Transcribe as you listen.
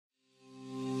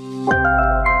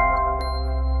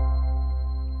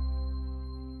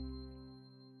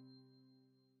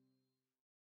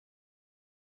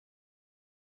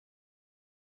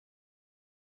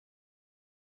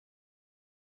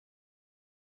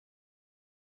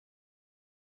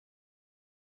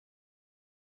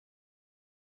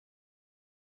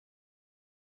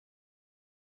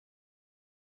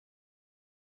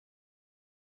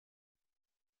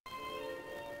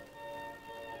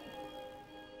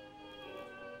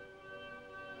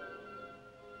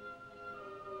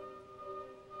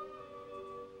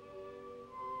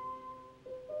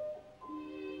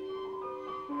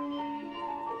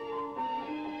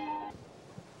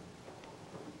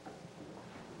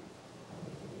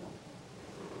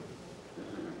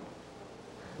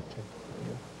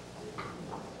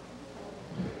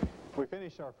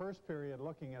finish our first period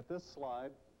looking at this slide,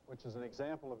 which is an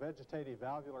example of vegetative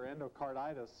valvular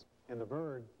endocarditis in the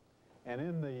bird.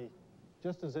 And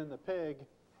just as in the pig,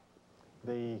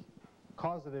 the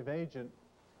causative agent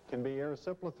can be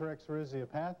Erysipelathrix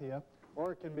rhizopathia,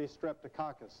 or it can be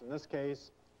Streptococcus. In this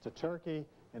case, it's a turkey,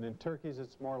 and in turkeys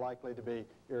it's more likely to be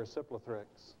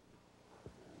Erysipelathrix.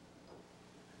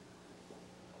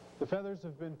 The feathers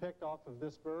have been picked off of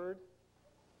this bird.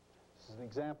 This is an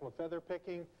example of feather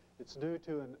picking. It's due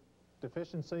to a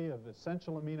deficiency of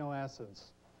essential amino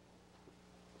acids.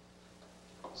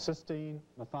 Cysteine,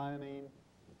 methionine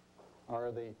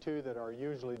are the two that are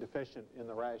usually deficient in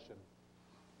the ration.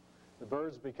 The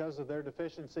birds, because of their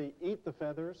deficiency, eat the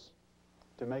feathers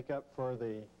to make up for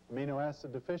the amino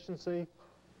acid deficiency.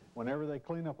 Whenever they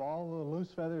clean up all the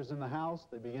loose feathers in the house,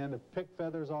 they begin to pick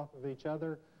feathers off of each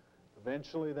other.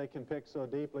 Eventually they can pick so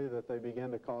deeply that they begin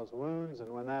to cause wounds,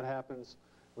 and when that happens,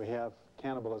 we have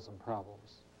cannibalism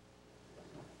problems.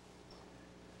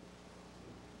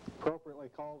 Appropriately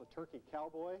called a turkey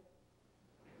cowboy.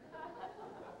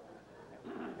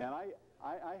 And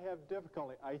I have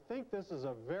difficulty. I think this is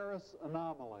a Varus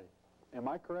anomaly. Am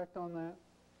I correct on that?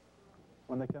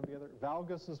 When they come together?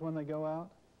 Valgus is when they go out?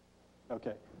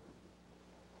 Okay.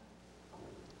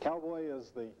 Cowboy is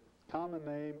the common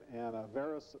name, and a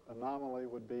Varus anomaly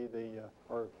would be the,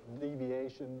 or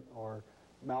deviation or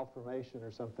malformation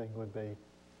or something would be.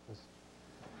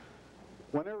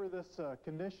 Whenever this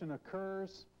condition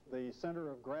occurs, the center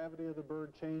of gravity of the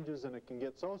bird changes, and it can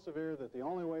get so severe that the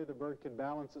only way the bird can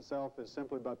balance itself is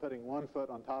simply by putting one foot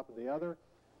on top of the other.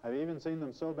 I've even seen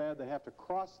them so bad they have to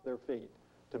cross their feet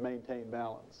to maintain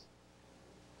balance.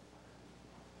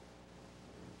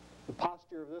 The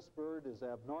posture of this bird is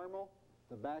abnormal.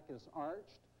 The back is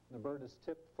arched, and the bird is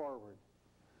tipped forward.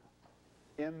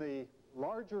 In the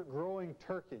larger growing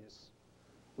turkeys,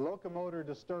 locomotor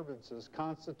disturbances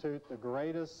constitute the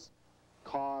greatest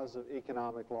cause of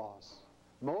economic loss.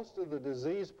 Most of the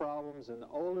disease problems in the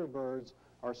older birds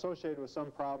are associated with some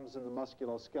problems in the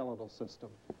musculoskeletal system.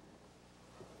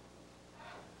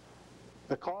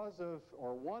 The cause of,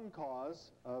 or one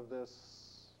cause of this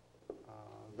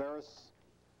varus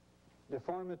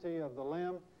deformity of the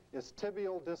limb is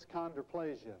tibial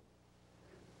dyschondroplasia.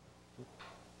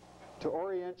 To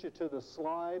orient you to the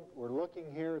slide, we're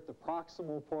looking here at the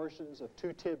proximal portions of two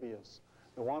tibias.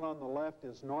 The one on the left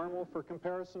is normal for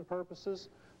comparison purposes.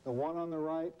 The one on the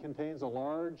right contains a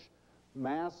large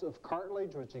mass of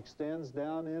cartilage which extends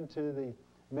down into the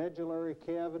medullary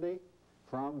cavity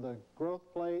from the growth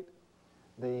plate.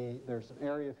 There's an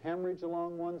area of hemorrhage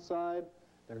along one side.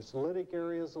 There's lytic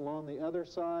areas along the other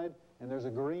side. And there's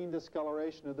a green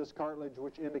discoloration of this cartilage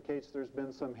which indicates there's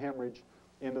been some hemorrhage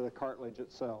into the cartilage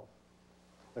itself.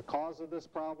 The cause of this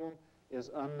problem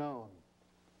is unknown.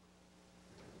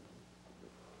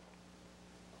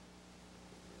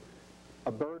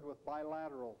 A bird with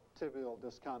bilateral tibial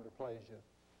dyschondroplasia.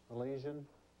 A lesion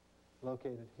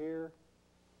located here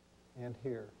and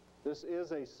here. This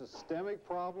is a systemic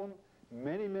problem.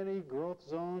 Many growth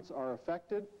zones are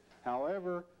affected.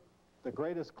 However, the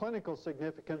greatest clinical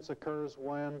significance occurs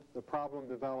when the problem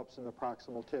develops in the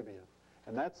proximal tibia.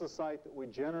 And that's the site that we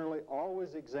generally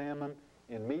always examine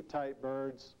in meat-type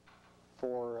birds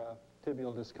for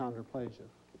tibial dyschondroplasia.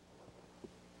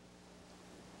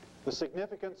 The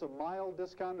significance of mild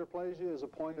dyschondroplasia is a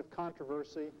point of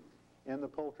controversy in the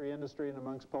poultry industry and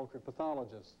amongst poultry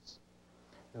pathologists.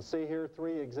 You'll see here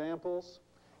three examples,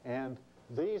 and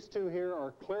these two here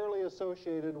are clearly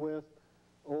associated with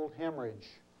old hemorrhage.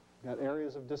 Got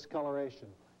areas of discoloration.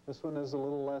 This one is a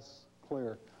little less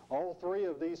clear. All three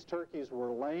of these turkeys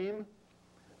were lame.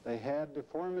 They had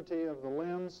deformity of the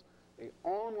limbs. The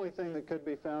only thing that could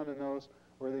be found in those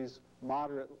were these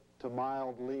moderate to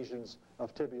mild lesions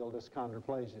of tibial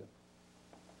dyschondroplasia.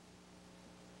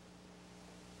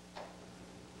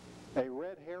 A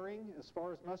red herring, as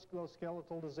far as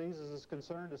musculoskeletal diseases is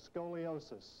concerned, is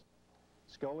scoliosis.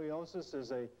 Scoliosis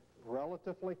is a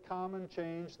relatively common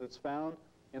change that's found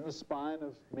in the spine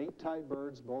of meat-type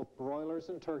birds, both broilers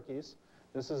and turkeys.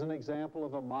 This is an example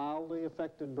of a mildly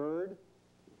affected bird.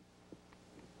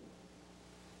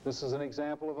 This is an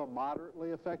example of a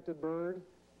moderately affected bird.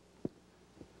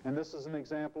 And this is an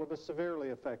example of a severely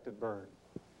affected bird.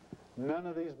 None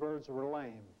of these birds were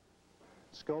lame.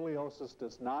 Scoliosis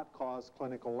does not cause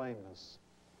clinical lameness.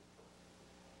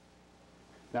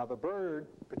 Now the bird,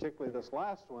 particularly this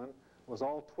last one, was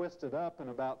all twisted up and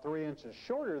about 3 inches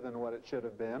shorter than what it should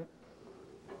have been,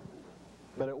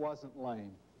 but it wasn't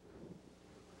lame.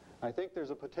 I think there's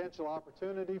a potential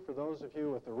opportunity for those of you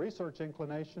with a research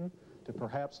inclination to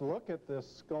perhaps look at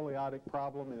this scoliotic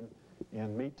problem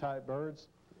in meat-type birds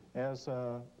as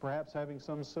perhaps having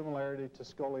some similarity to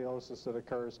scoliosis that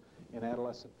occurs in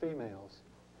adolescent females.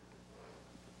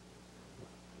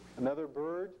 Another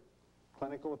bird,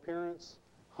 clinical appearance,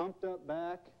 humped up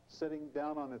back, sitting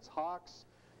down on its hocks.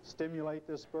 Stimulate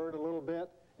this bird a little bit,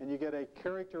 and you get a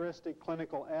characteristic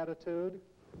clinical attitude.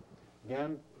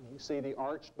 Again, you see the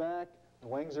arched back, the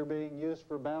wings are being used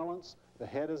for balance, the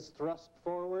head is thrust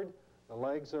forward, the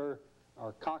legs are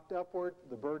cocked upward,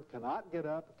 the bird cannot get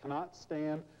up, cannot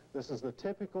stand. This is the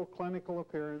typical clinical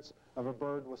appearance of a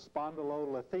bird with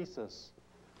spondylolisthesis.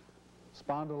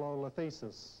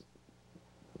 Spondylolisthesis,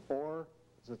 or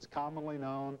as it's commonly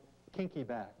known, kinky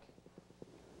back.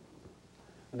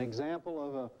 An example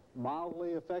of a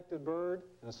mildly affected bird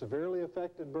and a severely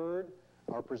affected bird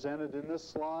are presented in this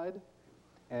slide,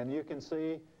 and you can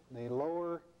see the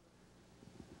lower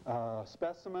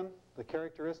specimen, the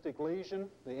characteristic lesion.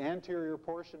 The anterior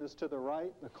portion is to the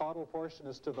right, the caudal portion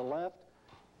is to the left,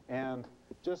 and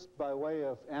just by way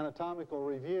of anatomical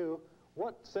review,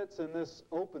 what sits in this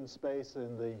open space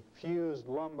in the fused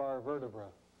lumbar vertebra?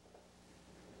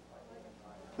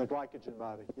 The glycogen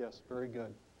body, yes, very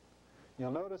good.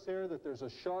 You'll notice here that there's a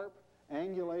sharp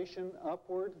angulation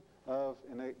upward of,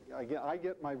 and I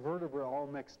get my vertebra all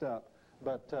mixed up,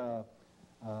 but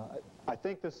I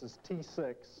think this is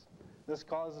T6. This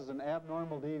causes an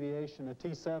abnormal deviation of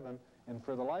T7, and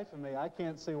for the life of me, I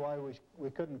can't see why we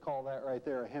couldn't call that right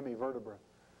there a hemivertebra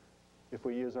if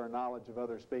we use our knowledge of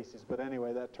other species. But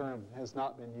anyway, that term has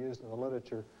not been used in the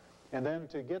literature. And then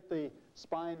to get the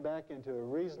spine back into a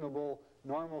reasonable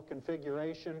normal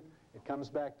configuration, it comes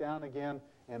back down again,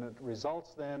 and it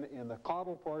results then in the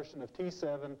caudal portion of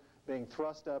T7 being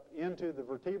thrust up into the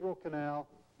vertebral canal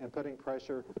and putting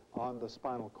pressure on the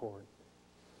spinal cord.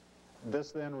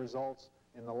 This then results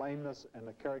in the lameness and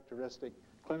the characteristic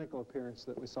clinical appearance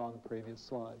that we saw in the previous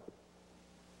slide.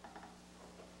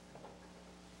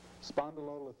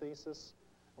 Spondylolisthesis,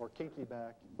 or kinky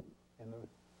back, in the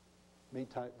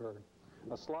meat-type bird.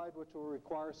 A slide which will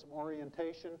require some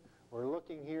orientation. We're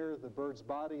looking here, the bird's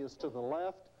body is to the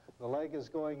left, the leg is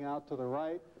going out to the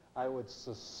right. I would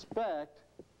suspect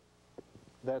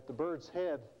that the bird's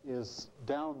head is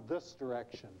down this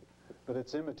direction, but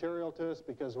it's immaterial to us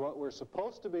because what we're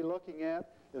supposed to be looking at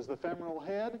is the femoral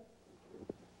head,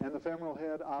 and the femoral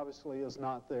head obviously is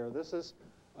not there. This is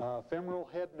femoral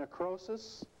head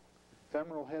necrosis.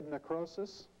 Femoral head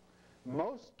necrosis.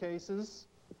 Most cases,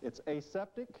 it's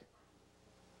aseptic,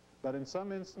 but in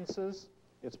some instances,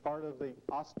 it's part of the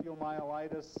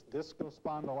osteomyelitis,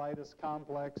 discospondylitis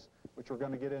complex, which we're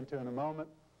going to get into in a moment.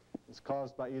 It's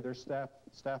caused by either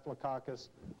staphylococcus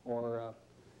or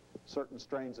certain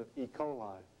strains of E.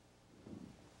 coli.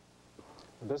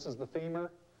 This is the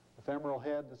femur, the femoral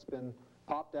head that's been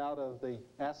popped out of the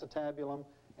acetabulum,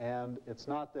 and it's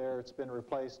not there. It's been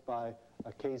replaced by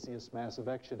a caseous massive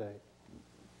exudate.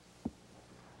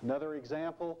 Another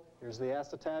example, here's the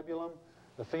acetabulum,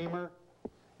 the femur,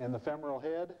 and the femoral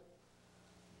head.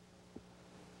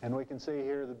 And we can see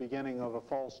here the beginning of a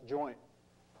false joint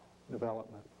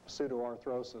development,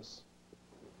 pseudoarthrosis.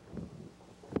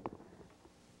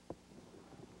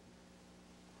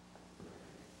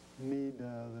 Need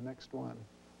the next one.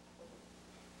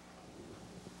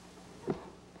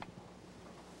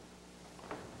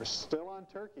 We're still on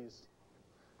turkeys.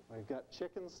 We've got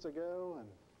chickens to go and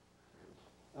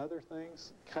other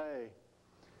things. Okay.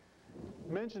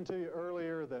 Mentioned to you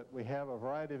earlier that we have a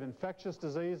variety of infectious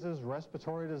diseases,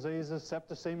 respiratory diseases,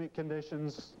 septicemic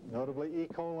conditions, notably E.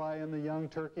 coli in the young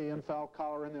turkey and fowl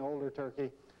cholera in the older turkey.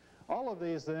 All of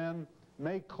these then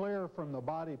may clear from the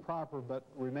body proper but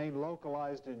remain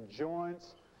localized in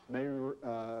joints, may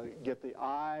get the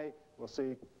eye. We'll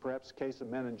see perhaps a case of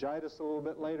meningitis a little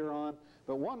bit later on.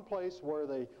 But one place where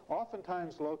they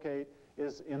oftentimes locate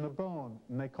is in the bone,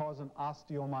 and they cause an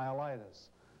osteomyelitis.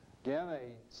 Again, a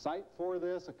site for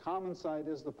this, a common site,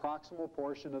 is the proximal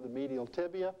portion of the medial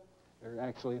tibia.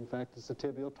 Actually, in fact, it's the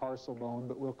tibial tarsal bone,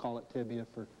 but we'll call it tibia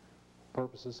for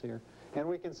purposes here. And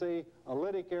we can see a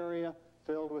lytic area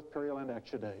filled with purulent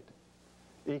exudate.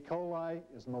 E. coli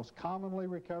is most commonly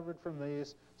recovered from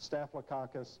these,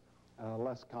 Staphylococcus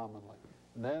less commonly.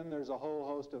 And then there's a whole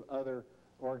host of other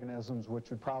organisms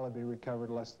which would probably be recovered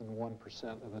less than 1%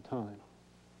 of the time.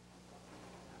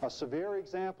 A severe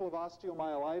example of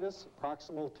osteomyelitis,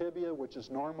 proximal tibia, which is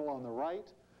normal on the right,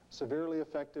 severely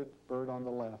affected bird on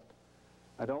the left.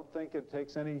 I don't think it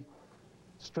takes any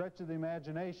stretch of the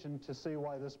imagination to see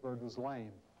why this bird was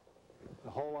lame.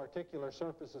 The whole articular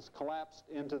surface is collapsed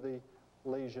into the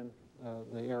lesion,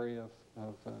 the area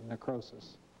of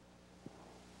necrosis.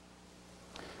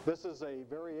 This is a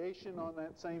variation on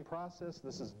that same process.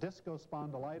 This is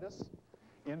discospondylitis.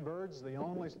 In birds, the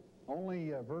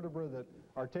only vertebrae that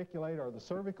articulate are the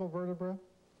cervical vertebra,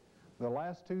 the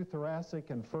last two thoracic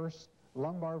and first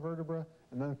lumbar vertebra,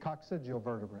 and then coccygeal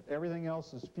vertebra. Everything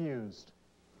else is fused.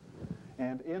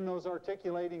 And in those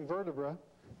articulating vertebra,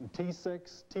 in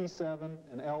T6, T7,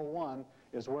 and L1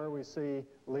 is where we see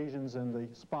lesions in the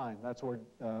spine. That's where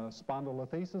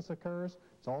spondylolisthesis occurs.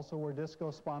 It's also where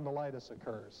discospondylitis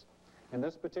occurs. In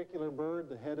this particular bird,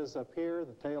 the head is up here,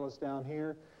 the tail is down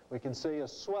here. We can see a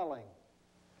swelling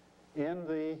in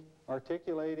the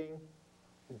articulating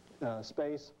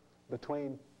space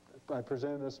between, I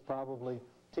presume this is probably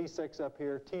T6 up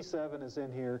here, T7 is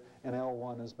in here, and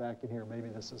L1 is back in here. Maybe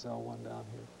this is L1 down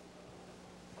here.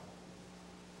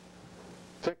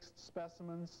 Fixed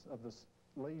specimens of this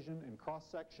lesion in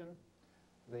cross-section.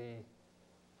 The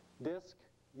disc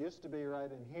used to be right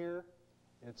in here.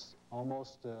 It's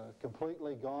almost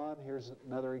completely gone. Here's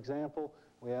another example.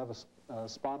 We have a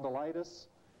spondylitis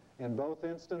in both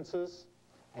instances,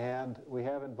 and we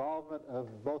have involvement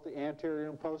of both the anterior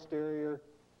and posterior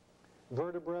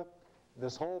vertebra.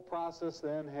 This whole process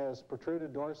then has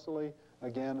protruded dorsally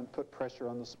again and put pressure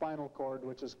on the spinal cord,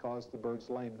 which has caused the bird's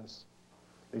lameness.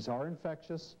 These are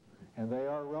infectious, and they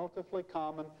are relatively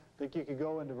common. I think you could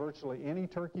go into virtually any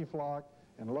turkey flock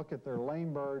and look at their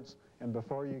lame birds, and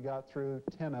before you got through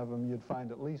 10 of them, you'd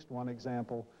find at least one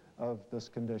example of this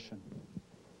condition.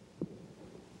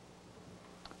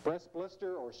 Breast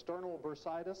blister or sternal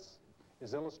bursitis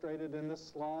is illustrated in this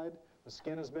slide. The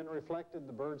skin has been reflected.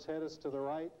 The bird's head is to the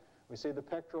right. We see the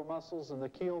pectoral muscles and the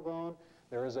keel bone.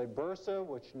 There is a bursa,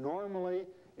 which normally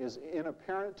is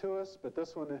inapparent to us, but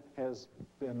this one has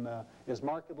been is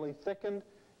markedly thickened.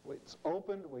 It's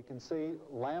opened. We can see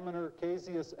laminar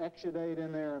caseous exudate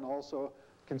in there, and also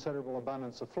considerable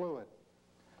abundance of fluid.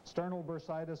 Sternal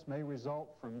bursitis may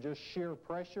result from just sheer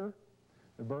pressure,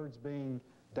 the birds being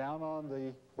down on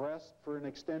the breast for an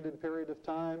extended period of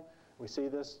time. We see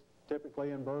this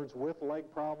typically in birds with leg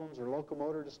problems or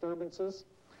locomotor disturbances,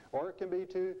 or it can be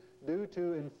due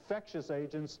to infectious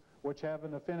agents which have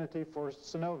an affinity for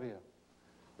synovia.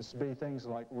 This would be things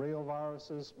like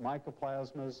reoviruses,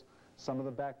 mycoplasmas, some of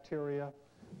the bacteria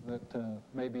that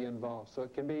may be involved. So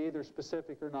it can be either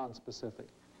specific or non-specific.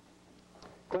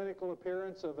 Clinical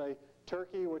appearance of a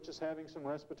turkey which is having some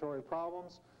respiratory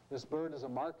problems. This bird is a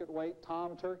market weight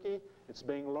tom turkey. It's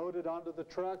being loaded onto the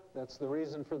truck. That's the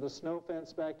reason for the snow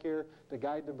fence back here to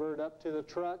guide the bird up to the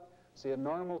truck. See a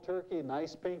normal turkey,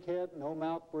 nice pink head, no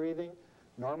mouth breathing.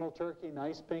 Normal turkey,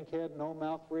 nice pink head, no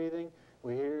mouth breathing.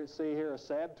 We see here a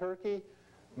sad turkey,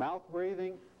 mouth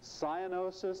breathing,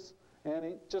 cyanosis, and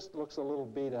it just looks a little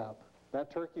beat up.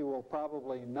 That turkey will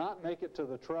probably not make it to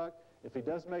the truck. If he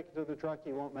does make it to the truck,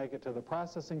 he won't make it to the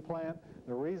processing plant.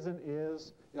 The reason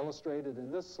is illustrated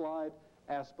in this slide,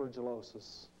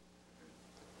 aspergillosis.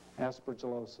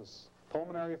 Aspergillosis.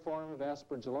 Pulmonary form of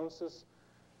aspergillosis.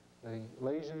 The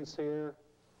lesions here,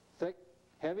 thick,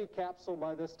 heavy capsule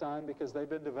by this time because they've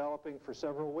been developing for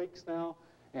several weeks now.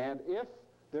 And if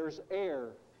there's air,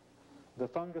 the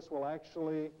fungus will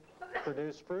actually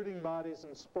produce fruiting bodies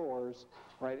and spores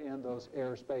right in those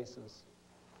air spaces.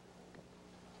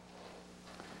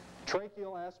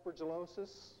 Tracheal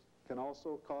aspergillosis can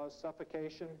also cause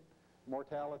suffocation,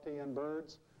 mortality in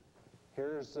birds.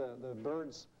 Here's the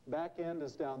bird's back end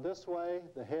is down this way.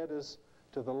 The head is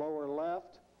to the lower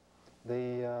left.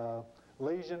 The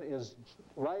lesion is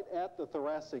right at the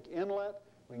thoracic inlet.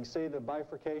 We can see the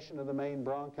bifurcation of the main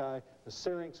bronchi. The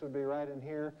syrinx would be right in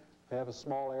here. We have a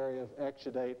small area of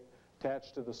exudate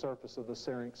attached to the surface of the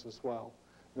syrinx as well.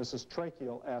 This is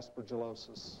tracheal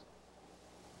aspergillosis.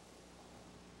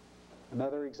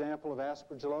 Another example of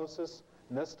aspergillosis,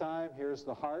 and this time here's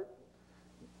the heart,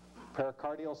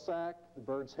 pericardial sac, the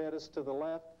bird's head is to the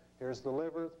left, here's the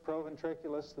liver, the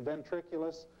proventriculus, the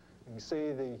ventriculus. You can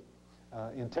see the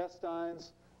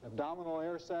intestines, abdominal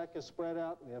air sac is spread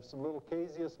out. We have some little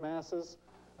caseous masses,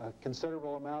 a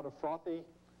considerable amount of frothy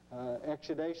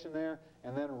exudation there,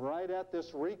 and then right at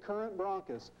this recurrent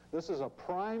bronchus, this is a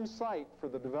prime site for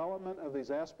the development of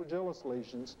these aspergillus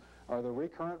lesions, or the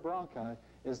recurrent bronchi,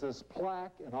 is this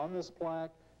plaque, and on this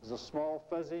plaque is a small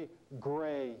fuzzy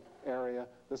gray area.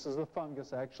 This is the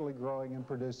fungus actually growing and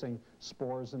producing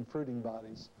spores and fruiting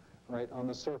bodies right on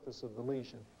the surface of the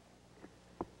lesion.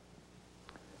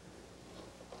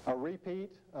 A repeat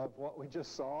of what we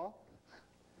just saw,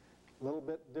 a little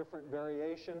bit different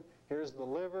variation. Here's the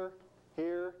liver.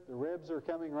 Here, the ribs are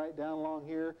coming right down along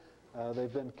here.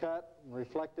 They've been cut and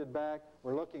reflected back.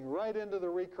 We're looking right into the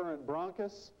recurrent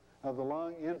bronchus of the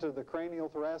lung, into the cranial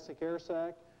thoracic air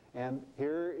sac, and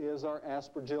here is our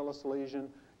aspergillus lesion,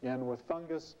 and with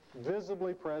fungus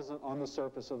visibly present on the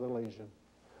surface of the lesion.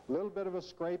 A little bit of a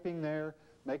scraping there,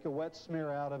 make a wet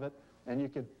smear out of it, and you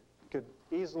could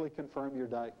easily confirm your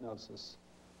diagnosis.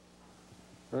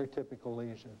 Very typical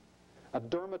lesion. A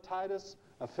dermatitis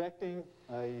affecting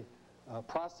a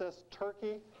processed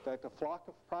turkey, in fact a flock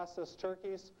of processed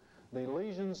turkeys. The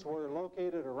lesions were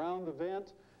located around the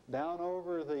vent, down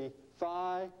over the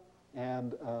thigh,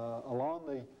 and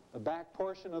along the back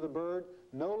portion of the bird.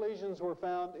 No lesions were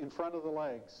found in front of the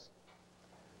legs.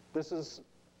 This is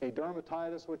a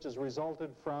dermatitis which has resulted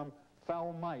from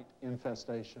foul mite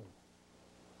infestation.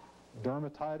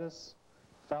 Dermatitis,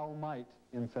 foul mite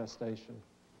infestation.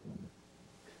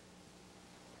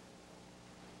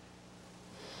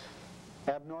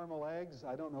 Abnormal eggs,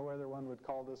 I don't know whether one would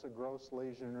call this a gross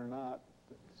lesion or not.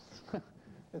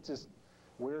 It's just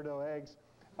weirdo eggs.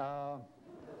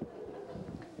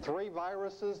 3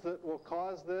 viruses that will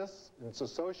cause this. It's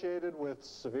associated with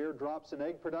severe drops in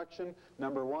egg production.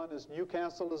 Number 1 is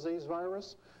Newcastle disease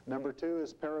virus. Number 2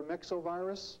 is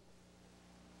paramyxovirus.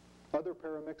 Other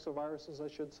paramyxoviruses, I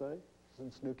should say,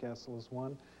 since Newcastle is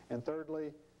one. And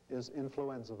thirdly is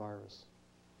influenza virus.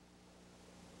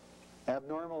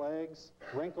 Abnormal eggs,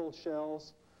 wrinkled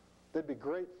shells. They'd be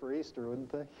great for Easter,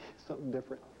 wouldn't they? Something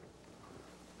different.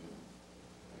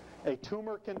 A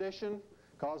tumor condition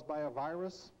caused by a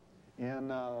virus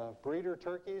in breeder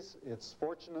turkeys. It's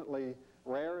fortunately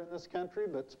rare in this country,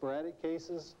 but sporadic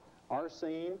cases are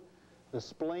seen. The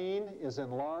spleen is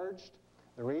enlarged.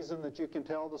 The reason that you can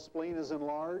tell the spleen is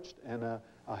enlarged, and a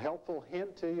helpful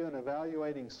hint to you in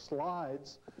evaluating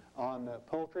slides on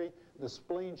poultry, the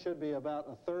spleen should be about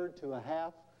 1/3 to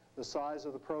 1/2 the size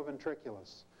of the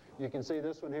proventriculus. You can see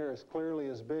this one here is clearly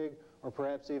as big or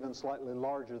perhaps even slightly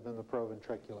larger than the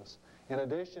proventriculus. In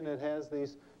addition, it has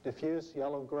these diffuse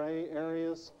yellow-gray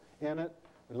areas in it.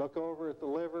 We look over at the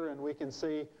liver and we can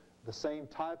see the same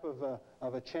type of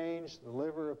a change. The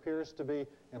liver appears to be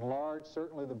enlarged.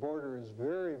 Certainly the border is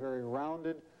very, very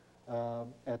rounded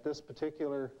at this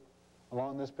particular,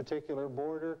 along this particular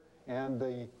border, and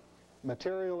the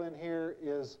material in here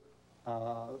is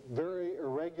very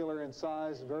irregular in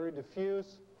size, very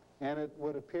diffuse, and it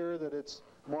would appear that it's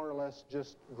more or less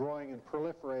just growing and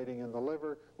proliferating in the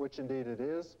liver, which indeed it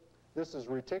is. This is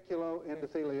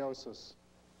reticuloendotheliosis.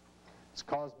 It's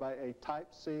caused by a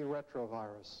type C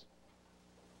retrovirus.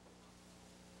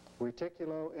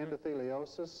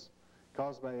 Reticuloendotheliosis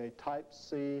caused by a type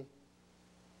C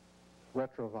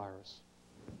retrovirus.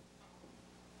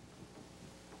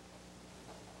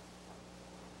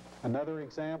 Another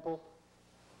example,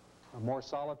 a more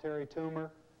solitary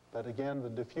tumor, but again the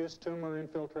diffuse tumor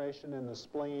infiltration in the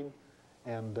spleen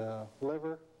and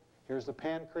liver. Here's the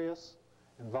pancreas,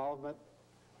 involvement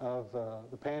of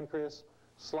the pancreas,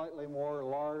 slightly more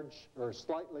large or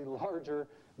slightly larger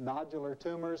nodular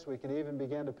tumors. We can even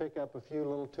begin to pick up a few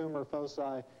little tumor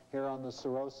foci here on the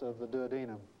serosa of the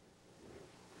duodenum.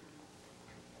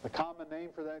 The common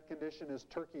name for that condition is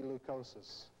turkey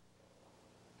leukosis.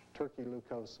 Turkey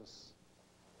leukosis.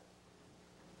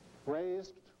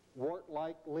 Raised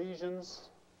wart-like lesions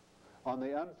on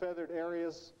the unfeathered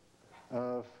areas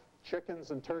of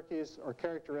chickens and turkeys are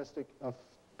characteristic of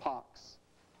pox.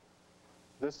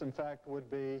 This, in fact, would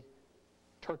be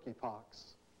turkey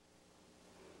pox.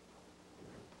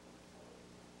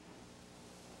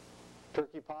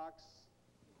 Turkey pox,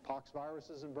 pox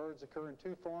viruses in birds occur in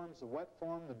 2 forms, the wet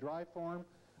form, the dry form.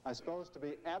 I suppose to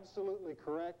be absolutely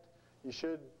correct, you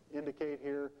should indicate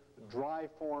here the dry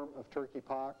form of turkey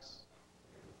pox.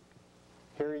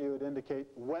 Here you would indicate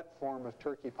wet form of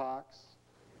turkey pox,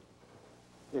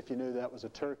 if you knew that was a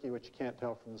turkey, which you can't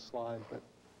tell from the slide, but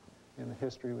in the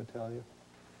history would tell you.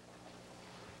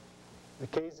 The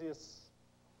caseous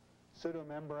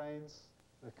pseudomembranes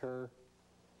occur.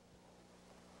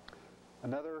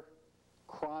 Another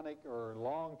chronic or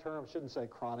long-term, shouldn't say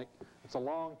chronic, it's a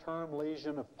long-term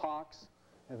lesion of pox.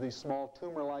 You have these small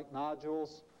tumor-like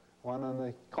nodules, one on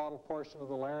the caudal portion of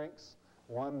the larynx,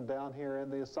 one down here in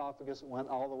the esophagus, went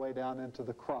all the way down into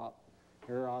the crop,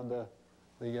 here on the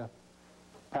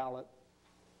palate.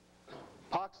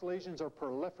 Pox lesions are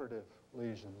proliferative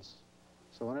lesions.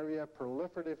 So whenever you have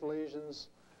proliferative lesions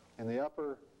in the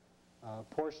upper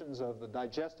portions of the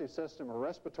digestive system or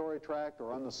respiratory tract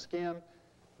or on the skin,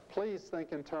 please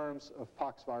think in terms of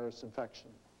poxvirus infection.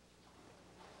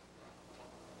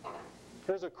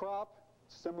 Here's a crop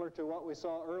similar to what we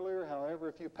saw earlier. However,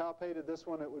 if you palpated this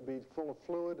one, it would be full of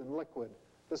fluid and liquid.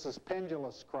 This is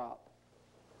pendulous crop.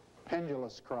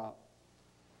 Pendulous crop.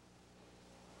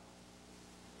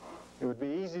 It would be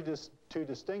easy to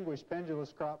distinguish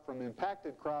pendulous crop from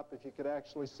impacted crop if you could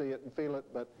actually see it and feel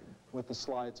it, but with the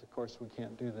slides, of course, we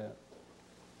can't do that.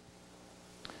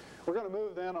 We're going to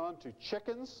move then on to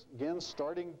chickens, again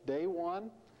starting day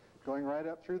one, going right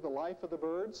up through the life of the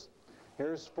birds.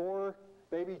 Here's 4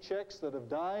 baby chicks that have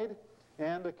died,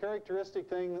 and a characteristic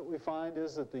thing that we find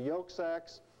is that the yolk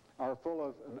sacs are full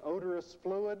of an odorous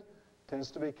fluid,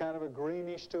 tends to be kind of a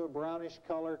greenish to a brownish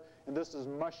color, and this is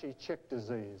mushy chick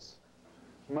disease.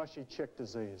 Mushy chick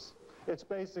disease. It's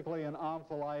basically an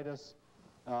omphalitis.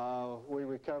 We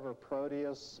recover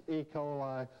Proteus, E.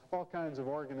 coli, all kinds of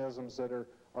organisms that are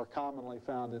commonly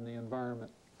found in the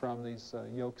environment from these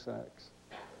yolk sacs.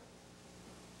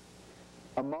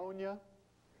 Ammonia,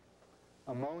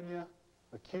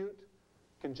 acute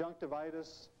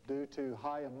conjunctivitis due to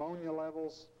high ammonia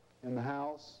levels in the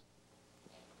house.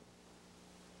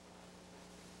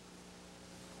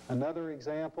 Another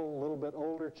example, a little bit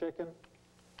older chicken.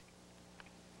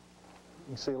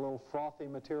 You can see a little frothy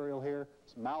material here.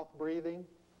 It's mouth breathing.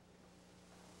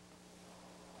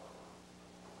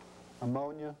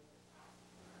 Ammonia.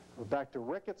 We're back to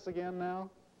rickets again now.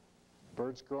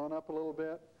 Bird's growing up a little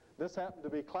bit. This happened to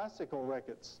be classical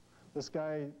rickets. This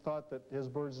guy thought that his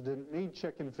birds didn't need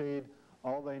chicken feed.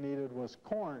 All they needed was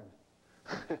corn.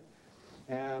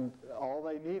 And all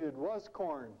they needed was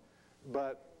corn,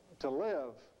 but to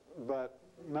live, but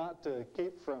not to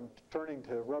keep from turning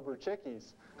to rubber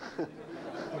chickies.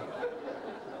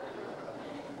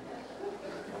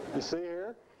 You see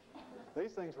here?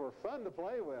 These things were fun to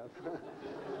play with.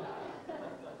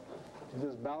 You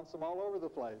just bounce them all over the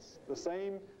place. The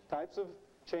same types of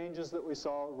changes that we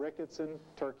saw rickets in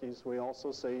turkeys, we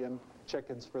also see in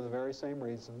chickens for the very same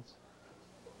reasons.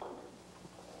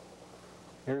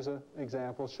 Here's an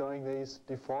example showing these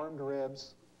deformed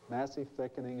ribs, massive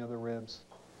thickening of the ribs.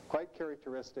 Quite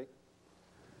characteristic.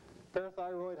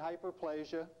 Parathyroid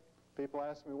hyperplasia. People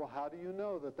ask me, well, how do you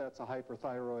know that that's a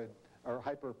hyperthyroid or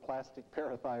hyperplastic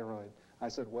parathyroid? I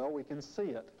said, well, we can see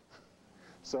it.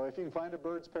 So if you can find a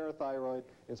bird's parathyroid,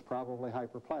 it's probably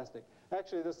hyperplastic.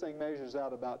 Actually, this thing measures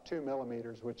out about 2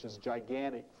 millimeters, which is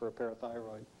gigantic for a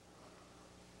parathyroid.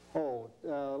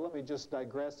 Let me just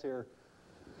digress here.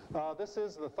 This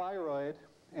is the thyroid,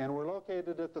 and we're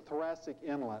located at the thoracic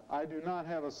inlet. I do not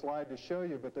have a slide to show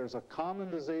you, but there's a common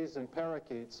disease in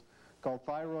parakeets called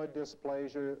thyroid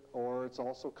dysplasia, or it's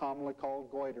also commonly called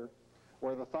goiter,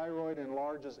 where the thyroid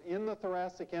enlarges in the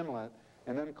thoracic inlet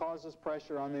and then causes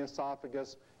pressure on the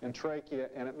esophagus and trachea,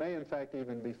 and it may in fact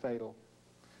even be fatal.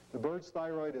 The bird's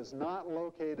thyroid is not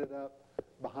located up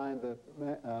behind the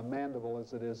mandible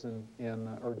as it is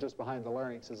or just behind the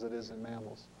larynx as it is in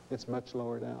mammals. It's much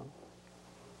lower down.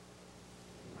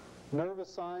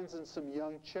 Nervous signs in some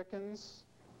young chickens.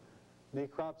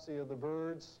 Necropsy of the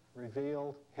birds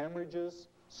revealed hemorrhages,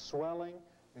 swelling.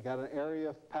 We got an area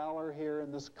of pallor here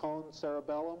in this cone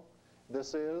cerebellum.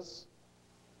 This is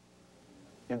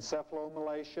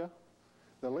encephalomalacia.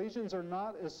 The lesions are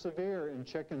not as severe in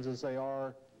chickens as they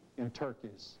are in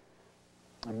turkeys.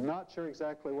 I'm not sure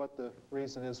exactly what the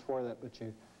reason is for that, but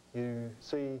you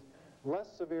see less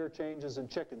severe changes in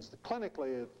chickens.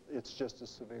 Clinically, it's just as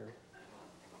severe.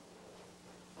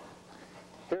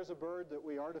 Here's a bird that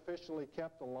we artificially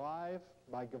kept alive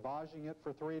by gavaging it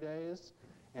for 3 days,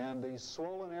 and these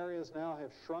swollen areas now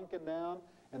have shrunken down,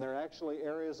 and they're actually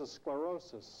areas of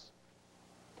sclerosis.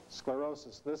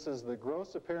 Sclerosis. This is the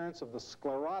gross appearance of the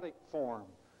sclerotic form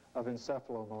of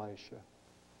encephalomalacia.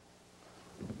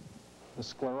 The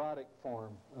sclerotic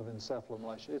form of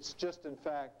encephalomalacia. It's just, in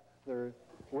fact, the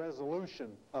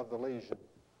resolution of the lesion.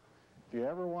 If you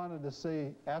ever wanted to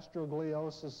see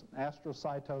astrogliosis,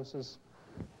 astrocytosis,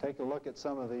 take a look at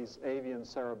some of these avian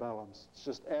cerebellums. It's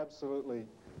just absolutely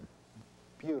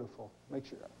beautiful.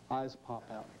 Makes your eyes pop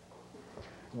out.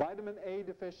 Vitamin A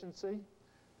deficiency.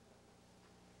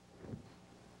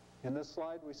 In this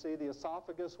slide, we see the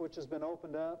esophagus, which has been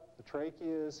opened up. The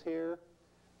trachea is here.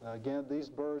 Again, these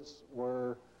birds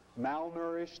were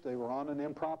malnourished. They were on an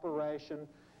improper ration.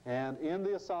 And in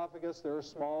the esophagus, there are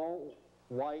small,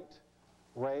 white,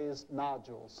 raised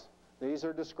nodules. These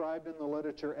are described in the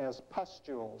literature as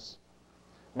pustules.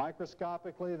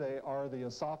 Microscopically, they are the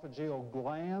esophageal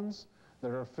glands that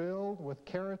are filled with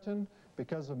keratin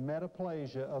because of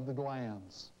metaplasia of the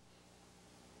glands.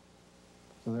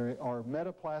 So there are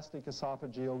metaplastic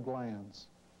esophageal glands.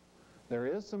 There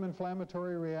is some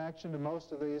inflammatory reaction to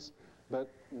most of these, but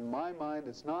in my mind,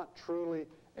 it's not truly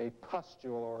a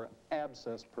pustule or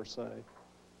abscess per se.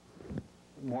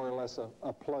 More or less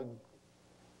a plug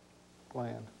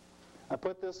gland. I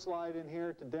put this slide in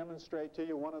here to demonstrate to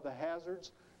you one of the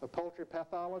hazards of poultry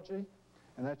pathology,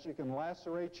 and that you can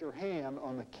lacerate your hand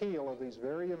on the keel of these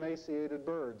very emaciated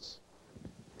birds.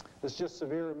 It's just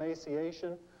severe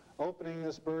emaciation. Opening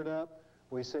this bird up,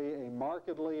 we see a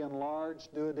markedly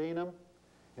enlarged duodenum.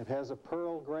 It has a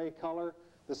pearl gray color.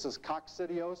 This is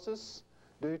coccidiosis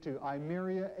due to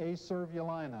Eimeria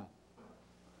acervulina.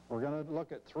 We're going to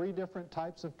look at 3 different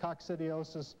types of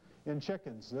coccidiosis in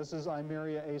chickens. This is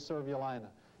Eimeria acervulina.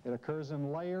 It occurs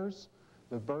in layers.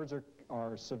 The birds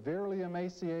are severely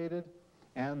emaciated,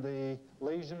 and the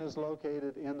lesion is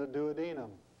located in the duodenum.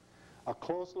 A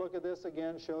close look at this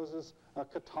again shows us a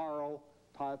catarrhal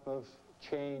type of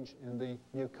change in the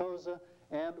mucosa,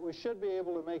 and we should be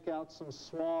able to make out some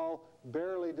small,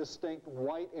 barely distinct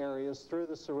white areas through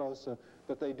the serosa,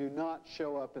 but they do not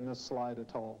show up in this slide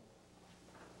at all.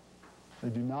 They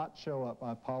do not show up.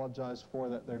 I apologize for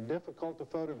that. They're difficult to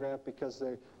photograph because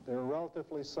they're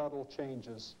relatively subtle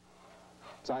changes.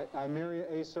 It's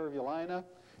Eimeria acervulina.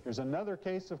 Here's another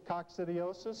case of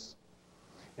coccidiosis.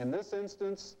 In this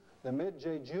instance, the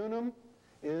mid-jejunum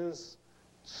is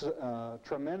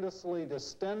tremendously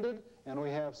distended, and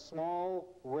we have small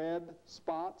red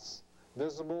spots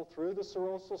visible through the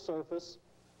serosal surface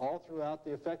all throughout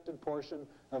the affected portion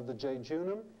of the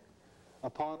jejunum.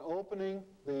 Upon opening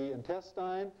the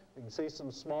intestine, you can see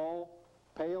some small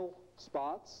pale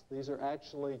spots. These are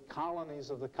actually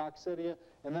colonies of the coccidia,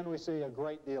 and then we see a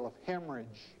great deal of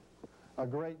hemorrhage. A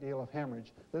great deal of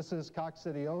hemorrhage. This is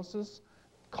coccidiosis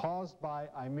caused by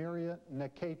Eimeria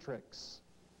necatrix.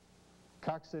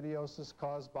 Coccidiosis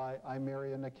caused by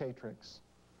Eimeria necatrix.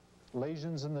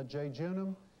 Lesions in the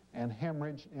jejunum and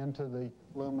hemorrhage into the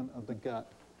lumen of the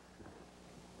gut.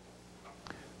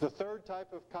 The third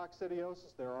type of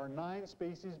coccidiosis, there are 9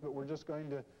 species, but we're just going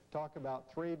to talk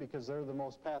about 3 because they're the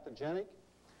most pathogenic.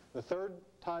 The third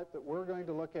type that we're going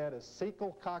to look at is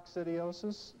cecal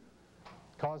coccidiosis,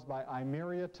 caused by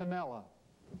Eimeria tenella.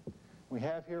 We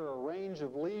have here a range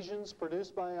of lesions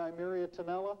produced by Eimeria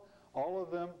tenella. All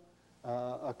of them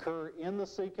occur in the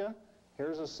ceca.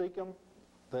 Here's a cecum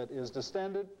that is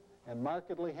distended and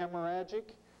markedly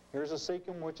hemorrhagic. Here's a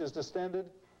cecum which is distended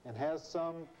and has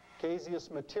some caseous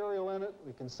material in it.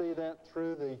 We can see that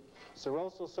through the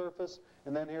serosal surface.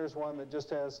 And then here's one that just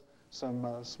has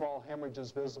some small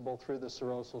hemorrhages visible through the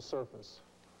serosal surface.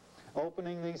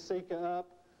 Opening these ceca up,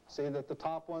 see that the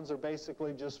top ones are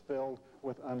basically just filled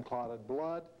with unclotted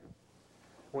blood.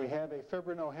 We have a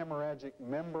fibrinohemorrhagic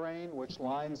membrane which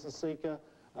lines the cecum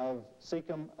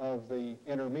of the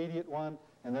intermediate one,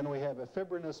 and then we have a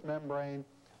fibrinous membrane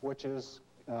which is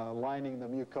lining the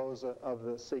mucosa of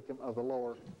the cecum of the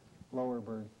lower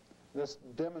bird. This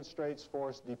demonstrates for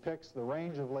us, depicts the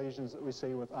range of lesions that we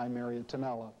see with Eimeria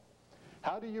tenella.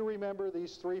 How do you remember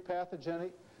these 3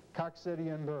 pathogenic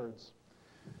coccidian birds?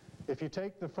 If you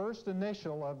take the first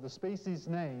initial of the species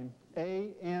name,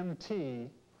 A-N-T,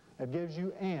 it gives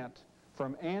you ant.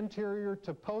 From anterior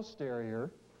to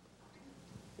posterior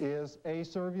is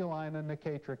acervulina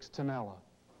necatrix tenella.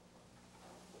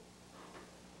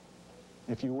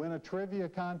 If you win a trivia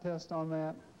contest on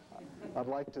that, I'd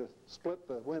like to split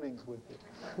the winnings with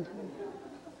you.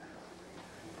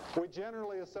 We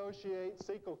generally associate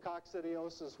cecal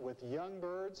coccidiosis with young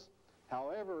birds.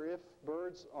 However, if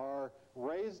birds are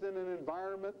raised in an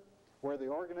environment where the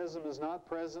organism is not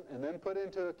present and then put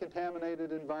into a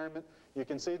contaminated environment, you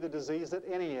can see the disease at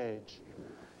any age.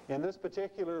 In this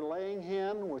particular laying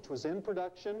hen, which was in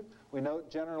production, we note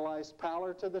generalized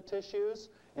pallor to the tissues,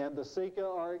 and the ceca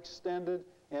are extended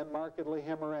and markedly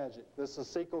hemorrhagic. This is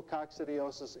cecal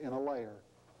coccidiosis in a layer.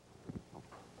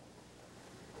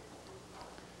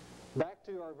 Back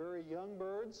to our very young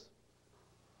birds.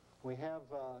 We have,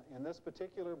 in this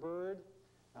particular bird,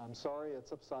 I'm sorry,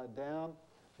 it's upside down.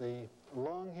 The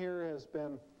lung here has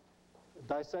been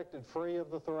dissected free of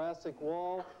the thoracic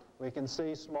wall. We can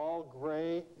see small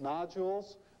gray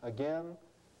nodules, again,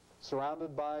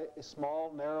 surrounded by a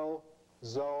small, narrow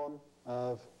zone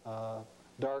of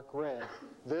dark red.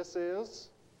 This is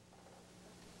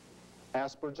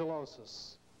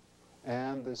aspergillosis.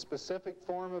 And the specific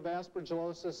form of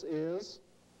aspergillosis is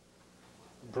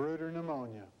brooder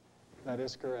pneumonia. That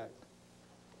is correct.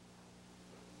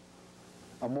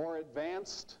 A more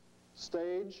advanced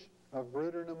stage of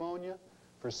brooder pneumonia,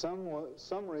 for some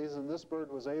reason this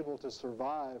bird was able to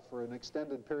survive for an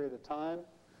extended period of time.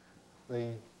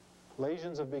 The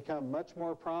lesions have become much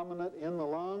more prominent in the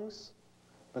lungs,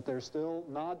 but they're still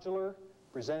nodular,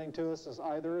 presenting to us as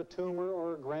either a tumor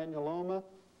or a granuloma.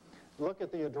 Look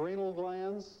at the adrenal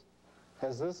glands.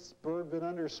 Has this bird been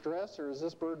under stress, or has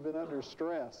this bird been under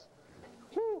stress?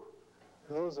 Whew!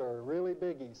 Those are really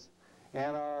biggies.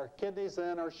 And our kidneys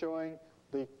then are showing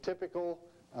the typical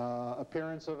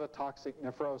appearance of a toxic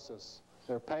nephrosis.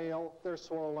 They're pale, they're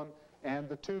swollen, and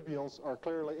the tubules are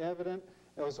clearly evident,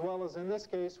 as well as in this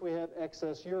case we have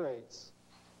excess urates.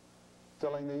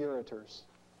 filling the ureters.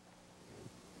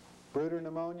 Brooder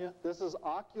pneumonia. This is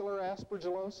ocular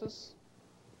aspergillosis.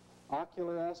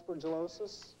 Ocular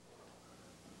aspergillosis.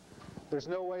 There's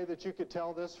no way that you could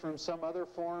tell this from some other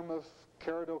form of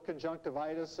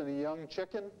keratoconjunctivitis in a young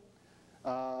chicken.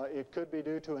 It could be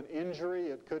due to an injury.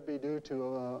 It could be due to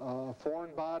a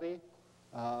foreign body.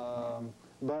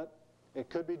 But it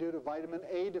could be due to vitamin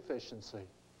A deficiency.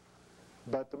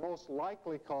 But the most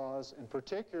likely cause, and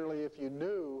particularly if you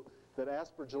knew that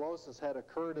aspergillosis had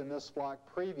occurred in this flock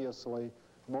previously,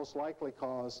 the most likely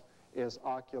cause is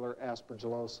ocular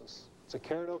aspergillosis. It's a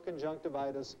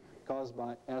keratoconjunctivitis caused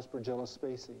by Aspergillus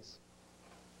species.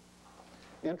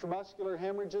 Intramuscular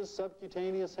hemorrhages,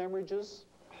 subcutaneous hemorrhages,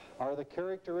 are the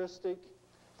characteristic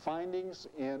findings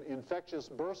in infectious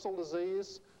bursal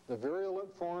disease, the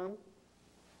virulent form.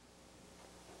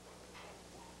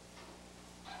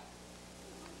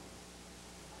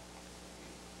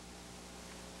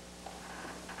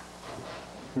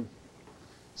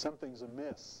 Something's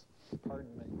amiss, pardon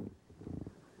me.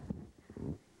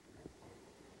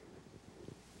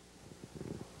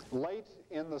 Late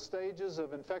in the stages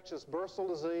of infectious bursal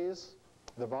disease,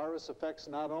 the virus affects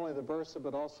not only the bursa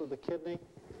but also the kidney.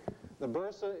 The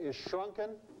bursa is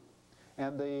shrunken,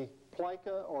 and the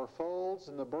plica or folds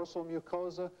in the bursal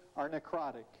mucosa are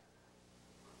necrotic.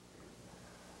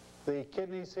 The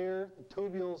kidneys here, the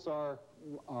tubules are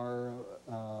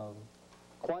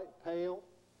quite pale,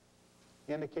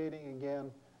 indicating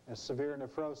again a severe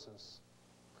nephrosis.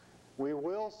 We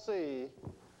will see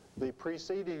the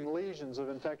preceding lesions of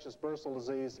infectious bursal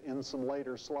disease in some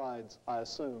later slides, I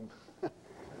assume.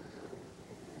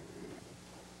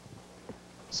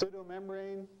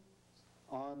 Pseudomembrane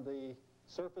on the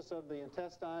surface of the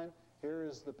intestine. Here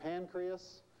is the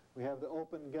pancreas. We have the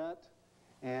open gut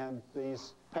and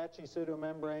these patchy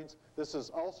pseudomembranes. This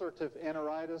is ulcerative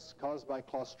enteritis caused by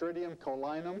Clostridium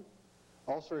cholinum.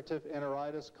 Ulcerative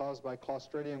enteritis caused by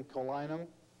Clostridium cholinum.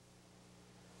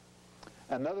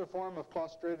 Another form of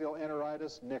Clostridial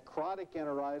enteritis, necrotic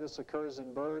enteritis, occurs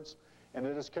in birds, and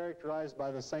it is characterized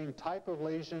by the same type of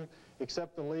lesion,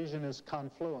 except the lesion is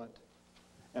confluent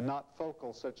and not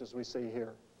focal, such as we see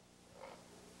here.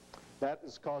 That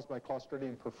is caused by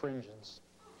Clostridium perfringens.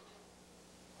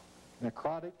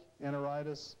 Necrotic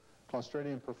enteritis,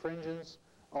 Clostridium perfringens,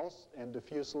 and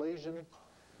diffuse lesion.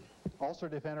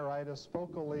 Ulcerative enteritis,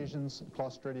 focal lesions,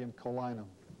 Clostridium cholinum.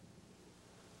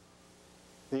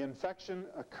 The infection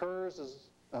occurs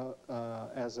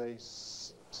as a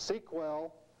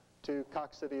sequel to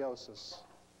coccidiosis,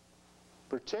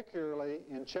 particularly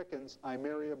in chickens,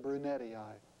 Eimeria brunettii.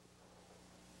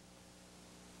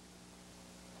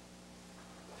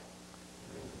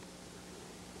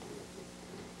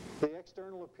 The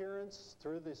external appearance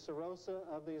through the serosa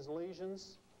of these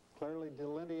lesions, clearly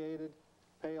delineated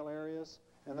pale areas,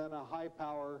 and then a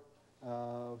high-power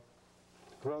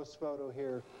gross photo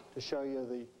here to show you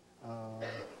the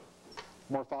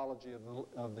morphology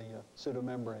of the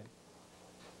pseudomembrane.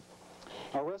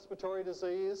 A respiratory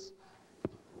disease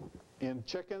in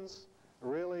chickens,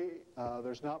 really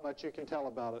there's not much you can tell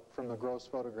about it from the gross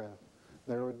photograph.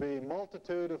 There would be a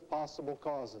multitude of possible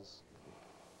causes.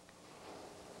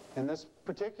 In this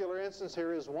particular instance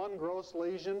here is one gross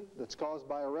lesion that's caused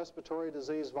by a respiratory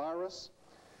disease virus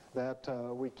that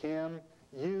we can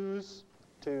use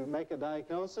to make a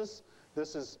diagnosis.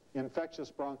 This is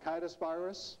infectious bronchitis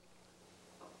virus.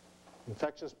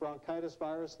 Infectious bronchitis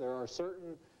virus, there are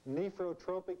certain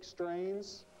nephrotropic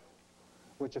strains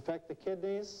which affect the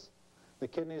kidneys. The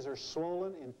kidneys are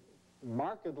swollen,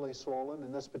 markedly swollen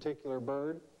in this particular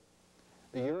bird.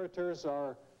 The ureters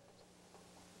are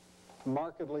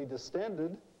markedly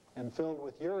distended and filled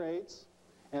with urates,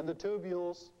 and the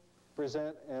tubules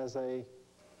present as a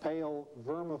pale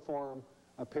vermiform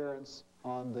appearance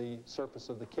on the surface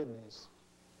of the kidneys.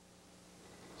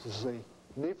 This is a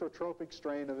nephrotropic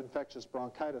strain of infectious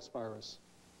bronchitis virus.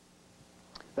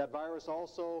 That virus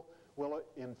also will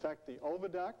infect the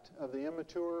oviduct of the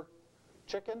immature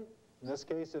chicken. In this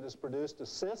case, it has produced a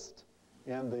cyst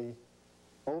in the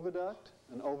oviduct,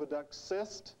 an oviduct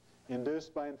cyst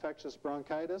induced by infectious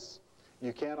bronchitis.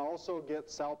 You can also get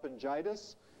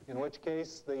salpingitis, in which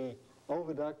case the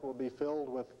oviduct will be filled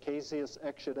with caseous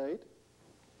exudate.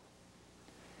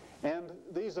 And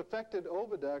these affected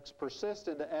oviducts persist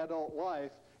into adult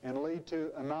life and lead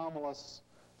to anomalous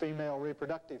female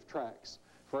reproductive tracts.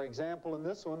 For example, in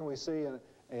this one we see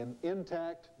an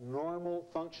intact, normal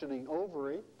functioning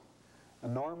ovary, a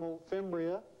normal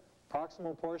fimbria,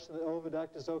 proximal portion of the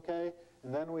oviduct is okay,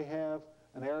 and then we have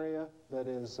an area that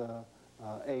is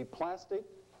aplastic,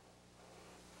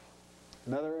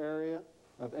 another area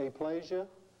of aplasia,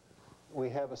 we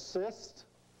have a cyst.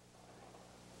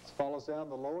 It follows down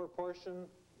the lower portion,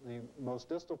 the most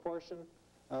distal portion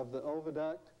of the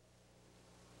oviduct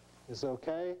is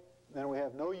okay. Then we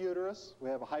have no uterus. We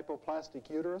have a hypoplastic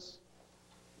uterus.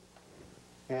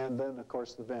 And then, of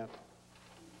course, the vent.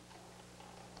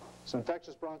 So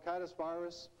infectious bronchitis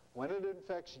virus, when it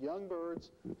infects young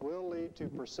birds, will lead to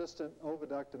persistent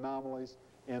oviduct anomalies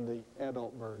in the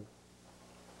adult bird.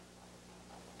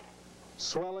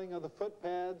 Swelling of the foot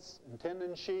pads and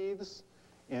tendon sheaths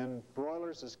in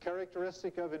broilers is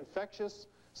characteristic of infectious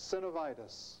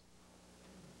synovitis.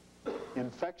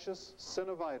 Infectious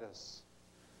synovitis.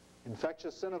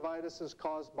 Infectious synovitis is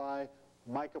caused by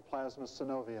Mycoplasma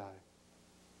synovii.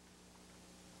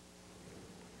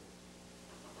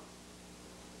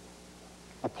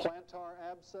 A plantar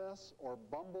abscess or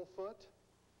bumblefoot.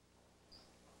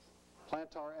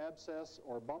 Plantar abscess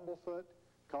or bumblefoot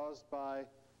caused by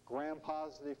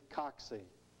gram-positive cocci.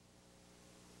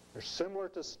 They're similar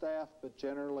to staph, but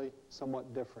generally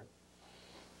somewhat different.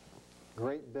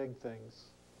 Great big things.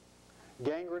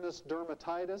 Gangrenous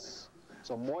dermatitis,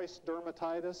 so moist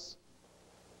dermatitis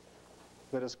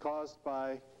that is caused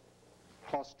by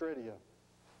Clostridia.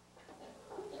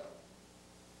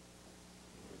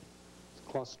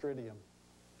 Clostridium.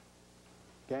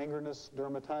 Gangrenous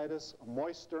dermatitis,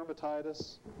 moist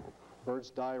dermatitis. Birds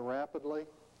die rapidly.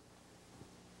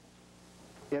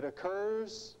 It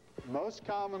occurs most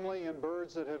commonly in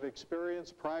birds that have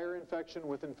experienced prior infection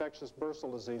with infectious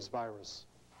bursal disease virus,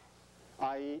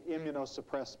 i.e.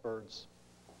 immunosuppressed birds.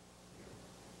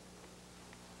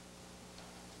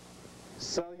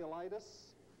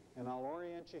 Cellulitis, and I'll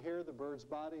orient you here. The bird's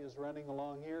body is running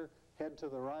along here, head to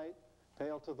the right,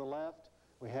 tail to the left.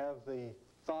 We have the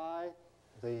thigh,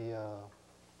 the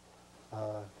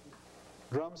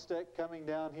drumstick coming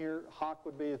down here. Hock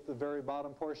would be at the very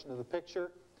bottom portion of the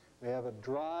picture. We have a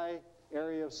dry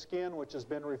area of skin which has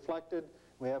been reflected.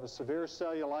 We have a severe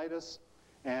cellulitis,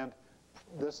 and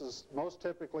this is most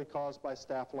typically caused by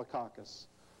Staphylococcus.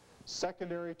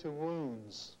 Secondary to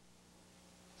wounds.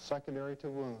 Secondary to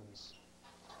wounds.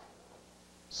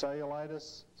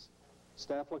 Cellulitis,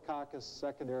 Staphylococcus,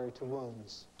 secondary to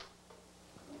wounds.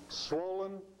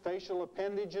 Swollen facial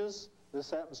appendages,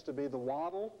 this happens to be the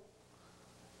wattle,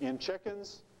 in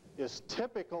chickens is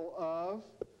typical of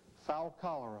fowl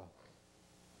cholera.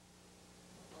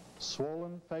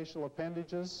 Swollen facial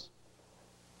appendages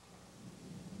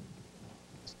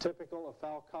is typical of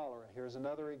fowl cholera. Here's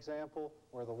another example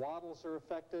where the wattles are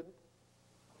affected.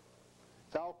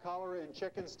 Fowl cholera in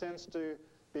chickens tends to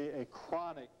be a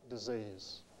chronic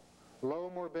disease. Low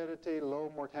morbidity,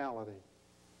 low mortality.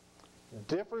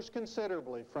 Differs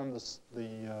considerably from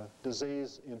the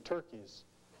disease in turkeys,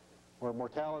 where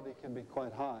mortality can be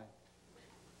quite high.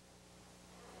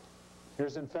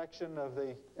 Here's infection of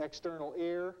the external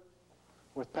ear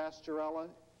with Pasteurella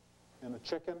in a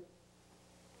chicken.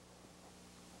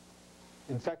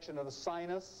 Infection of the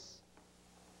sinus,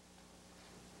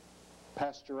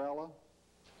 Pasteurella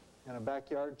in a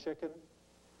backyard chicken.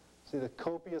 See the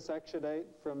copious exudate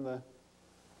from the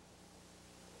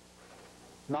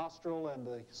nostril and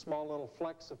the small little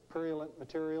flecks of purulent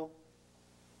material.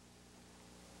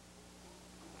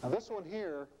 Now this one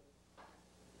here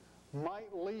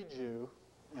might lead you,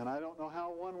 and I don't know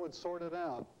how one would sort it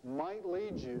out, might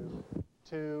lead you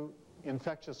to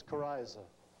infectious coryza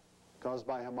caused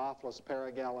by Haemophilus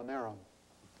paragallinarum,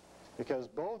 because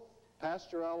both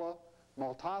Pasteurella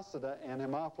multocida and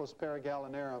Haemophilus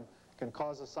paragallinarum can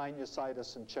cause a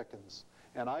sinusitis in chickens.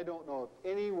 And I don't know of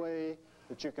any way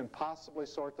that you can possibly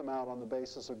sort them out on the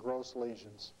basis of gross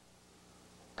lesions.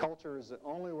 Culture is the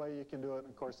only way you can do it, and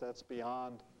of course that's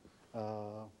beyond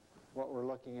what we're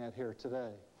looking at here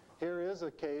today. Here is a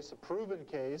case, a proven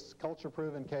case,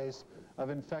 culture-proven case of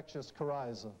infectious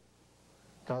coryza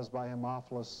caused by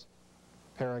Haemophilus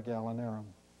paragallinarum.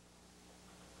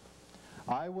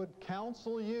 I would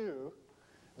counsel you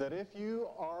that if you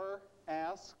are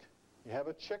asked, you have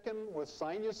a chicken with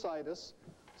sinusitis,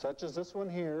 such as this one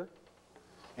here,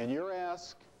 and you're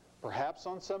asked, perhaps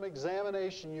on some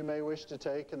examination you may wish to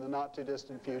take in the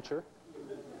not-too-distant future,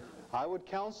 I would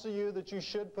counsel you that you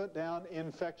should put down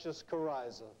infectious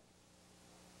coryza.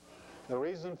 The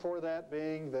reason for that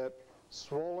being that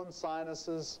swollen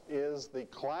sinuses is the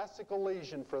classical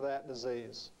lesion for that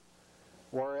disease,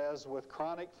 whereas with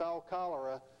chronic fowl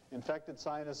cholera, infected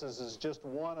sinuses is just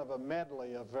one of a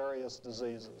medley of various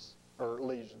diseases or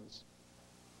lesions.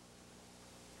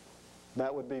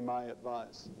 That would be my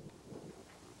advice.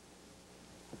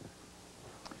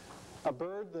 A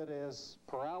bird that is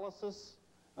paralysis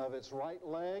of its right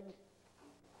leg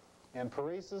and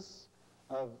paresis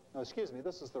of, no, excuse me,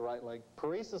 this is the right leg.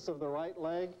 Paresis of the right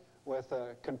leg with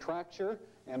a contracture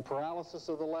and paralysis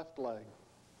of the left leg.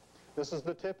 This is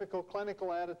the typical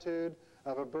clinical attitude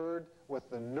of a bird with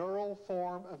the neural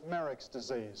form of Merrick's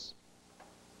disease.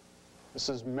 This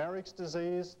is Merrick's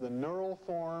disease, the neural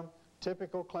form,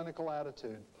 typical clinical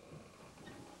attitude.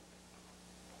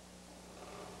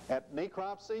 At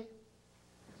necropsy,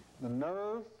 the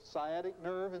nerve, sciatic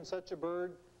nerve in such a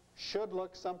bird should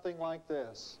look something like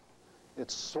this.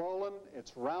 It's swollen,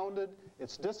 it's rounded,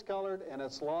 it's discolored, and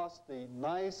it's lost the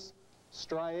nice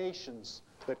striations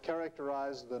that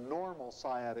characterize the normal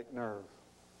sciatic nerve.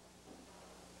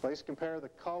 Please compare the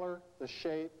color, the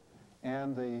shape,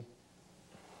 and the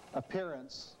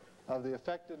appearance of the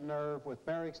affected nerve with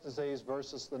Merrick's disease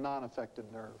versus the non-affected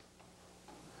nerve.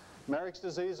 Merrick's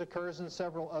disease occurs in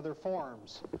several other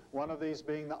forms, one of these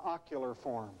being the ocular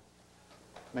form.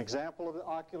 An example of the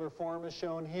ocular form is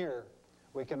shown here.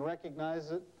 We can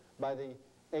recognize it by the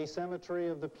asymmetry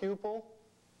of the pupil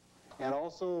and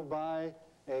also by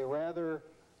a rather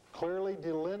clearly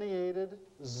delineated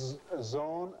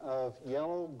zone of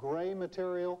yellow-gray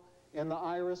material in the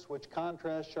iris, which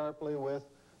contrasts sharply with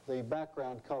the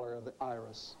background color of the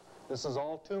iris. This is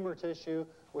all tumor tissue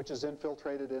which is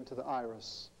infiltrated into the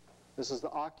iris. This is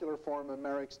the ocular form of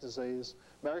Merrick's disease.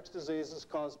 Merrick's disease is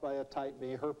caused by a type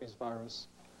B herpes virus.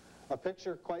 A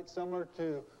picture quite similar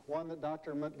to one that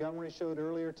Dr. Montgomery showed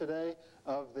earlier today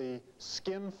of the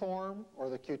skin form or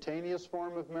the cutaneous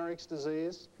form of Merrick's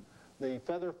disease. The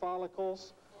feather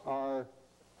follicles are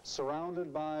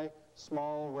surrounded by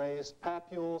small raised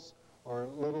papules or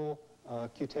little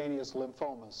cutaneous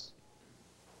lymphomas.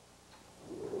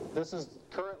 This is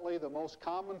currently the most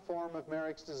common form of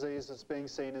Merrick's disease that's being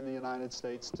seen in the United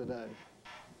States today.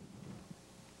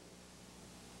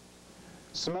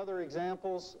 Some other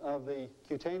examples of the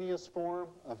cutaneous form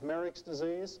of Merrick's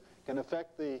disease can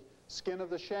affect the skin of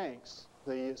the shanks,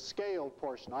 the scaled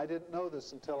portion. I didn't know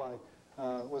this until I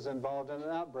was involved in an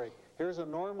outbreak. Here's a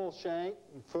normal shank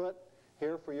and foot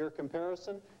here for your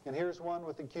comparison, and here's one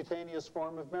with the cutaneous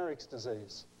form of Merrick's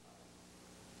disease.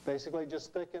 Basically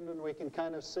just thickened, and we can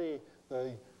kind of see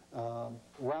the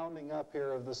rounding up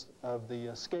here of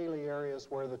the scaly areas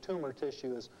where the tumor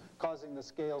tissue is causing the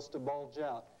scales to bulge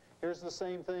out. Here's the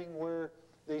same thing where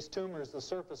these tumors, the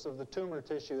surface of the tumor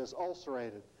tissue is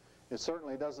ulcerated. It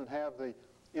certainly doesn't have the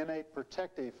innate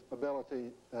protective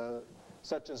ability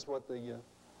such as what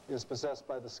is possessed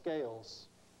by the scales.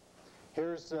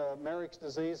 Here's Merrick's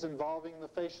disease involving the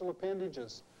facial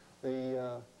appendages.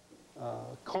 The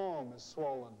comb is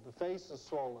swollen, the face is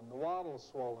swollen, the wattle is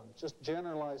swollen, just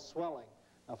generalized swelling.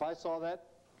 Now, if I saw that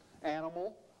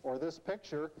animal or this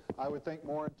picture, I would think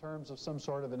more in terms of some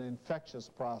sort of an infectious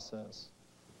process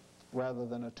rather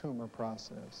than a tumor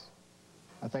process.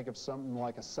 I think of something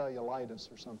like a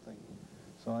cellulitis or something.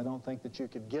 So I don't think that you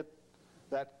could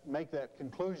make that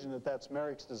conclusion that that's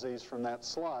Merrick's disease from that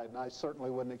slide, and I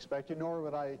certainly wouldn't expect you, nor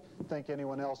would I think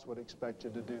anyone else would expect you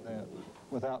to do that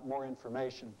without more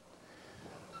information.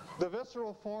 The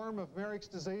visceral form of Merrick's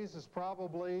disease is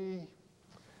probably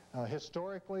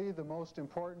historically the most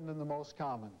important and the most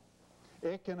common.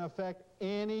 It can affect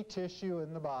any tissue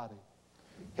in the body.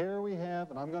 Here we have,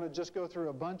 and I'm going to just go through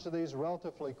a bunch of these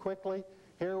relatively quickly.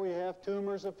 Here we have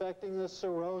tumors affecting the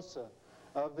serosa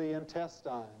of the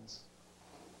intestines.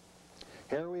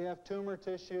 Here we have tumor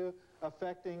tissue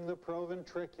affecting the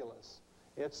proventriculus.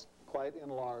 It's quite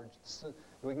enlarged. So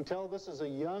we can tell this is a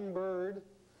young bird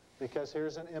because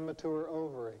here's an immature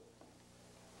ovary.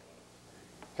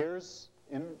 Here's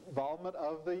involvement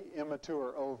of the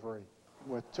immature ovary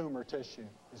with tumor tissue.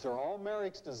 These are all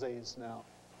Merrick's disease now.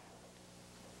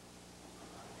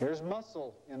 Here's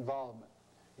muscle involvement.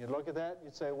 You'd look at that and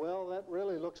you'd say, well, that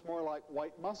really looks more like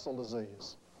white muscle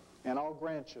disease. And I'll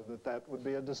grant you that that would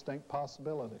be a distinct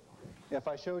possibility. If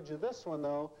I showed you this one,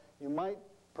 though, you might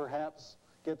perhaps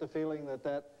get the feeling that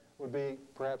that would be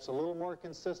perhaps a little more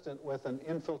consistent with an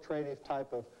infiltrative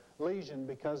type of lesion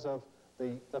because of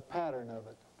the pattern of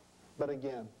it. But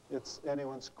again, it's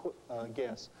anyone's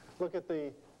guess. Look at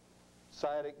the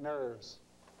sciatic nerves.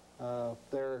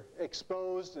 They're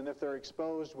exposed, and if they're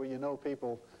exposed, well, you know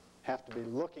people have to be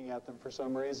looking at them for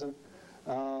some reason.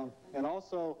 And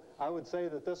also, I would say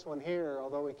that this one here,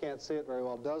 although we can't see it very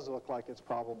well, does look like it's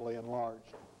probably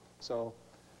enlarged. So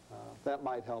that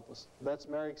might help us. That's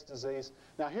Merrick's disease.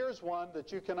 Now here's one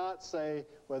that you cannot say,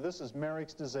 well, this is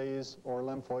Merrick's disease or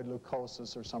lymphoid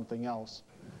leukosis or something else.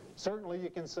 Certainly you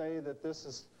can say that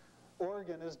this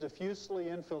organ is diffusely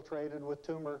infiltrated with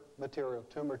tumor material,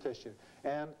 tumor tissue.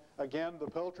 And again, the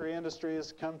poultry industry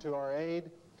has come to our aid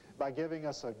by giving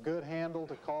us a good handle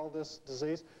to call this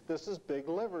disease. This is big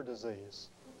liver disease.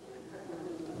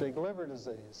 Big liver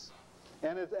disease.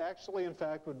 And it actually, in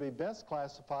fact, would be best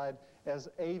classified as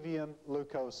avian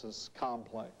leukosis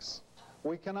complex.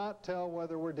 We cannot tell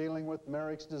whether we're dealing with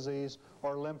Merrick's disease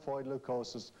or lymphoid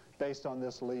leukosis based on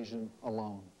this lesion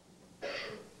alone.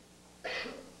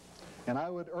 And I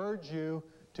would urge you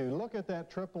to look at that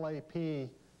AAAP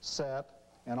set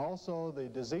and also the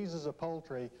diseases of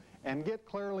poultry and get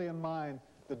clearly in mind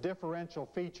the differential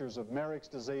features of Merrick's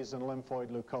disease and lymphoid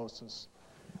leukosis.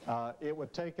 It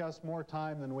would take us more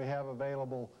time than we have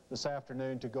available this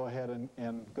afternoon to go ahead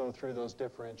and go through those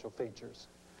differential features.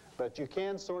 But you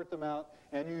can sort them out,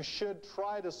 and you should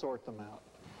try to sort them out.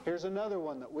 Here's another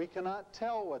one that we cannot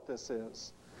tell what this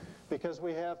is because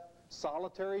we have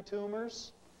solitary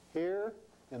tumors here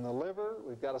in the liver.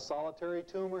 We've got a solitary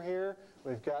tumor here.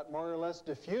 We've got more or less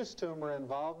diffuse tumor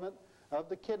involvement of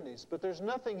the kidneys. But there's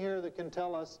nothing here that can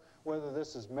tell us whether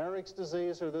this is Merrick's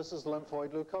disease or this is lymphoid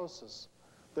leukosis.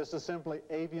 This is simply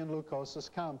avian leukosis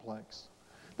complex.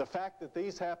 The fact that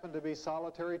these happen to be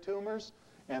solitary tumors,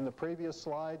 and the previous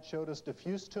slide showed us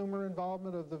diffuse tumor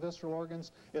involvement of the visceral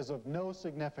organs, is of no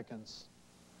significance.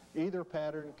 Either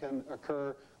pattern can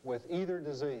occur with either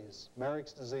disease,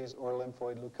 Merrick's disease or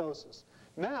lymphoid leukosis.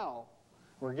 Now,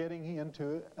 we're getting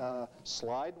into a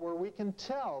slide where we can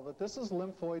tell that this is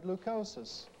lymphoid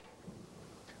leukosis.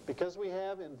 Because we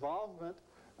have involvement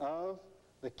of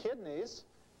the kidneys.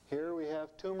 Here we have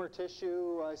tumor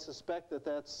tissue. I suspect that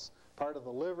that's part of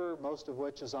the liver, most of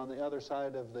which is on the other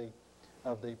side of the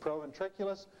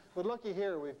proventriculus. But looky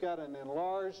here, we've got an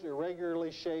enlarged,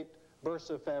 irregularly shaped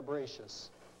bursa fabricis.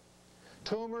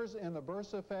 Tumors in the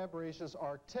bursa fabricis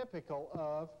are typical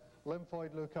of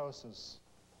lymphoid leukosis.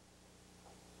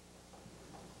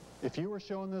 If you were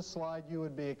shown this slide, you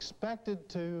would be expected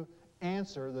to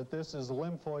answer that this is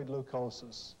lymphoid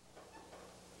leukosis,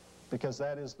 because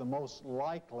that is the most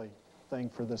likely thing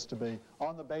for this to be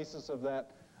on the basis of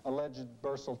that alleged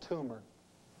bursal tumor.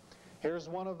 Here's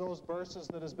one of those bursas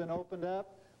that has been opened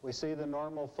up. We see the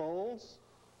normal folds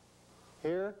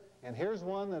here, and here's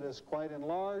one that is quite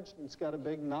enlarged, and it's got a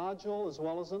big nodule as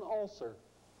well as an ulcer.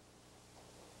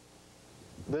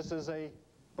 This is a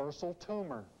bursal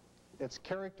tumor. It's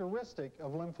characteristic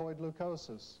of lymphoid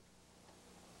leukosis.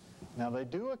 Now, they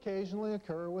do occasionally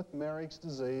occur with Merrick's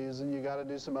disease, and you got to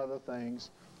do some other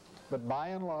things, but by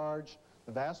and large,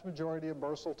 the vast majority of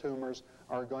bursal tumors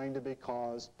are going to be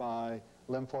caused by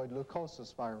lymphoid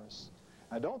leukosis virus.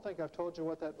 I don't think I've told you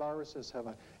what that virus is, have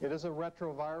I? It is a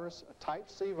retrovirus, a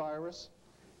type C virus.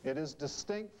 It is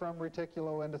distinct from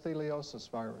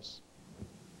reticuloendotheliosis virus.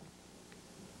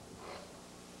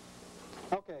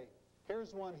 Okay,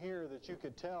 here's one here that you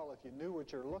could tell if you knew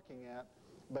what you're looking at,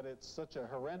 but it's such a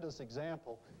horrendous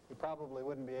example, you probably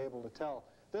wouldn't be able to tell.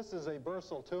 This is a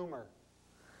bursal tumor.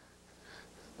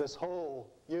 This whole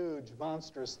huge,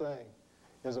 monstrous thing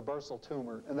is a bursal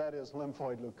tumor, and that is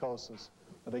lymphoid leukosis.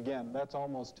 But again, that's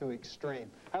almost too extreme.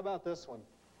 How about this one?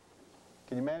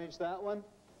 Can you manage that one?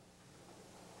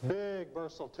 Big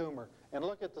bursal tumor. And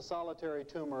look at the solitary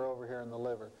tumor over here in the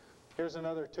liver. Here's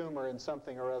another tumor in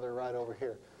something or other right over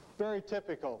here. Very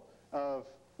typical of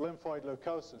lymphoid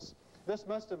leukosis. This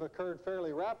must have occurred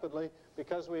fairly rapidly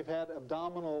because we've had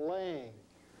abdominal laying.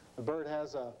 The bird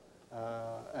has an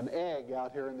egg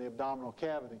out here in the abdominal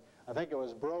cavity. I think it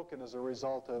was broken as a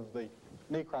result of the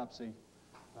necropsy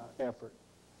effort.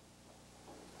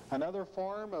 Another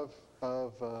form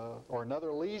or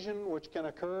another lesion which can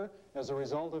occur as a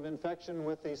result of infection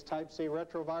with these type C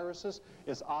retroviruses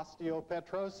is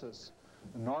osteopetrosis.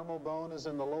 The normal bone is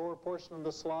in the lower portion of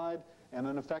the slide, and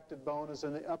an affected bone is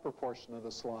in the upper portion of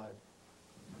the slide.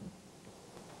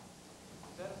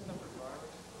 Is that a separate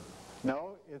virus?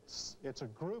 No, it's a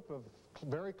group of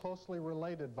very closely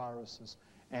related viruses,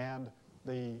 and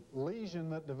the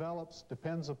lesion that develops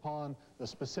depends upon the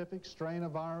specific strain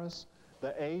of virus,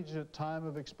 the age at time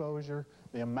of exposure,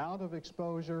 the amount of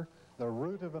exposure, the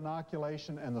route of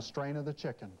inoculation, and the strain of the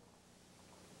chicken.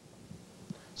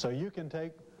 So you can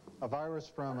take a virus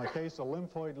from a case of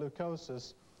lymphoid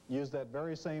leukosis, use that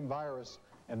very same virus,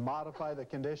 and modify the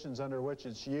conditions under which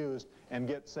it's used and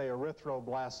get, say,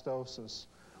 erythroblastosis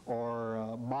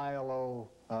or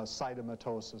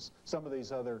myelocytomatosis, some of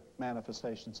these other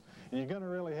manifestations. And you're going to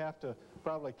really have to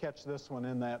probably catch this one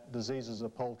in that diseases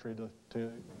of poultry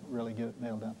to really get it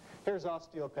nailed down. Here's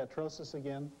osteopetrosis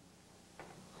again.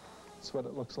 That's what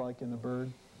it looks like in the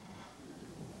bird.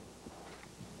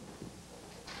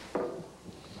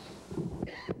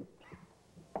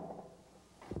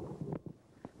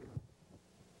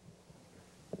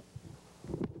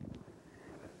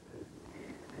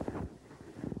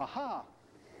 Aha!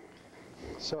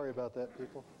 Sorry about that,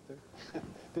 people.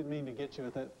 Didn't mean to get you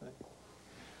with that thing.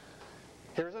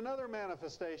 Here's another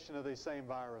manifestation of these same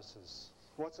viruses.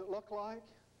 What's it look like?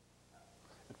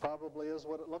 It probably is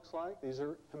what it looks like. These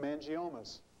are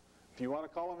hemangiomas. If you want to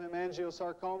call them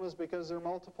hemangiosarcomas because they're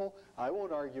multiple, I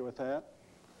won't argue with that.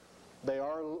 They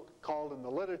are called in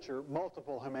the literature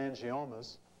multiple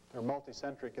hemangiomas. They're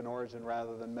multicentric in origin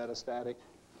rather than metastatic.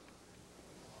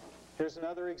 Here's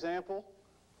another example.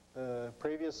 The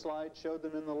previous slide showed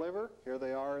them in the liver. Here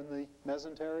they are in the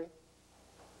mesentery.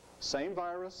 Same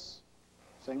virus,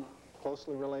 same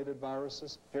closely related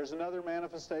viruses. Here's another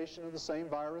manifestation of the same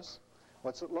virus.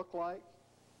 What's it look like?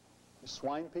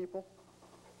 Swine people.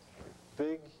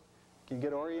 Big, can you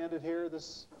get oriented here,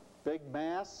 this big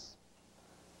mass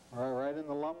right in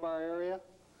the lumbar area?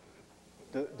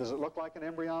 Does it look like an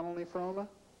embryonal nephroma?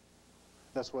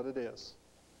 That's what it is.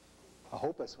 I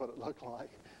hope that's what it looked like.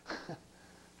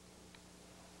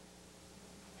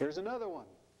 Here's another one.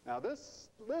 Now this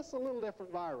is a little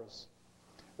different virus.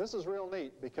 This is real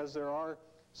neat because there are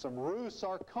some Roux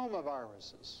sarcoma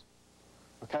viruses.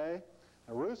 Okay?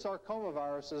 Now, Roux sarcoma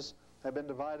viruses have been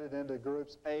divided into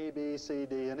groups A, B, C,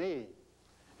 D, and E.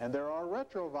 And there are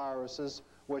retroviruses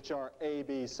which are A,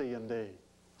 B, C, and D.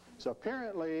 So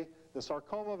apparently the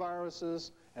sarcoma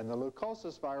viruses and the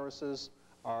leukosis viruses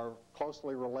are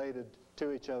closely related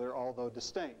to each other, although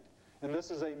distinct. And this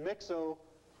is a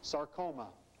myxosarcoma.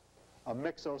 A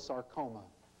myxosarcoma.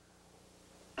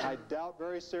 I doubt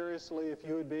very seriously if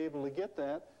you would be able to get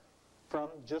that from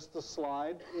just the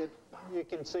slide. You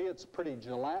can see it's pretty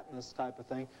gelatinous type of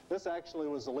thing. This actually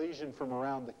was a lesion from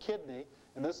around the kidney,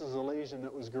 and this is a lesion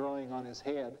that was growing on his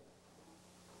head.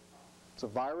 It's a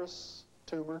virus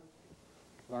tumor,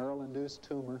 viral-induced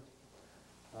tumor,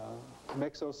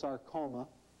 myxosarcoma.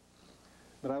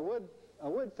 But I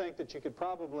would think that you could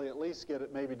probably at least get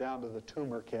it maybe down to the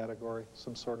tumor category,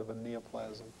 some sort of a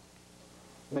neoplasm.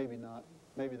 Maybe not.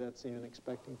 Maybe that's even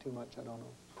expecting too much, I don't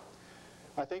know.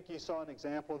 I think you saw an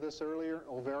example of this earlier,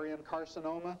 ovarian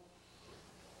carcinoma.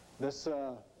 This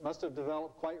must have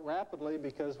developed quite rapidly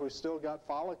because we've still got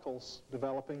follicles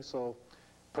developing, so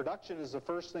production is the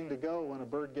first thing to go when a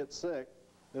bird gets sick.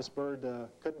 This bird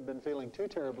couldn't have been feeling too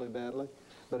terribly badly,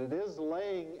 but it is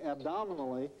laying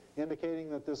abdominally, indicating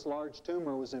that this large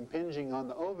tumor was impinging on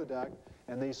the oviduct,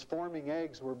 and these forming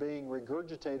eggs were being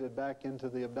regurgitated back into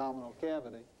the abdominal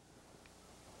cavity.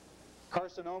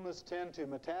 Carcinomas tend to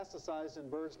metastasize in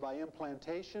birds by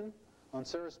implantation on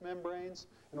serous membranes,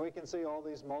 and we can see all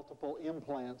these multiple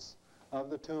implants of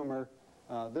the tumor.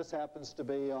 This happens to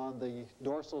be on the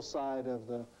dorsal side of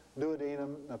the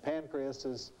duodenum. The pancreas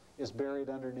is buried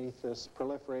underneath this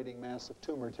proliferating mass of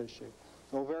tumor tissue.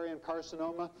 Ovarian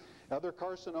carcinoma. Other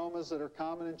carcinomas that are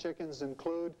common in chickens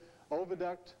include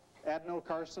oviduct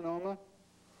adenocarcinoma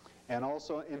and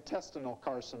also intestinal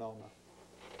carcinoma.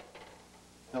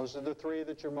 Those are the three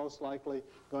that you're most likely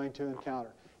going to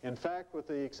encounter. In fact, with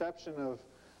the exception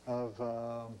of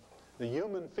the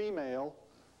human female,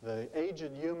 the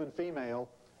aged human female,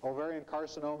 ovarian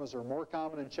carcinomas are more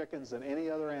common in chickens than any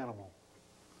other animal.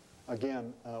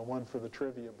 Again, one for the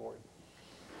trivia board.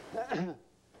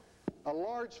 A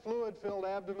large fluid-filled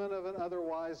abdomen of an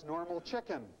otherwise normal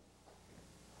chicken.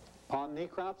 Upon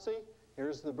necropsy,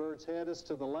 here's the bird's head is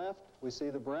to the left. We see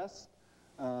the breast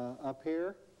up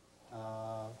here.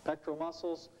 Pectoral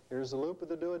muscles, here's the loop of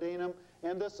the duodenum,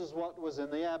 and this is what was in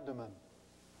the abdomen.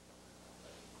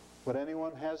 Would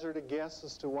anyone hazard a guess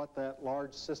as to what that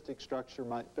large cystic structure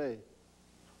might be?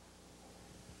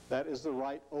 That is the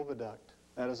right oviduct.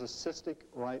 That is a cystic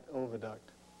right oviduct.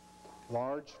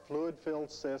 Large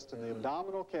fluid-filled cyst in the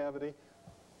abdominal cavity.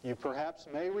 You perhaps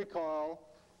may recall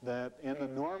that in the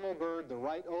normal bird, the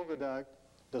right oviduct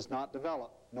does not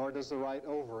develop, nor does the right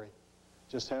ovary. It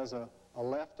just has a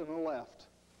left and a left.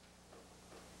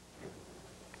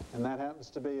 And that happens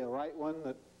to be a right one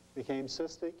that became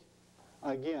cystic.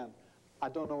 Again, I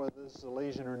don't know whether this is a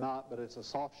lesion or not, but it's a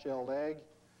soft-shelled egg.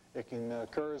 It can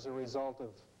occur as a result of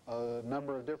a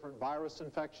number of different virus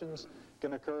infections. It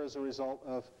can occur as a result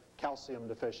of calcium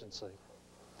deficiency.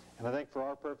 And I think for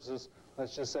our purposes,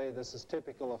 let's just say this is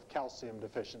typical of calcium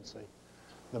deficiency.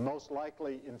 The most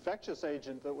likely infectious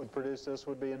agent that would produce this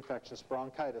would be infectious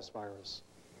bronchitis virus.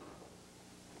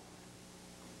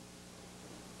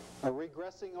 A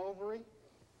regressing ovary.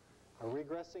 A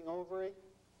regressing ovary.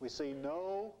 We see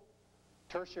no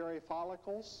tertiary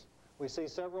follicles. We see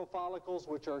several follicles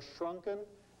which are shrunken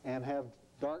and have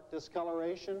dark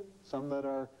discoloration, some that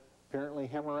are apparently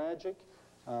hemorrhagic.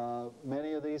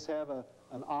 Many of these have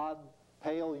an odd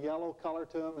pale yellow color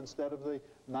to them instead of the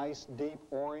nice deep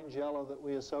orange yellow that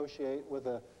we associate with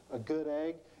a good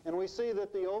egg. And we see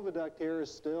that the oviduct here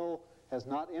has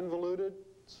not involuted,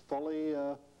 it's fully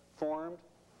formed.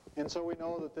 And so we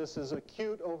know that this is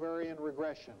acute ovarian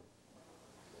regression.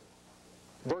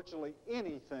 Virtually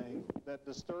anything that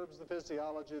disturbs the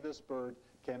physiology of this bird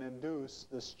can induce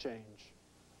this change.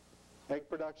 Egg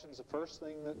production is the first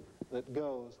thing that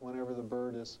goes whenever the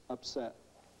bird is upset.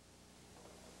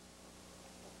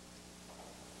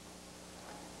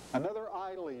 Another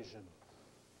eye lesion.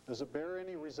 Does it bear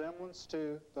any resemblance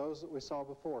to those that we saw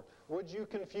before? Would you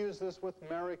confuse this with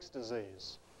Merrick's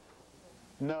disease?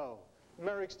 No.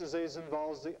 Merrick's disease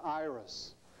involves the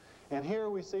iris. And here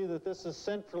we see that this is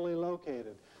centrally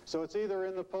located. So it's either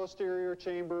in the posterior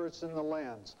chamber or it's in the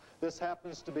lens. This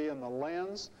happens to be in the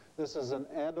lens. This is an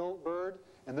adult bird,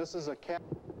 and this is a cat.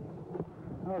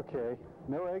 Okay,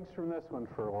 no eggs from this one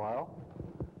for a while.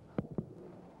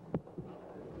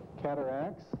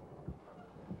 Cataracts.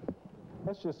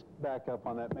 Let's just back up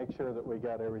on that, make sure that we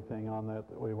got everything on that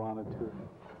we wanted to.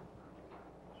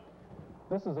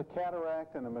 This is a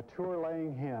cataract in a mature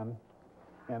laying hen,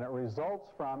 and it results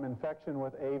from infection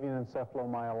with avian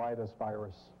encephalomyelitis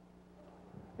virus.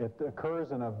 It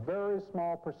occurs in a very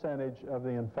small percentage of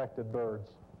the infected birds.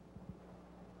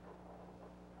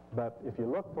 But if you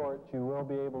look for it, you will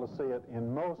be able to see it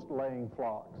in most laying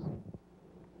flocks.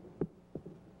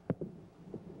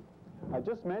 I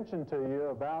just mentioned to you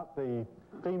about the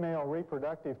female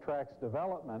reproductive tract's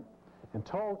development and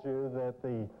told you that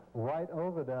the right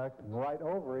oviduct and right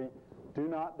ovary do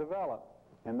not develop,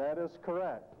 and that is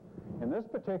correct. In this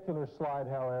particular slide,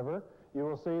 however, you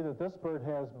will see that this bird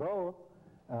has both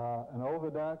an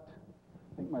oviduct.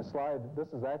 I think my slide, this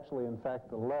is actually, in fact,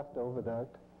 the left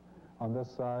oviduct on this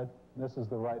side. This is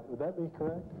the right. Would that be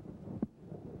correct?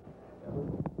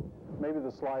 Maybe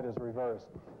the slide is reversed.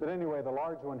 But anyway, the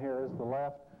large one here is the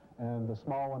left, and the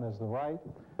small one is the right.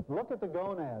 Look at the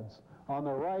gonads. On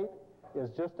the right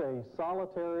is just a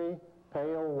solitary,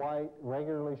 pale white,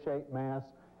 regularly shaped mass,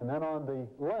 and then on the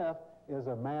left is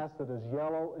a mass that is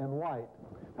yellow and white.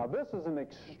 Now this is an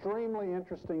extremely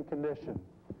interesting condition,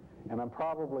 and I'm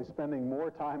probably spending more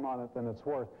time on it than it's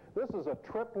worth. This is a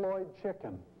triploid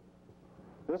chicken.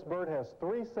 This bird has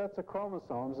 3 sets of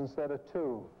chromosomes instead of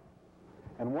 2.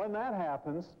 And when that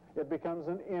happens, it becomes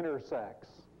an intersex.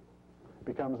 It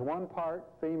becomes 1 part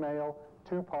female,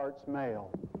 2 parts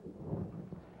male.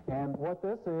 And what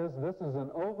this is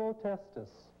an ovotestis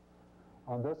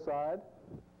on this side,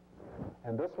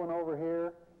 and this one over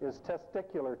here is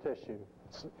testicular tissue.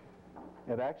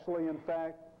 It actually, in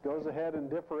fact, goes ahead and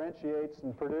differentiates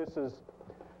and produces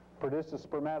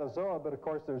spermatozoa, but of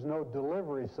course there's no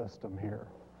delivery system here.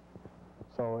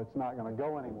 So it's not going to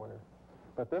go anywhere.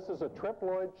 But this is a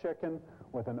triploid chicken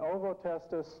with an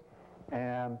ovotestis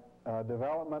and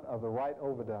development of the right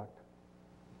oviduct.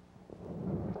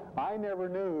 I never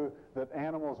knew that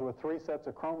animals with 3 sets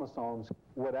of chromosomes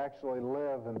would actually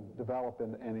live and develop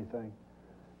into anything.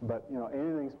 But, you know,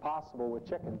 anything's possible with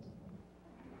chickens.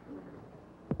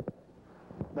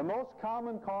 The most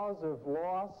common cause of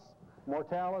loss,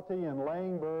 mortality in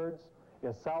laying birds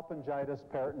is salpingitis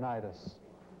peritonitis.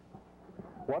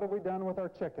 What have we done with our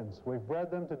chickens? We've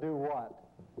bred them to do what?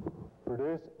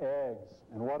 Produce eggs.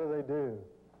 And what do?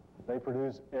 They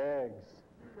produce eggs.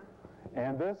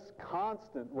 And this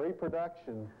constant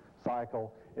reproduction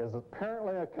cycle is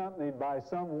apparently accompanied by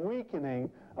some weakening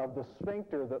of the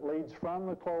sphincter that leads from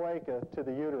the cloaca to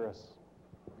the uterus.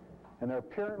 And there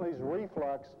apparently is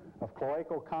reflux of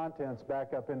cloacal contents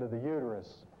back up into the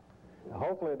uterus. Now,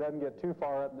 hopefully it doesn't get too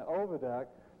far up in the oviduct,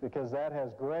 because that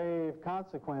has grave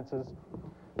consequences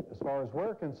as far as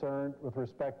we're concerned with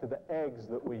respect to the eggs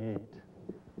that we eat.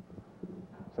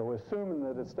 So we're assuming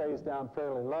that it stays down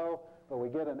fairly low, but we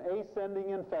get an ascending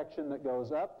infection that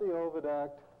goes up the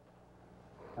oviduct,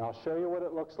 and I'll show you what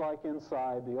it looks like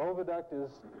inside. The oviduct is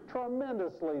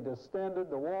tremendously distended,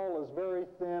 the wall is very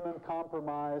thin and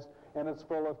compromised, and it's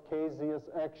full of caseous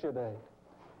exudate.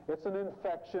 It's an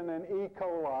infection, and E.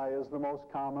 coli is the most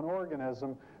common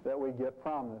organism that we get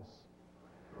from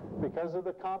this. Because of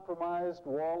the compromised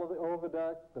wall of the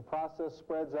oviduct, the process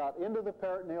spreads out into the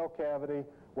peritoneal cavity,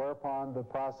 whereupon the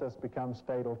process becomes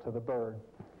fatal to the bird.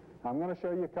 I'm going to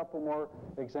show you a couple more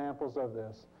examples of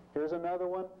this. Here's another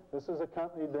one. This is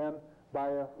accompanied then by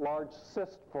a large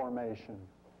cyst formation.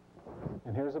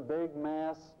 And here's a big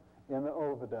mass in the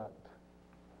oviduct.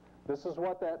 This is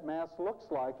what that mass looks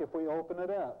like if we open it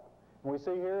up. And we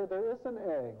see here there is an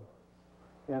egg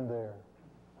in there.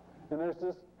 And there's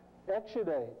this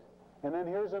exudate. And then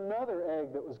here's another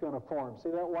egg that was going to form.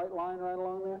 See that white line right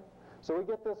along there? So we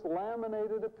get this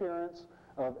laminated appearance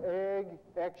of egg,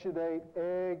 exudate,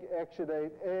 egg,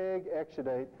 exudate, egg,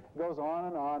 exudate. It goes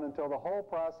on until the whole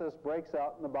process breaks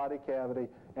out in the body cavity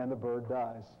and the bird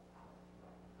dies.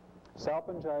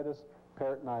 Salpingitis,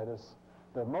 peritonitis,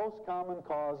 the most common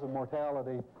cause of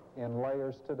mortality in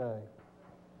layers today.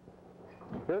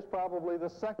 Here's probably the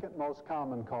second most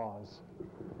common cause.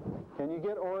 Can you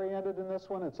get oriented in this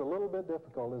one? It's a little bit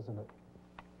difficult, isn't it?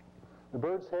 The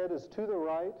bird's head is to the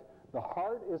right, the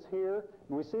heart is here,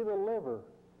 and we see the liver.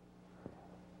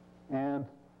 And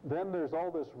then there's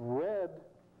all this red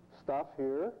stuff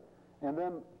here, and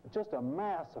then just a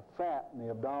mass of fat in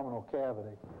the abdominal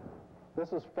cavity.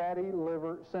 This is fatty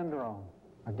liver syndrome.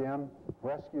 Again,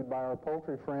 rescued by our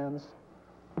poultry friends.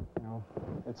 You know,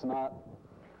 it's not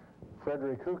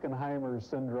Frederick Huckenheimer's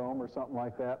syndrome or something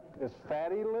like that. It's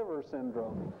fatty liver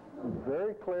syndrome.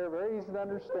 Very clear, very easy to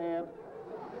understand.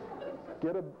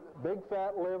 Get a big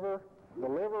fat liver, the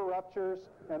liver ruptures,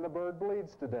 and the bird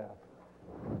bleeds to death.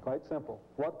 Quite simple.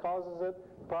 What causes it?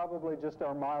 Probably just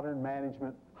our modern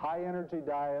management. High energy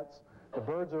diets. The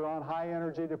birds are on high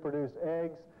energy to produce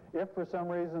eggs. If for some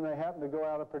reason they happen to go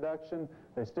out of production,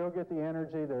 they still get the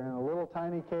energy. They're in a little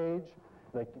tiny cage.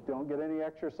 They don't get any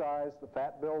exercise. The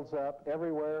fat builds up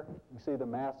everywhere. You see the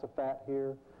mass of fat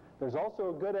here. There's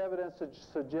also good evidence to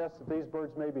suggest that these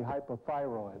birds may be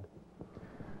hypothyroid.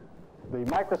 The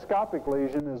microscopic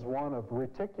lesion is one of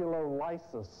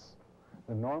reticulolysis.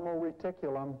 The normal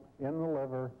reticulum in the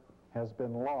liver has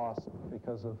been lost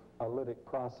because of a lytic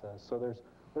process. So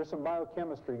there's some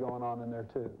biochemistry going on in there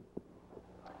too.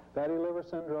 Fatty liver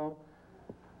syndrome.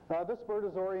 This bird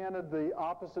is oriented the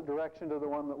opposite direction to the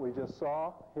one that we just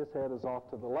saw. His head is off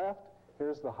to the left.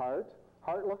 Here's the heart.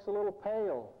 Heart looks a little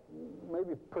pale.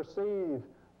 Maybe perceive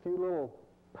a few little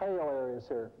pale areas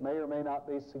here. May or may not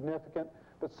be significant,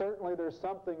 but certainly there's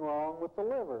something wrong with the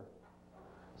liver.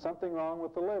 Something wrong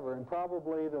with the liver, and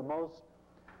probably the most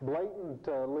blatant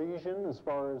lesion, as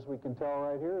far as we can tell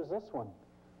right here, is this one.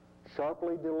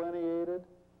 Sharply delineated,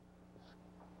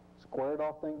 squared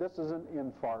off thing. This is an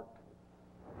infarct.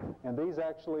 And these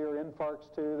actually are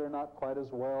infarcts too. They're not quite as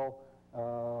well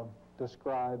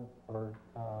described or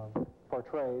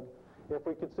portrayed. If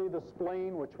we could see the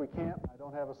spleen, which we can't, I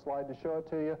don't have a slide to show it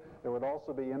to you, there would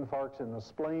also be infarcts in the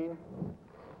spleen.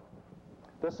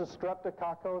 This is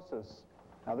streptococcosis.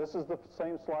 Now this is the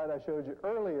same slide I showed you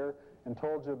earlier and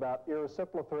told you about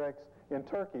erysipelathorax in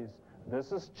turkeys.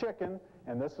 This is chicken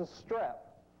and this is strep,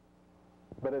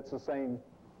 but it's the same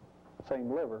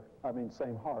liver,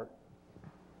 same heart.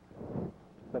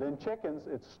 But in chickens,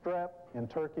 it's strep. In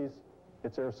turkeys,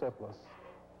 it's erysipelas.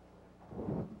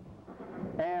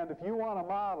 And if you want a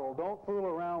model, don't fool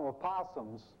around with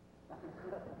possums.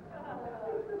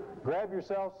 Grab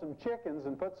yourself some chickens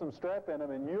and put some strep in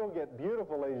them, and you'll get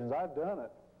beautiful lesions. I've done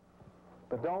it.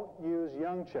 But don't use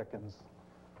young chickens.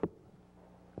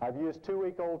 I've used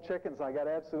 2-week-old chickens, and I got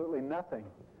absolutely nothing.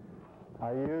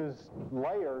 I used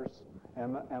layers,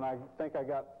 and I think I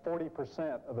got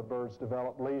 40% of the birds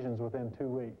developed lesions within 2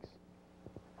 weeks.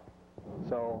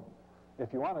 So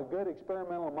if you want a good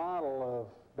experimental model of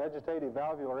vegetative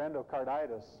valvular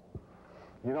endocarditis,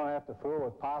 you don't have to fool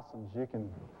with possums. You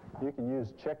can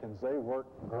use chickens. They work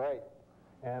great.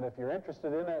 And if you're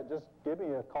interested in that, just give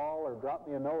me a call or drop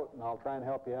me a note, and I'll try and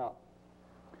help you out.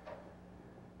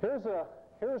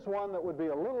 Here's one that would be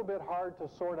a little bit hard to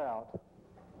sort out.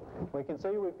 We can see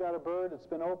we've got a bird that's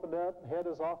been opened up, head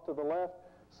is off to the left.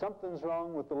 Something's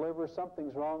wrong with the liver,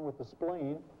 something's wrong with the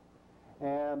spleen.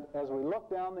 And as we look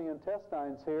down the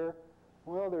intestines here,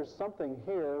 well, there's something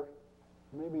here,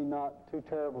 maybe not too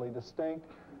terribly distinct.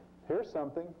 Here's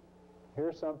something,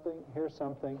 here's something, here's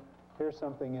something, here's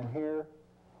something in here.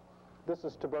 This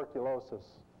is tuberculosis.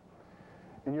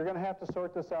 And you're going to have to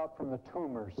sort this out from the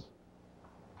tumors.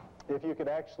 If you could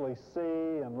actually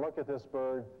see and look at this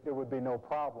bird, it would be no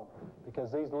problem,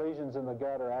 because these lesions in the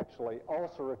gut are actually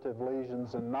ulcerative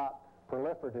lesions and not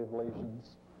proliferative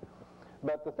lesions.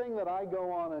 But the thing that I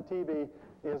go on in TB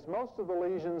is most of the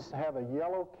lesions have a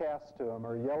yellow cast to them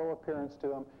or yellow appearance to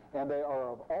them, and they are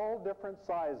of all different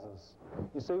sizes.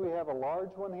 You see we have a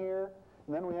large one here,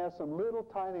 and then we have some little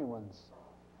tiny ones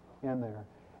in there.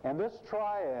 And this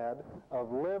triad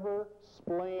of liver,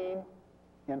 spleen,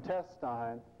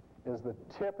 intestine is the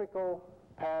typical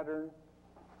pattern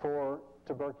for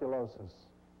tuberculosis.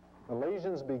 The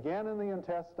lesions begin in the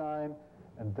intestine,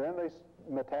 and then they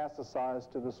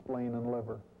metastasize to the spleen and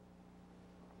liver.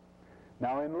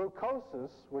 Now in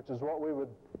leukosis, which is what we would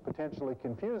potentially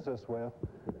confuse this with,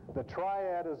 the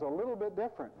triad is a little bit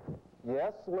different.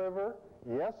 Yes, liver,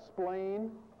 yes,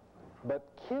 spleen, but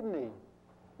kidney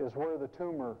is where the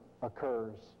tumor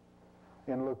occurs.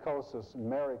 in leukosis,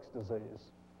 Marek's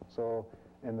disease. So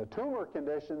in the tumor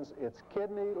conditions, it's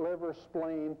kidney, liver,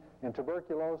 spleen. In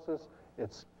tuberculosis,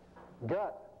 it's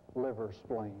gut, liver,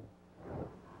 spleen.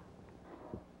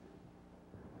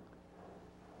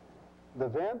 The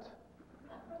vent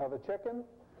of a chicken,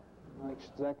 I'm not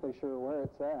exactly sure where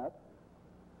it's at.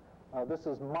 This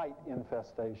is mite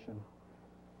infestation.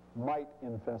 Mite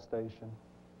infestation.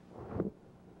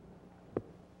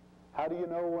 How do you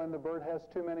know when the bird has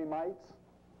too many mites?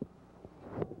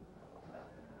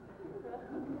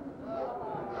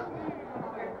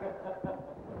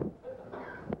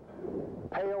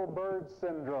 Pale bird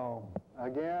syndrome.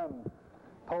 Again,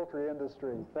 poultry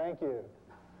industry. Thank you.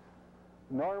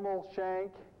 Normal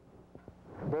shank,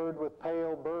 bird with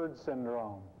pale bird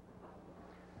syndrome.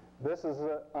 This is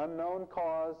an unknown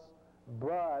cause,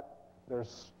 but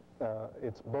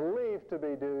it's believed to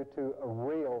be due to a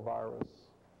reovirus.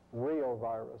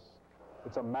 Reovirus.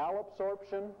 It's a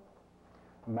malabsorption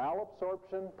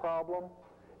problem,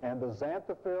 and the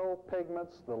xanthophyll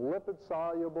pigments, the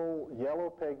lipid-soluble yellow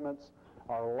pigments,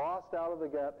 are lost out of the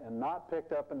gut and not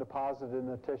picked up and deposited in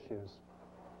the tissues.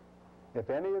 If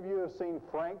any of you have seen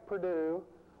Frank Perdue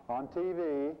on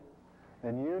TV,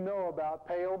 then you know about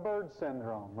pale bird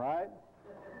syndrome, right?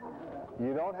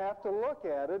 You don't have to look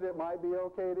at it. It might be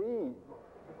okay to eat.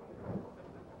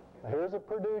 Here's a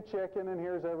Perdue chicken, and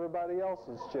here's everybody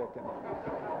else's chicken.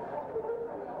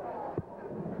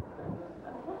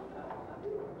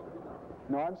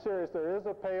 No, I'm serious. There is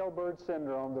a pale bird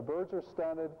syndrome. The birds are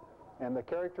stunted, and the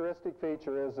characteristic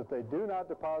feature is that they do not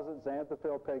deposit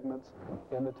xanthophyll pigments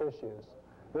in the tissues.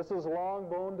 This is long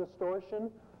bone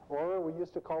distortion, or we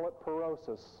used to call it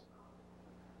porosis.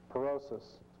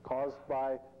 Porosis, caused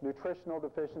by nutritional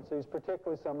deficiencies,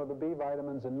 particularly some of the B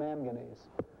vitamins and manganese.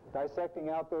 Dissecting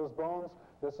out those bones,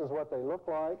 this is what they look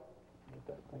like. Get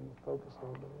that thing focused a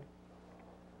little bit.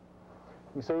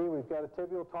 You see, we've got a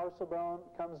tibial tarsal bone,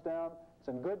 comes down. It's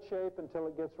in good shape until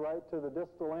it gets right to the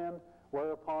distal end,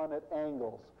 whereupon it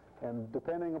angles. And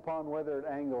depending upon whether it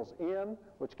angles in,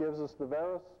 which gives us the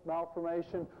varus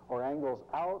malformation, or angles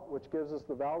out, which gives us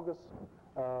the valgus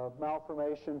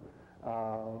malformation,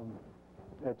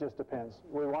 it just depends.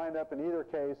 We wind up in either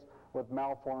case with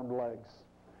malformed legs.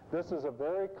 This is a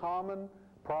very common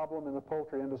problem in the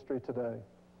poultry industry today.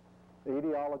 The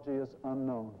etiology is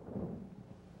unknown.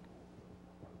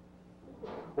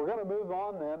 We're going to move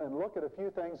on then and look at a few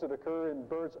things that occur in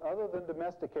birds other than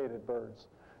domesticated birds.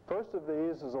 First of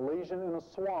these is a lesion in a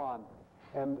swan,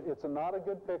 and it's not a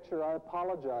good picture. I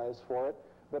apologize for it,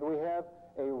 but we have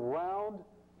a round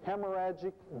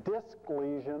hemorrhagic disc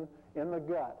lesion in the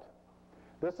gut.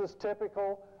 This is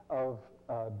typical of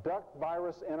duck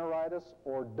virus enteritis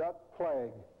or duck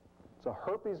plague. It's a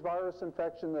herpes virus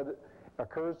infection that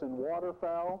occurs in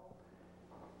waterfowl.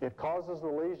 It causes the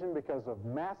lesion because of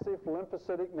massive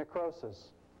lymphocytic necrosis.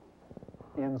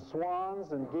 In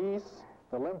swans and geese,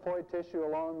 the lymphoid tissue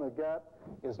along the gut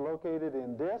is located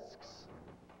in discs.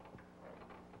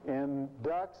 In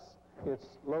ducks,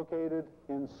 it's located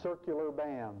in circular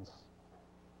bands.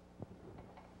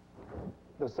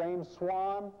 The same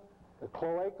swan, the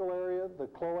cloacal area, the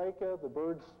cloaca, the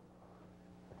bird's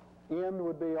end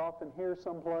would be often here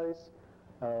someplace.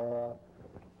 The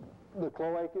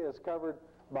cloaca is covered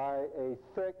by a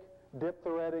thick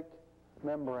diphtheretic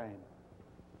membrane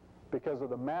because of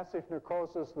the massive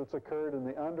necrosis that's occurred in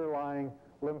the underlying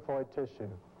lymphoid tissue.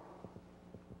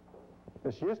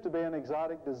 This used to be an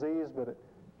exotic disease, but it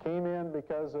came in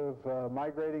because of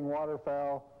migrating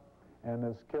waterfowl and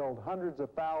has killed hundreds of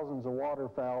thousands of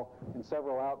waterfowl in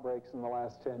several outbreaks in the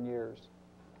last 10 years.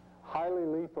 Highly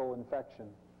lethal infection.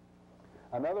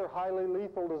 Another highly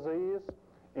lethal disease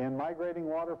in migrating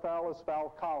waterfowl is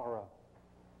fowl cholera.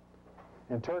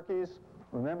 In turkeys,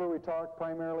 remember we talked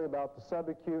primarily about the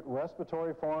subacute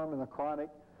respiratory form and the chronic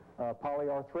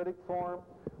polyarthritic form.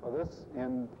 Well, this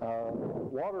in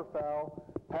waterfowl,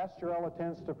 Pasteurella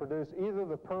tends to produce either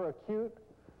the peracute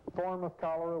form of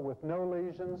cholera with no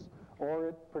lesions, or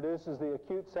it produces the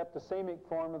acute septicemic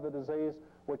form of the disease,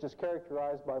 which is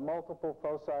characterized by multiple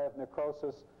foci of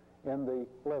necrosis in the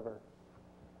liver.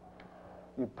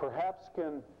 You perhaps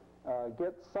can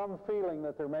get some feeling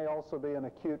that there may also be an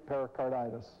acute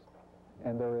pericarditis,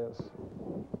 and there is.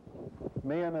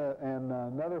 Me and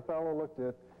another fellow looked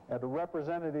at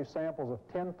representative samples of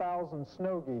 10,000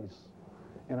 snow geese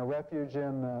in a refuge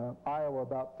in Iowa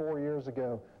about 4 years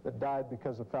ago that died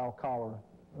because of fowl cholera,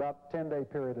 about a 10-day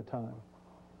period of time.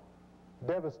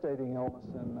 Devastating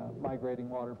illness in migrating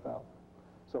waterfowl.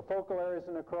 So focal areas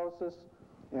of necrosis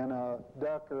in a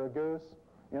duck or a goose,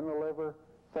 in the liver,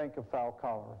 think of fowl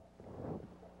cholera.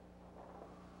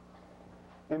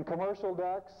 In commercial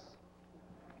ducks,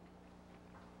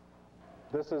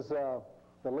 this is the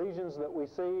lesions that we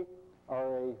see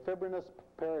are a fibrinous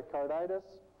pericarditis.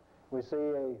 We see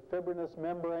a fibrinous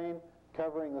membrane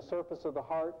covering the surface of the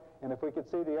heart, and if we could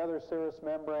see the other serous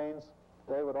membranes,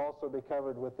 they would also be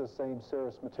covered with this same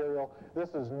serous material. This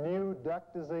is new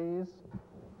duct disease,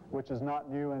 which is not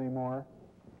new anymore.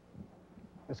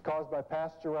 It's caused by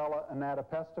Pasteurella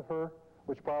anatopestifer,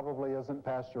 which probably isn't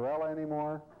Pasteurella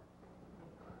anymore,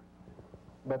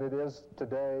 but it is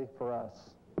today for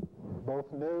us.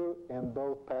 Both new and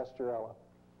both Pasteurella.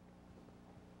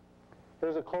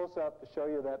 Here's a close-up to show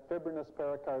you that fibrinous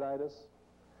pericarditis.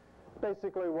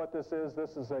 Basically what this is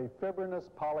a fibrinous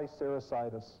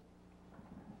polysericitis,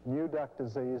 new duct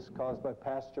disease caused by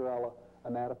Pasteurella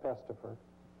anatopestifer.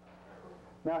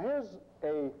 Now here's,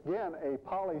 again, a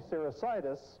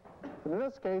polysericitis, and in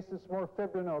this case it's more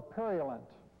fibrinopurulent.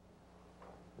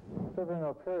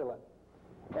 Fibrinopurulent.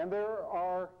 And there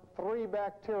are 3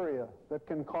 bacteria that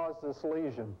can cause this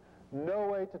lesion. No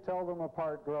way to tell them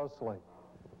apart grossly.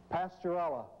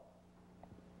 Pasteurella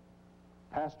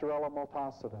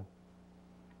multocida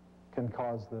can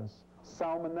cause this.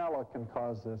 Salmonella can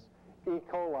cause this. E.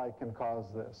 coli can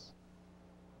cause this.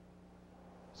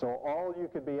 So all you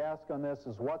could be asked on this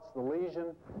is what's the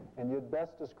lesion, and you'd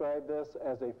best describe this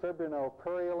as a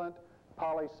fibrinopurulent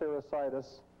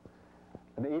polysericitis.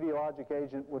 An etiologic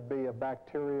agent would be a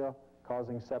bacteria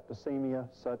causing septicemia,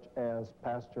 such as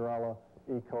Pasteurella,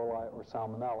 E. coli, or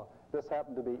Salmonella. This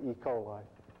happened to be E. coli.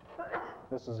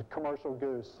 This is a commercial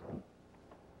goose.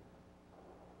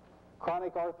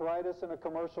 Chronic arthritis in a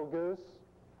commercial goose.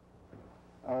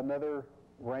 Another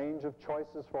range of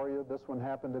choices for you. This one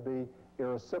happened to be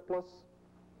erysipelas,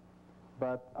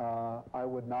 but I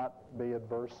would not be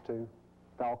adverse to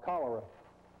fowl cholera.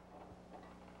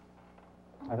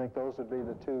 I think those would be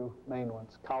the 2 main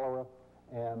ones, cholera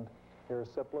and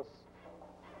erysipelas.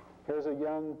 Here's a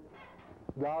young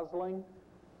gosling,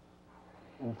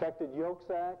 infected yolk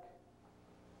sac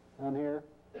down here.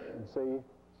 You can see it's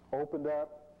opened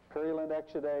up, purulent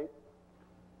exudate,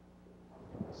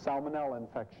 salmonella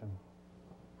infection.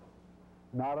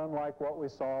 Not unlike what we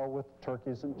saw with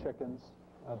turkeys and chickens,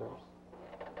 others.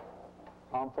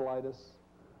 Omphalitis.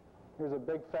 Here's a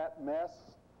big fat mess.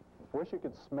 Wish you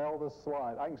could smell this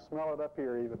slide. I can smell it up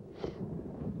here even.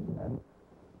 And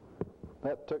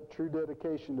that took true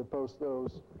dedication to post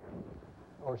those,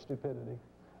 or stupidity.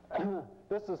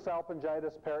 This is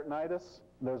salpingitis peritonitis.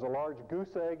 There's a large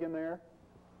goose egg in there.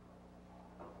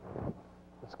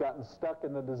 It's gotten stuck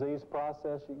in the disease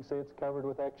process. You can see it's covered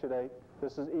with exudate.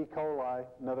 This is E. coli,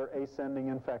 another ascending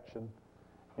infection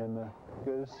in the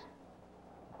goose.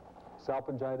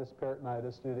 Salpingitis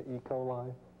peritonitis due to E.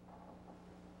 coli.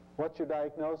 What's your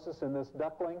diagnosis in this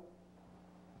duckling?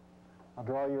 I'll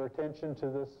draw your attention to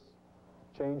this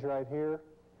change right here.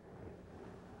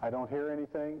 I don't hear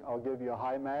anything. I'll give you a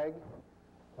high mag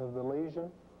of the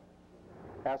lesion.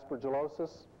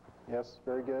 Aspergillosis. Yes,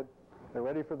 very good. They're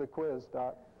ready for the quiz,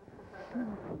 Doc.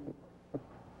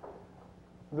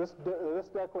 This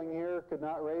duckling here could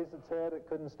not raise its head. It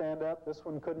couldn't stand up. This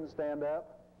one couldn't stand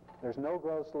up. There's no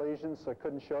gross lesions, so I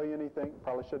couldn't show you anything.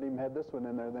 Probably shouldn't even have this one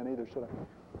in there then either, should I?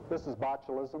 This is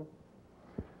botulism.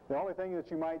 The only thing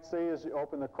that you might see is you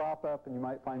open the crop up and you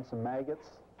might find some maggots.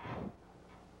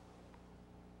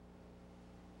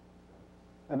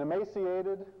 An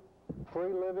emaciated,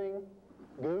 free-living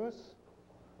goose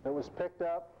that was picked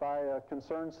up by a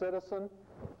concerned citizen,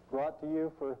 brought to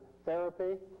you for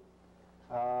therapy.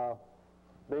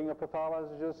 Being a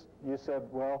pathologist, you said,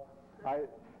 well,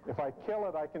 if I kill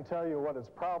it, I can tell you what its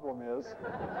problem is.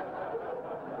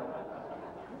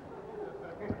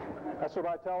 That's what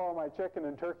I tell all my chicken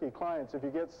and turkey clients. If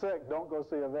you get sick, don't go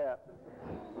see a vet.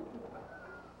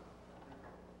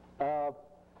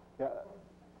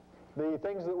 The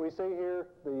things that we see here,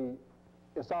 the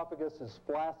esophagus is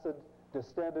flaccid,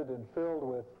 distended, and filled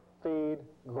with feed,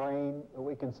 grain that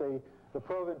we can see. The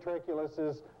proventriculus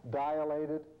is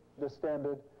dilated,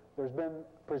 distended. There's been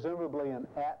presumably an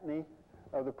atony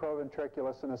of the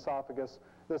proventriculus and esophagus.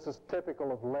 This is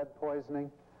typical of lead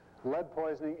poisoning. Lead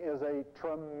poisoning is a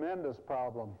tremendous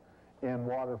problem in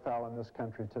waterfowl in this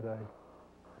country today.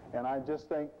 And I just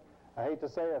think, I hate to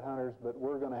say it, hunters, but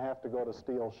we're going to have to go to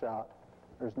steel shot.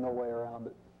 There's no way around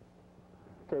it.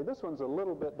 Okay, this one's a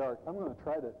little bit dark. I'm going to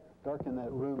try to darken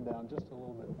that room down just a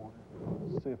little bit more.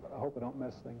 See if, I hope I don't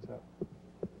mess things up.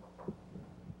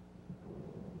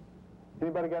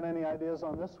 Anybody got any ideas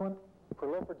on this one?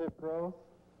 Proliferative growth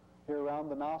here around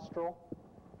the nostril.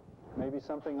 Maybe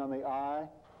something on the eye.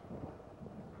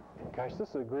 Gosh, this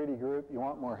is a greedy group. You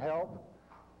want more help?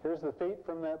 Here's the feet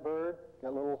from that bird.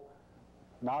 Got little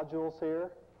nodules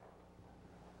here.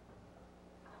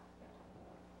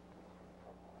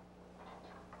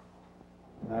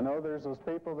 I know there's those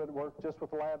people that work just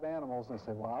with lab animals and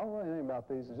say, well, I don't know anything about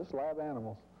these, it's just lab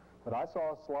animals. But I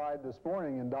saw a slide this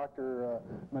morning in Dr.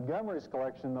 Montgomery's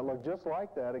collection that looked just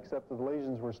like that, except that the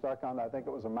lesions were stuck on, I think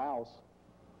it was a mouse.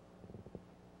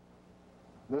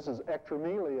 This is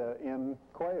ectromelia in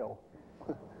quail.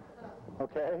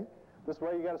 Okay? This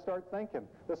way you got to start thinking.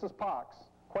 This is pox,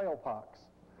 quail pox.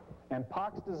 And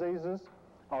pox diseases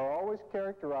are always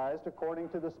characterized according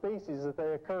to the species that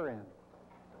they occur in,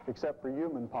 except for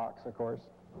human pox, of course,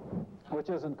 which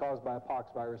isn't caused by a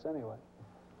pox virus anyway.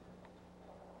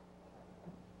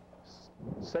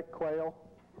 Sick quail,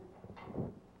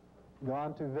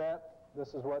 gone to vet.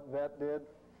 This is what vet did.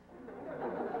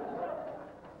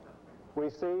 We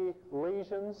see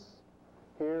lesions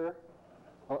here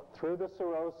through the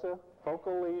serosa,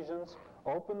 focal lesions,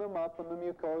 open them up in the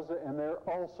mucosa, and they're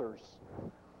ulcers.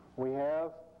 We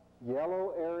have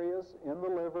yellow areas in the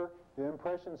liver, the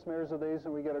impression smears of these,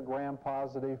 and we get a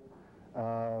gram-positive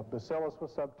bacillus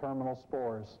with subterminal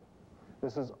spores.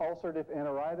 This is ulcerative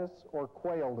enteritis or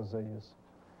quail disease.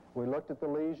 We looked at the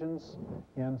lesions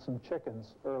in some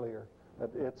chickens earlier.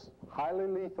 It's highly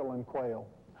lethal in quail.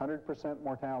 100%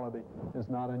 mortality is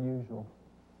not unusual.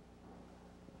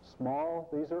 Small,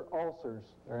 these are ulcers.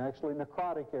 They're actually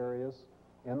necrotic areas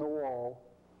in the wall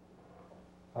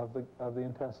of the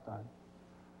intestine.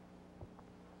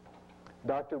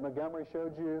 Dr. Montgomery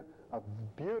showed you a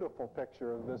beautiful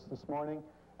picture of this morning.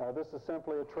 This is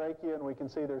simply a trachea, and we can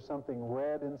see there's something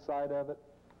red inside of it.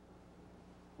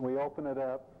 We open it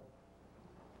up,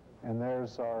 and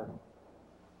there's our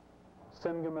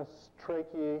Syngamous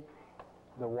tracheae,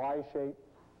 the Y-shaped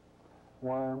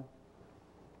worm.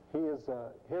 His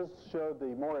showed the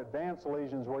more advanced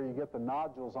lesions where you get the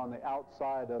nodules on the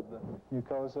outside of the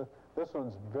mucosa. This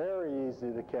one's very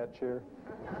easy to catch here.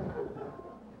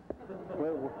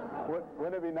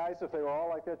 Wouldn't it be nice if they were all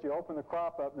like that? You open the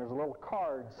crop up and there's a little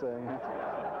card saying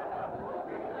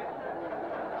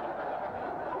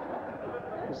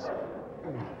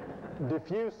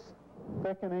diffuse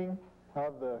thickening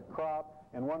of the crop,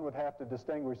 and one would have to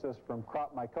distinguish this from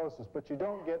crop mycosis, but you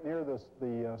don't get near the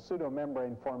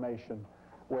pseudomembrane formation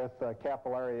with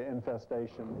capillaria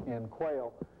infestation in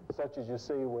quail, such as you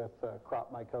see with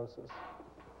crop mycosis.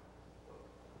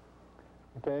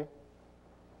 Okay?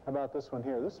 How about this one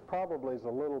here? This probably is a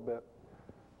little bit,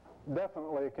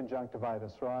 definitely a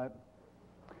conjunctivitis, right?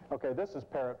 Okay, this is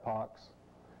parrot pox.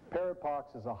 Parrot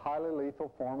pox is a highly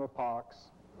lethal form of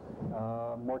pox.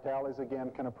 Mortalities,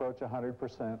 again, can approach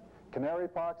 100%. Canary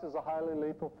pox is a highly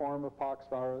lethal form of pox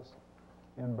virus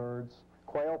in birds.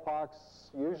 Quail pox,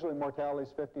 usually mortality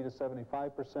is 50 to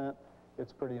 75%.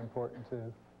 It's pretty important,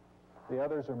 too. The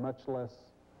others are much less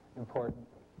important.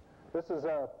 This is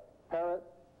a parrot,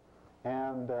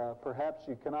 and perhaps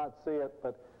you cannot see it,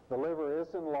 but the liver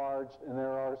is enlarged, and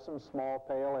there are some small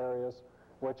pale areas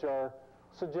which are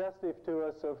suggestive to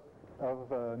us of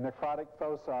necrotic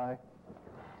foci.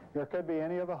 There could be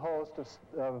any of a host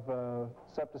of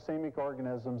septicemic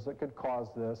organisms that could cause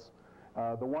this.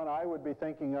 The one I would be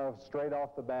thinking of straight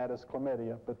off the bat is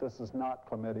chlamydia, but this is not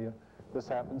chlamydia. This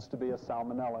happens to be a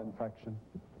salmonella infection.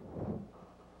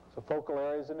 So focal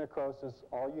areas of necrosis,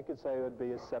 all you could say would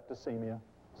be is septicemia,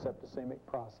 septicemic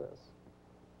process.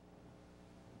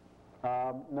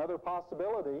 Another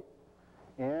possibility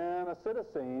in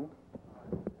acidocene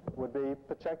would be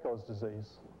Pacheco's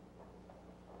disease.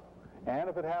 And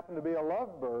if it happened to be a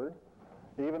lovebird,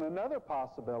 even another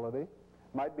possibility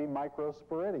might be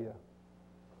microsporidia.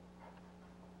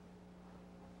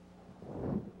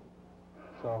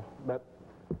 So, but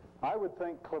I would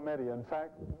think chlamydia. In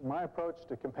fact, my approach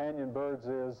to companion birds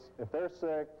is, if they're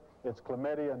sick, it's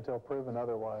chlamydia until proven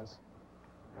otherwise.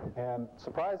 And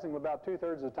surprisingly, about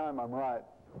 2/3 of the time, I'm right.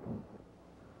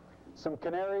 Some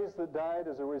canaries that died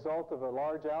as a result of a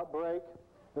large outbreak.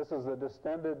 This is the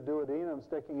distended duodenum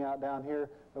sticking out down here,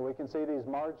 but we can see these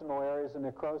marginal areas of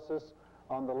necrosis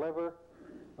on the liver.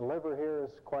 The liver here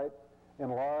is quite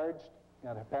enlarged,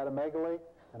 got hepatomegaly,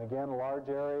 and again, a large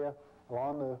area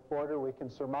along the border. We can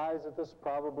surmise that this is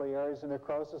probably areas of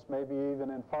necrosis, maybe even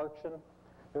infarction.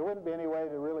 There wouldn't be any way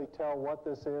to really tell what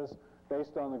this is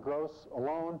based on the gross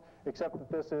alone, except that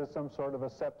this is some sort of a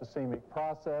septicemic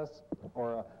process,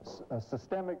 or a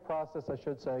systemic process, I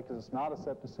should say, because it's not a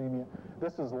septicemia.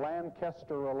 This is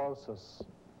Lankesterollosis.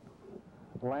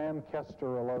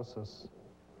 Lankesterollosis.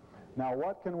 Now,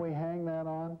 what can we hang that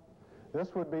on?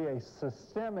 This would be a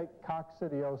systemic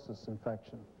coccidiosis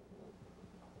infection.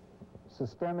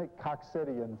 Systemic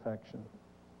coccidia infection.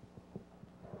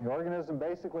 The organism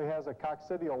basically has a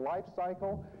coccidial life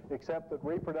cycle, except that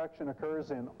reproduction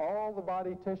occurs in all the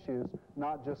body tissues,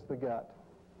 not just the gut.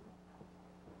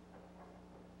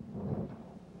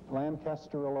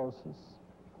 Lancasterollosis.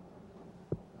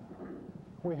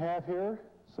 We have here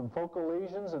some focal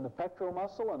lesions in the pectoral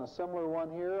muscle and a similar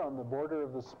one here on the border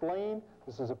of the spleen.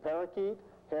 This is a parakeet.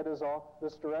 Head is off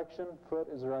this direction. Foot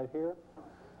is right here.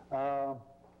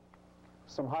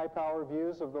 Some high-power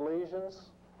views of the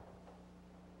lesions.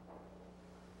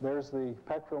 There's the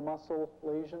pectoral muscle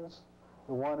lesions,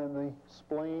 the one in the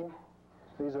spleen.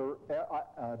 These are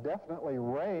definitely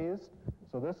raised,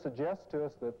 so this suggests to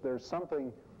us that there's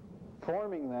something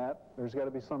forming that. There's got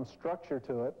to be some structure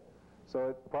to it. So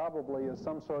it probably is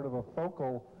some sort of a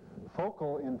focal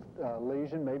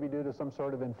lesion, maybe due to some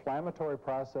sort of inflammatory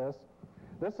process.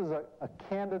 This is a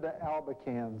Candida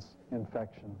albicans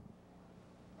infection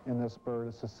in this bird.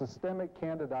 It's a systemic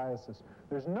candidiasis.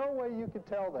 There's no way you could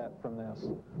tell that from this,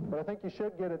 but I think you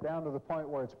should get it down to the point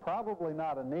where it's probably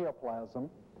not a neoplasm,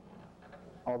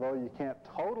 although you can't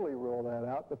totally rule that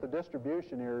out, but the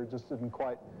distribution here just isn't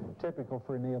quite typical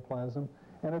for a neoplasm,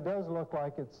 and it does look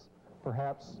like it's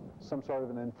perhaps some sort of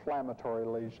an inflammatory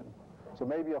lesion. So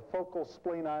maybe a focal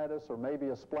splenitis, or maybe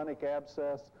a splenic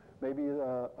abscess, maybe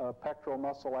a pectoral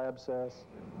muscle abscess,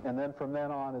 and then from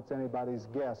then on it's anybody's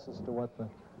guess as to what the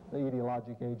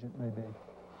etiologic agent may be.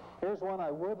 Here's one I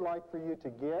would like for you to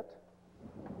get.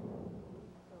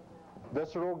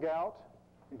 Visceral gout,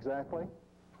 exactly.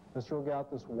 Visceral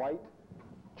gout, this white,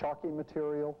 chalky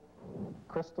material,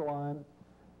 crystalline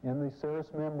in the serous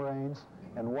membranes.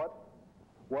 And what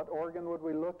organ would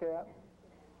we look at?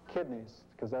 Kidneys,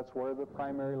 because that's where the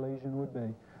primary lesion would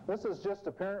be. This is just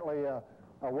apparently a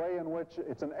way in which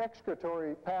it's an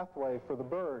excretory pathway for the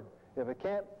bird. If it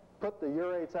can't put the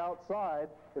urates outside,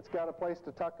 it's got a place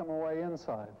to tuck them away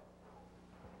inside.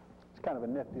 It's kind of a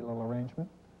nifty little arrangement.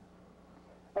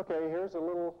 Okay, here's a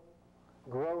little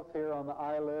growth here on the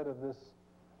eyelid of this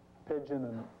pigeon,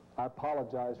 and I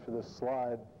apologize for this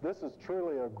slide. This is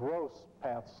truly a gross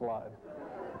path slide.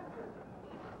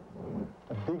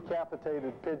 A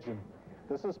decapitated pigeon.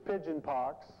 This is pigeon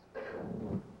pox.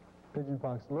 Pigeon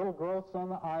pox. Little growths on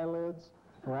the eyelids,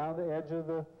 around the edge of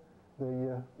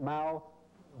the mouth,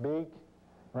 beak,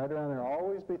 right around there.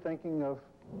 Always be thinking of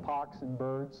pox in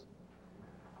birds.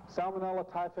 Salmonella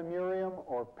typhimurium,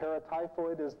 or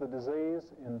paratyphoid, is the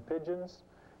disease in pigeons.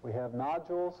 We have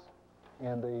nodules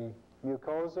in the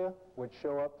mucosa, which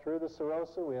show up through the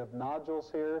serosa. We have nodules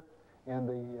here in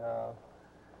the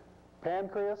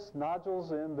pancreas,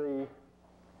 nodules in the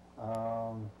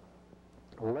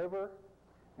liver,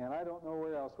 and I don't know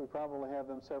where else. We probably have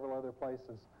them several other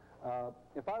places.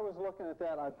 If I was looking at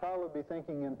that, I'd probably be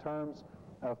thinking in terms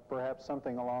of perhaps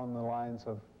something along the lines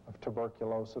of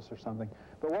tuberculosis or something.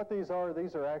 But what these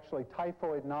are actually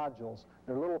typhoid nodules.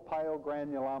 They're little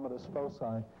pyogranulomatous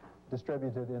foci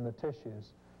distributed in the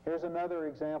tissues. Here's another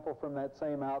example from that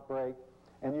same outbreak,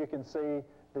 and you can see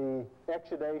the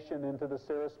exudation into the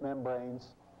serous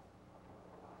membranes.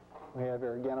 We have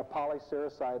here again a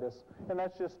polyserositis, and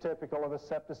that's just typical of a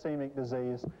septicemic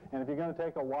disease. And if you're going to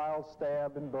take a wild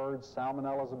stab in birds,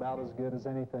 salmonella is about as good as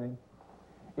anything.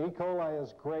 E. coli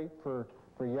is great for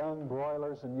young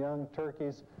broilers and young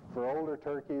turkeys. For older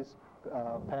turkeys,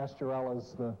 Pasteurella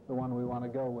is the one we want to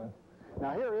go with.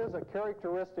 Now here is a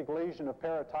characteristic lesion of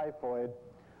paratyphoid,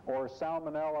 or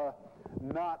Salmonella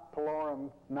not pylori,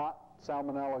 not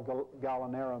Salmonella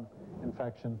gallinarum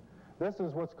infection. This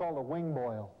is what's called a wing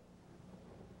boil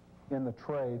in the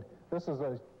trade. This is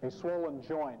a swollen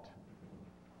joint.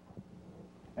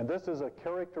 And this is a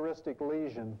characteristic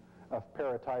lesion of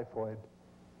paratyphoid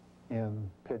in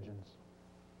pigeons.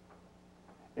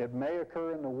 It may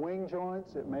occur in the wing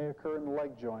joints, it may occur in the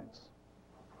leg joints.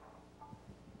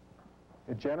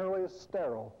 It generally is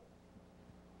sterile.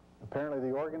 Apparently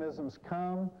the organisms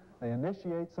come, they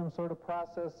initiate some sort of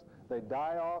process, they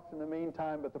die off in the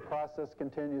meantime, but the process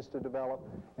continues to develop,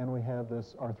 and we have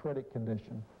this arthritic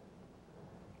condition.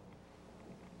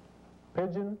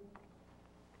 Pigeon,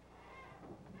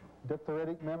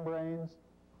 diphtheritic membranes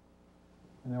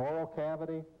in the oral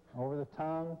cavity, over the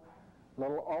tongue,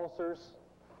 little ulcers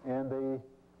in the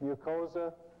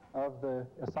mucosa of the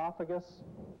esophagus.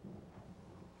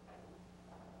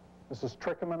 This is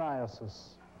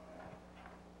trichomoniasis.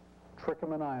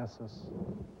 Trichomoniasis.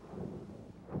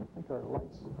 I think our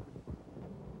lights.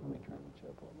 Let me turn the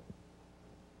chip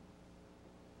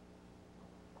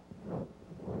over.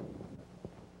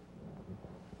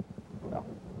 Well,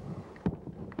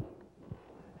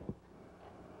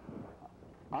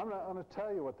 I'm not going to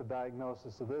tell you what the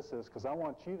diagnosis of this is, because I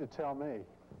want you to tell me.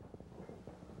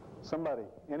 Somebody,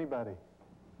 anybody.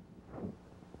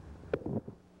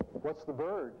 What's the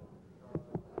bird?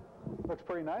 Looks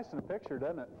pretty nice in the picture,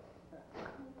 doesn't it?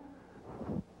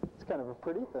 It's kind of a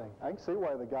pretty thing. I can see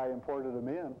why the guy imported them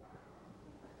in.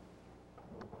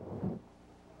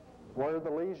 What are the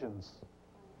lesions?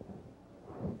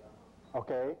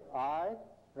 Okay, eye,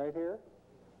 right here.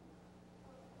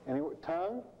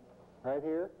 Tongue, right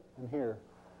here and here.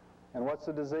 And what's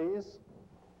the disease?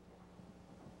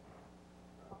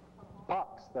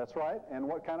 Pox, that's right. And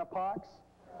what kind of pox?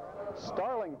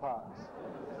 Starling pox.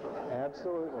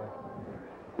 Absolutely.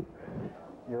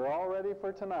 You're all ready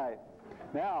for tonight.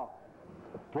 Now,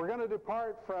 we're going to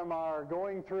depart from our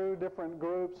going through different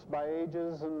groups by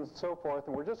ages and so forth,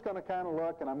 and we're just going to kind of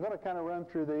look, and I'm going to kind of run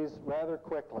through these rather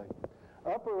quickly.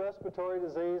 Upper respiratory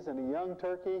disease in a young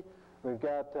turkey. We've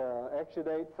got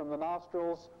exudate from the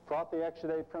nostrils, frothy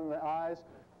exudate from the eyes,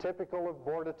 typical of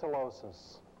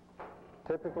bordetellosis.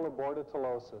 Typical of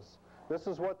bordetellosis. This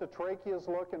is what the tracheas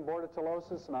look in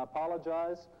bordetellosis, and I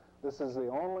apologize. This is the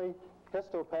only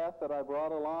histopath that I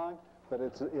brought along, but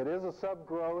it is a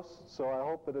subgross, so I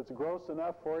hope that it's gross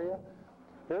enough for you.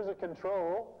 Here's a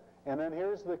control, and then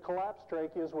here's the collapsed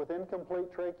tracheas with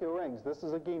incomplete tracheal rings. This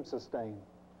is a Giemsa stain.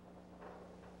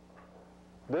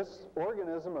 This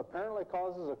organism apparently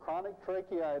causes a chronic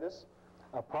tracheitis,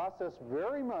 a process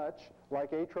very much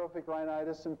like atrophic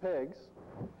rhinitis in pigs,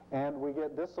 and we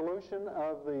get dissolution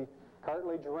of the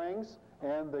cartilage rings,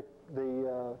 and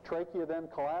the trachea then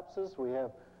collapses. We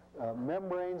have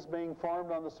membranes being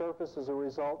formed on the surface as a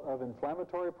result of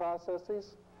inflammatory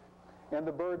processes, and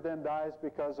the bird then dies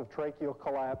because of tracheal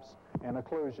collapse and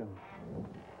occlusion.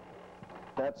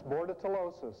 That's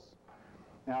bordetellosis.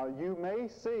 Now, you may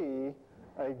see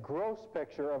a gross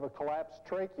picture of a collapsed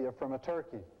trachea from a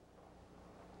turkey,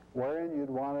 wherein you'd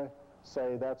want to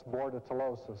say that's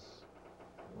bordetellosis.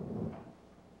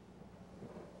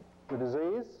 The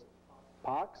disease,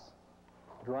 pox,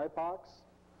 dry pox.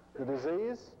 The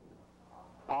disease,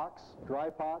 pox, dry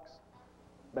pox,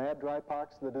 bad dry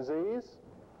pox. The disease,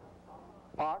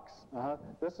 pox.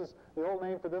 This is the old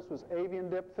name for this was avian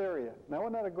diphtheria. Now,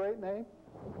 isn't that a great name?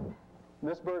 And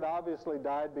this bird obviously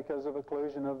died because of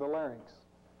occlusion of the larynx.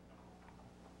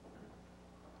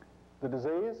 The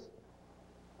disease,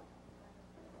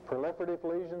 proliferative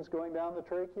lesions going down the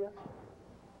trachea,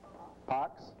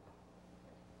 pox.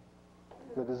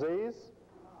 The disease,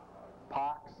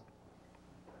 pox.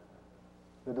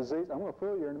 The disease, I'm going to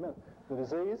fool you in a minute. The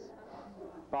disease,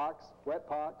 pox, wet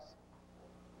pox.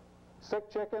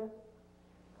 Sick chicken,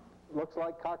 looks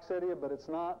like coccidia, but it's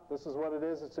not. This is what it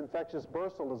is. It's infectious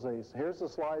bursal disease. Here's the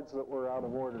slides that were out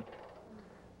of order.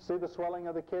 See the swelling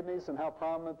of the kidneys and how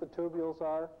prominent the tubules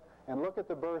are? And look at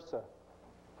the bursa.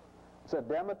 It's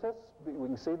edematous. We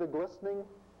can see the glistening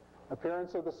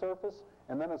appearance of the surface,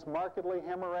 and then it's markedly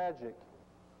hemorrhagic.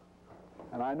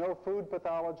 And I know food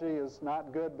pathology is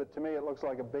not good, but to me it looks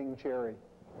like a Bing cherry.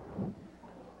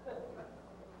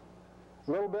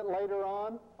 A little bit later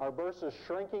on, our bursa is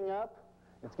shrinking up.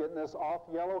 It's getting this off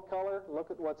yellow color.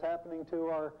 Look at what's happening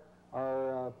to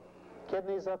our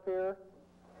kidneys up here.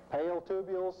 Pale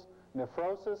tubules,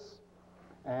 nephrosis,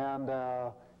 and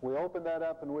we opened that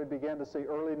up and we began to see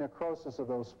early necrosis of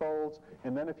those folds.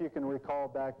 And then if you can recall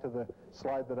back to the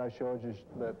slide that I showed you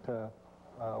that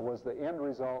was the end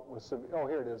result was, oh,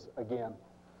 here it is again.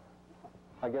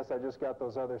 I guess I just got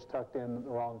those others tucked in the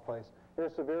wrong place.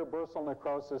 Here's severe bursal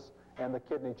necrosis and the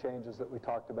kidney changes that we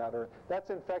talked about earlier. That's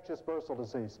infectious bursal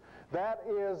disease. That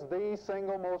is the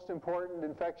single most important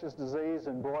infectious disease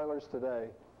in broilers today.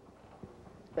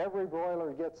 Every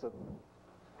broiler gets it,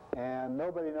 and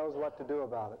nobody knows what to do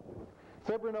about it.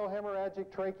 Fibrinohemorrhagic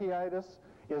tracheitis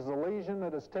is a lesion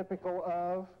that is typical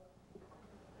of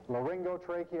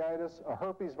laryngotracheitis, a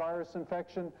herpes virus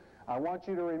infection. I want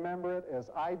you to remember it as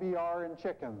IBR in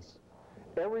chickens.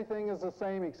 Everything is the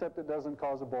same except it doesn't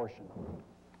cause abortion.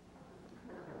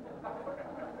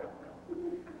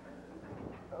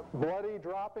 Bloody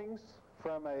droppings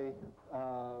from a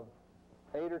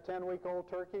 8 or 10 week old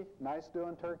turkey, nice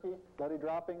doing turkey, bloody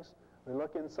droppings. We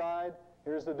look inside,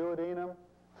 here's the duodenum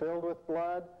filled with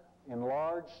blood,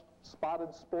 enlarged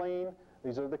spotted spleen.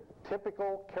 These are the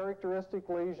typical characteristic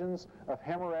lesions of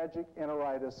hemorrhagic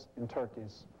enteritis in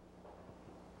turkeys.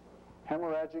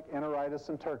 Hemorrhagic enteritis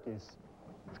in turkeys.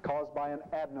 It's caused by an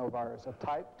adenovirus, a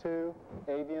type 2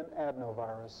 avian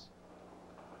adenovirus.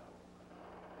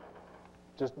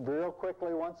 Just real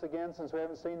quickly, once again, since we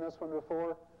haven't seen this one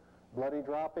before, bloody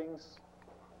droppings,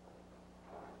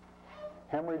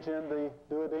 hemorrhage in the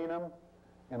duodenum,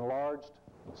 enlarged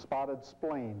spotted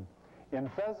spleen. In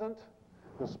pheasant,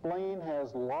 the spleen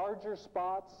has larger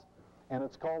spots, and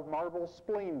it's called marble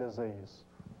spleen disease.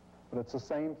 But it's the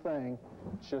same thing,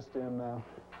 it's just in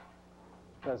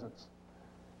pheasants.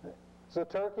 It's a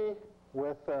turkey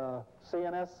with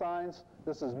CNS signs.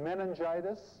 This is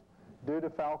meningitis due to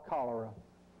fowl cholera.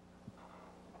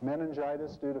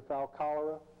 Meningitis due to fowl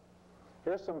cholera.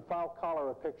 Here's some fowl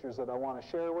cholera pictures that I want to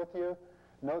share with you.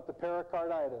 Note the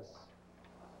pericarditis,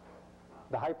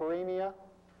 the hyperemia,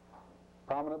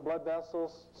 prominent blood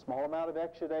vessels, small amount of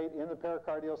exudate in the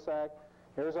pericardial sac.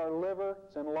 Here's our liver.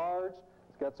 It's enlarged.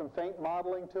 It's got some faint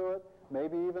mottling to it,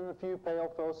 maybe even a few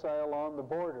pale foci along the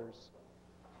borders.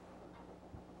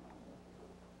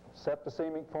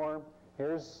 Septicemic form.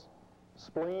 Here's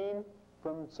spleen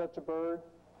from such a bird.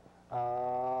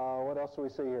 What else do we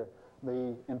see here?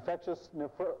 The infectious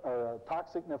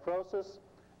toxic nephrosis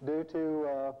due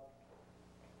to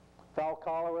fowl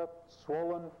cholera,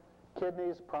 swollen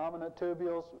kidneys, prominent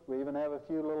tubules. We even have a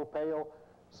few little pale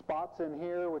spots in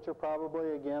here, which are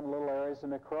probably, again, little areas of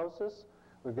necrosis.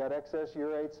 We've got excess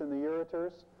urates in the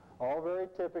ureters, all very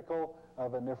typical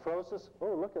of a nephrosis.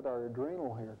 Oh, look at our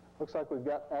adrenal here. Looks like we've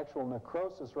got actual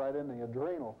necrosis right in the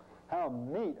adrenal. How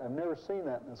neat. I've never seen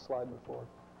that in this slide before.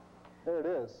 There it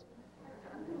is.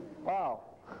 Wow.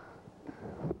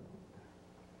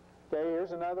 Okay,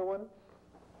 here's another one.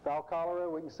 Fowl cholera,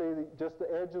 we can see just the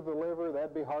edge of the liver.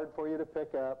 That'd be hard for you to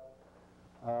pick up.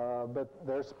 But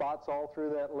there's spots all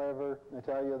through that liver. I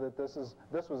tell you that this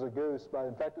was a goose, but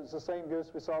in fact it's the same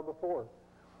goose we saw before.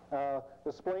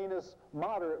 The spleen is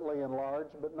moderately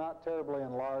enlarged, but not terribly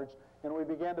enlarged, and we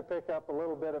began to pick up a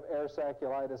little bit of air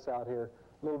sacculitis out here,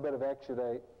 a little bit of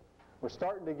exudate. We're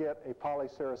starting to get a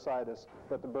polycerasitis,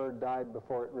 but the bird died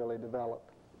before it really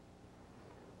developed.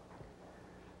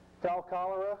 Fowl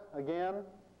cholera, again,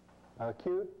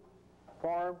 acute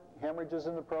form, hemorrhages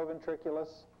in the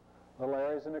proventriculus, little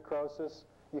areas of necrosis.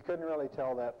 You couldn't really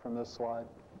tell that from this slide.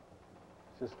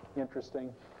 It's just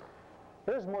interesting.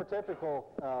 Here's more typical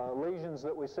lesions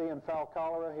that we see in fowl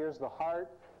cholera. Here's the heart.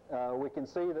 We can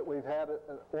see that we've had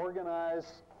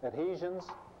organized adhesions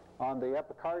on the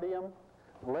epicardium.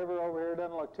 The liver over here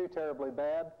doesn't look too terribly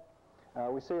bad.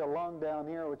 We see a lung down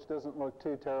here which doesn't look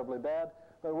too terribly bad.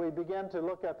 But we begin to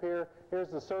look up here. Here's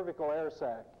the cervical air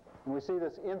sac. And we see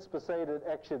this inspissated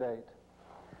exudate.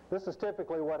 This is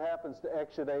typically what happens to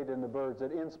exudate in the birds.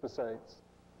 It inspissates.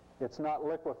 It's not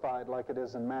liquefied like it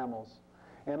is in mammals.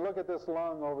 And look at this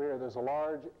lung over here. There's a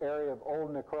large area of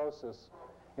old necrosis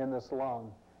in this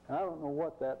lung. And I don't know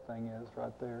what that thing is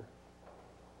right there.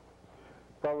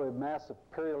 Probably a massive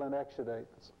purulent exudate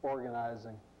that's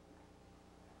organizing.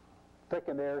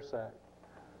 Thickened air sac.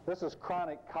 This is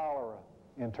chronic cholera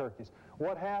in turkeys.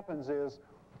 What happens is,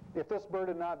 if this bird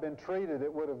had not been treated,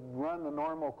 it would have run the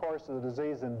normal course of the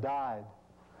disease and died.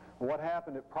 What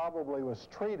happened, it probably was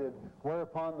treated,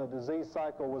 whereupon the disease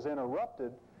cycle was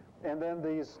interrupted, and then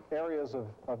these areas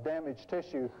of damaged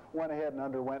tissue went ahead and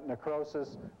underwent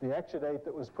necrosis. The exudate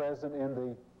that was present in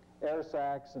the air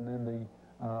sacs and in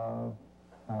the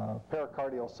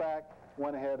pericardial sac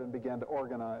went ahead and began to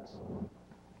organize.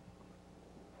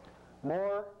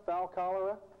 More fowl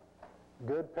cholera,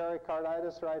 good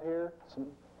pericarditis right here, some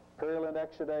purulent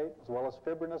exudate as well as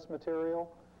fibrinous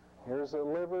material. Here's the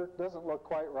liver. Doesn't look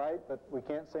quite right, but we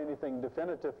can't see anything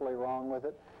definitively wrong with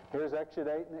it. Here's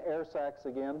exudate in the air sacs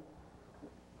again.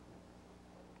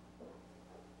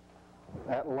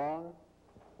 That lung,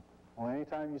 well,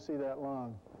 anytime you see that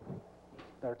lung,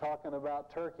 they're talking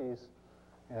about turkeys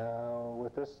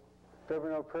with this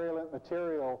fibrinopurulent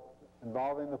material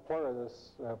involving the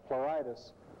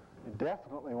pleuritis. You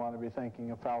definitely want to be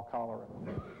thinking of fowl cholera.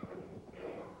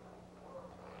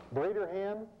 Breeder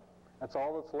hen, that's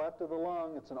all that's left of the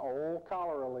lung. It's an old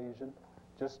cholera lesion,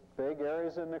 just big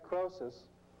areas of necrosis.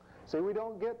 See, we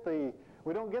don't get the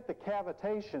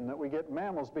cavitation that we get in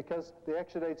mammals because the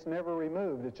exudate's never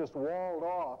removed. It's just walled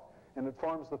off, and it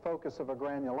forms the focus of a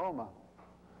granuloma.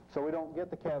 So we don't get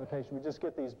the cavitation. We just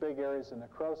get these big areas of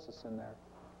necrosis in there.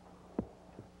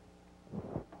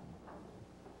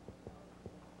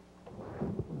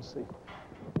 Let's see.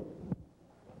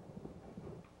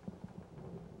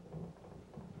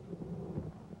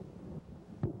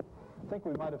 I think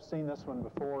we might have seen this one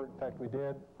before. In fact, we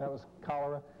did. That was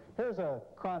cholera. Here's a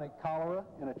chronic cholera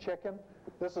in a chicken.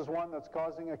 This is one that's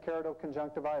causing a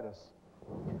keratoconjunctivitis.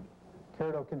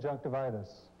 Keratoconjunctivitis.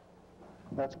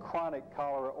 That's chronic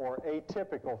cholera, or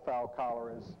atypical fowl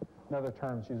cholera is another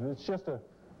term used. It's just a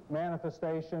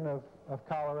manifestation of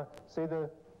cholera. See the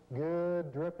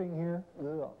good dripping here?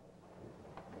 Ugh.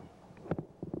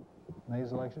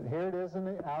 Nasal exudate. Here it is in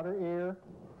the outer ear.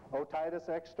 Otitis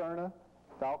externa,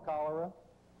 fowl cholera.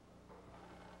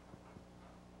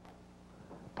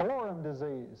 Pylorium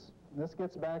disease. This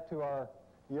gets back to our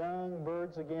young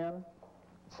birds again.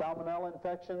 Salmonella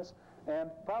infections. And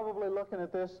probably looking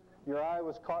at this, your eye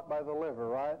was caught by the liver,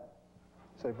 right?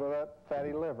 Say, well, that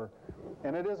fatty liver.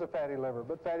 And it is a fatty liver,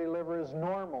 but fatty liver is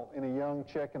normal in a young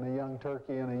chicken, a young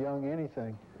turkey, and a young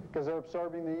anything, because they're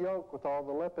absorbing the yolk with all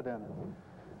the lipid in it.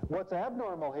 What's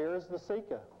abnormal here is the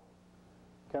ceca,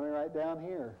 coming right down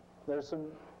here. There's some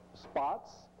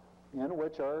spots in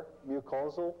which are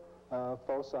mucosal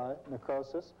foci,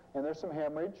 necrosis, and there's some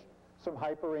hemorrhage, some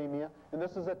hyperemia, and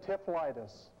this is a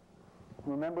typhlitis.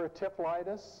 Remember a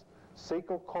typhlitis,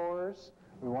 cecal cores.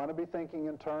 We want to be thinking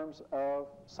in terms of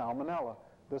salmonella.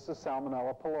 This is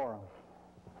Salmonella pylori.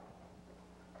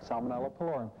 Salmonella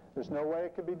pylori. There's no way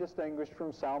it could be distinguished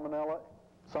from Salmonella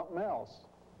something else.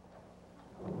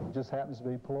 It just happens to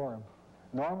be pylori.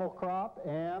 Normal crop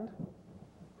and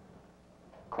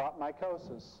crop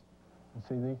mycosis. You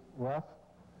see the rough,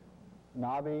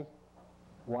 knobby,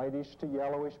 whitish to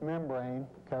yellowish membrane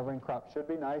covering crop. Should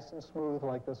be nice and smooth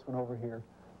like this one over here.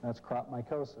 That's crop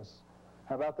mycosis.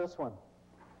 How about this one?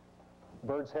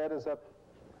 Bird's head is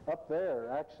up there,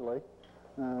 actually.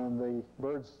 And the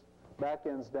bird's back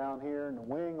end's down here, and a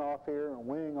wing off here, and a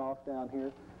wing off down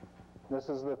here. This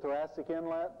is the thoracic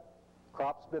inlet.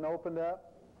 Crop's been opened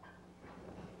up.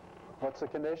 What's the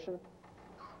condition?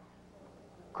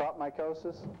 Crop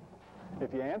mycosis.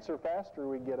 If you answer faster,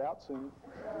 we can get out soon.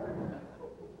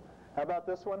 How about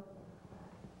this one?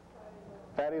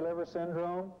 Fatty liver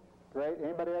syndrome. Great.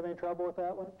 Anybody have any trouble with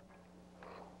that one?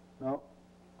 No?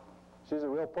 She's a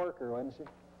real porker, wasn't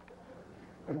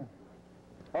she?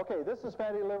 Okay, this is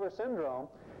fatty liver syndrome,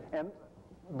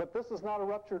 but this is not a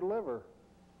ruptured liver.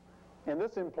 And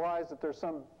this implies that there's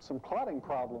some clotting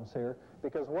problems here,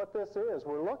 because what this is,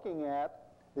 we're looking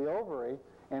at the ovary,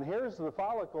 and here's the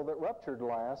follicle that ruptured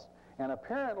last, and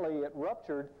apparently it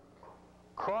ruptured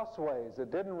crossways.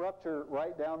 It didn't rupture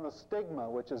right down the stigma,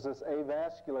 which is this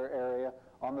avascular area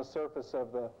on the surface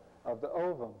of the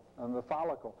ovum, and the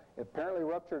follicle. It apparently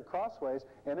ruptured crossways,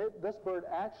 and this bird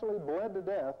actually bled to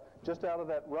death just out of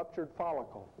that ruptured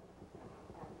follicle.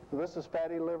 So this is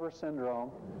fatty liver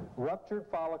syndrome, ruptured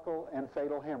follicle, and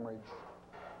fatal hemorrhage.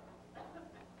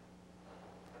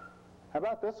 How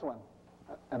about this one?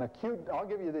 I'll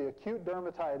give you the acute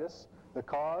dermatitis. The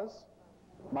cause?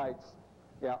 Mites.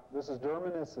 Yeah, this is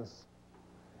dermatitis.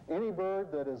 Any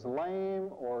bird that is lame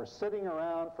or sitting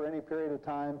around for any period of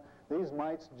time, these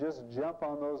mites just jump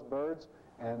on those birds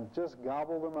and just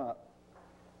gobble them up.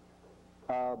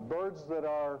 Birds that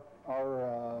are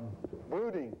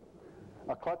brooding,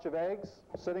 a clutch of eggs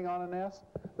sitting on a nest,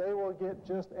 they will get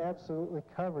just absolutely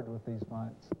covered with these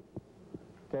mites.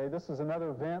 Okay, this is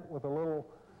another vent with a little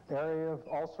area of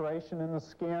ulceration in the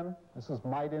skin. This is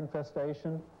mite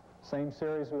infestation. Same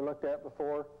series we looked at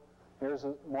before. Here's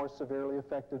a more severely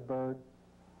affected bird.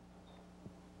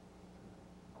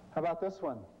 How about this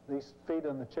one? These feet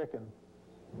on the chicken.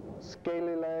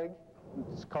 Scaly leg.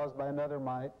 It's caused by another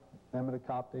mite,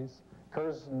 Nematocopptes.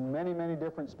 Occurs in many, many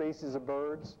different species of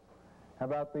birds. How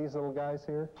about these little guys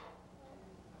here?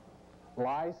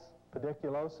 Lice,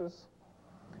 pediculosis.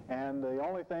 And the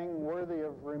only thing worthy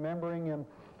of remembering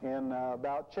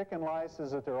about chicken lice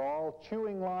is that they're all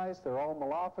chewing lice, they're all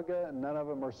Malophaga, and none of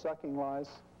them are sucking lice.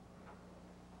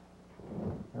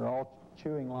 They're all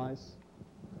chewing lice,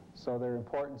 so their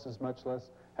importance is much less.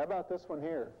 How about this one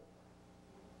here?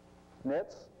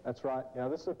 Nits? That's right. Yeah,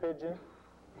 this is a pigeon.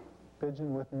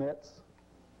 Pigeon with nits.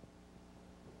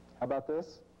 How about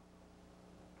this?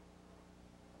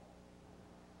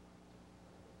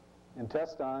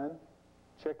 Intestine,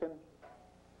 chicken.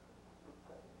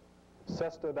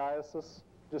 Cystodiasis,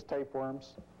 just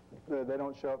tapeworms. They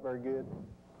don't show up very good.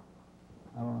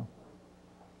 I don't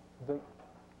know.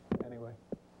 Anyway.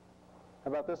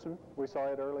 How about this one? We saw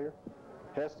it earlier.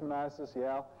 Histamiasis,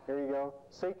 yeah. Here you go.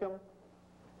 Cecum.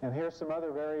 And here's some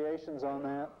other variations on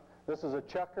that. This is a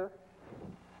chucker.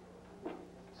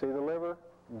 See the liver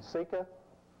and ceca.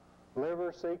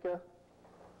 Liver, ceca,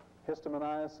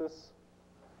 histaminiasis.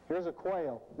 Here's a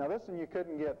quail. Now this one you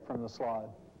couldn't get from the slide.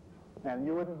 And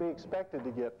you wouldn't be expected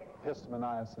to get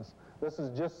histaminiasis. This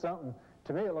is just something,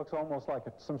 to me it looks almost like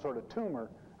some sort of tumor.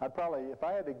 I'd probably, if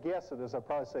I had to guess it, I'd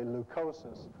probably say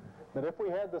leukosis. But if we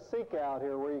had the ceca out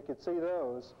here where you could see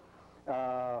those,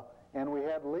 and we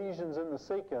had lesions in the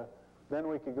ceca, then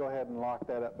we could go ahead and lock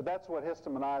that up. But that's what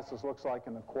histaminiasis looks like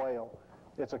in the quail.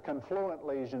 It's a confluent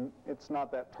lesion. It's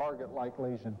not that target-like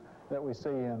lesion that we see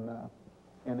in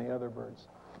the other birds.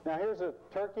 Now here's a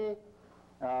turkey.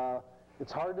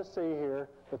 It's hard to see here,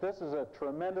 but this is a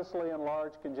tremendously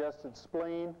enlarged congested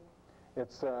spleen.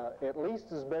 It's at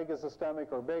least as big as the stomach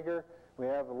or bigger. We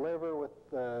have a liver with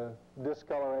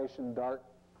discoloration, dark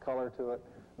color to it.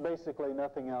 Basically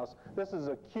nothing else. This is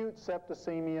acute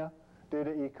septicemia. due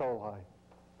to E. coli.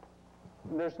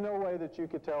 And there's no way that you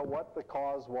could tell what the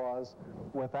cause was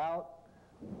without,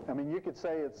 I mean, you could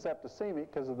say it's septicemic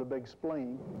because of the big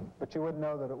spleen, but you wouldn't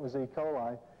know that it was E.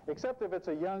 coli, except if it's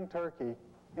a young turkey.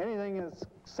 Anything that's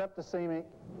septicemic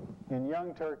in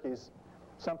young turkeys,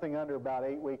 something under about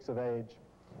 8 weeks of age,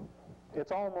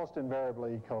 it's almost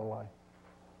invariably E. coli.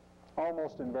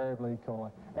 Almost invariably E.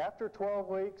 coli. After 12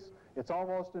 weeks, it's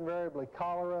almost invariably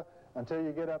cholera until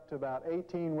you get up to about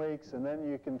 18 weeks, and then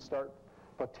you can start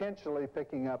potentially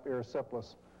picking up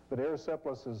erysipelas. But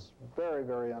erysipelas is very,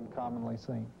 very uncommonly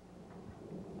seen.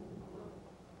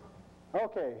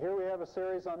 Okay, here we have a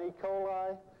series on E.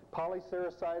 coli,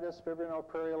 polysericitis,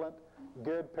 fibrinopurulent,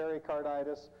 good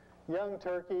pericarditis, young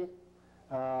turkey,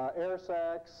 air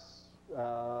sacs,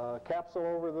 capsule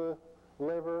over the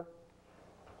liver.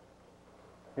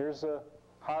 Here's a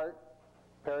heart,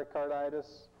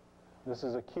 pericarditis. This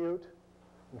is acute.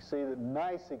 You can see the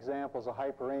nice examples of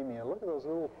hyperemia. Look at those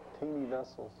little teeny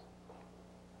vessels.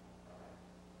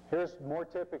 Here's more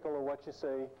typical of what you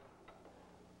see.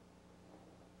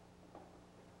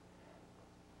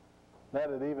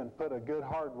 That'd even put a good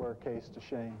hardware case to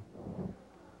shame.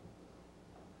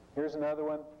 Here's another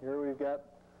one. Here we've got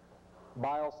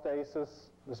bile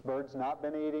stasis. This bird's not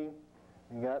been eating.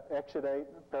 You got exudate,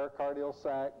 pericardial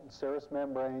sac, serous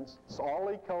membranes. It's all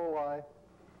E. coli.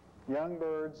 Young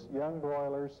birds, young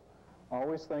broilers.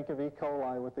 Always think of E.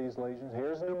 coli with these lesions.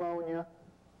 Here's pneumonia.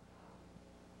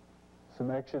 Some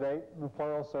exudate in the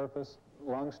pleural surface.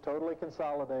 Lungs totally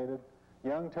consolidated.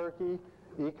 Young turkey,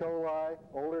 E. coli.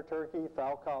 Older turkey,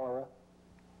 fowl cholera.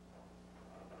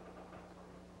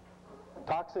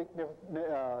 Toxic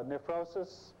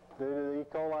nephrosis due to the E.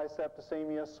 coli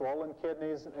septicemia, swollen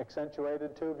kidneys,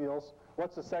 accentuated tubules.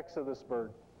 What's the sex of this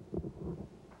bird?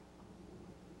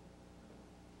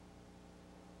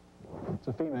 It's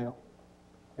a female.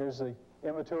 Here's the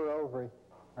immature ovary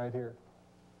right here.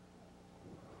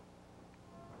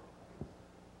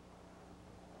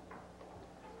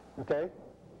 Okay?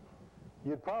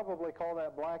 You'd probably call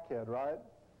that blackhead, right?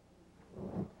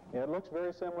 Yeah, it looks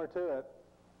very similar to it,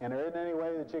 and there isn't any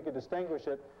way that you could distinguish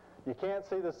it. You can't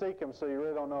see the cecum, so you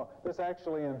really don't know. This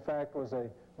actually, in fact, was a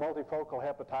multifocal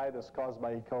hepatitis caused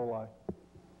by E. coli.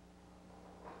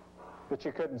 But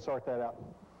you couldn't sort that out.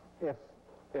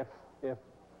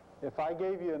 If I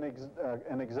gave you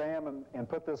an exam and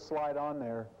put this slide on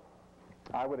there,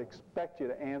 I would expect you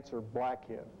to answer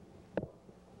blackhead,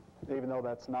 even though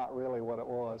that's not really what it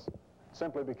was,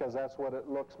 simply because that's what it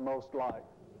looks most like.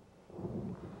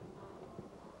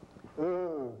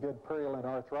 Ooh, good purulent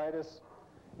arthritis.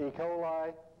 E.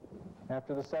 coli,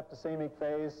 after the septicemic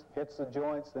phase, hits the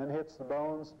joints, then hits the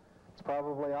bones. It's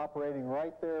probably operating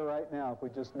right there, right now, if we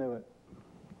just knew it.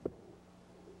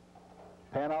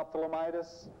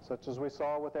 Panophthalmitis, such as we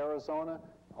saw with Arizona,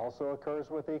 also occurs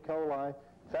with E. coli.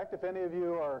 In fact, if any of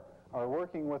you are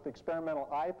working with experimental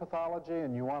eye pathology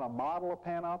and you want to model a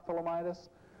panophthalmitis,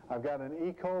 I've got an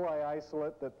E. coli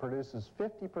isolate that produces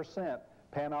 50%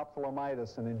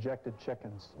 panophthalmitis in injected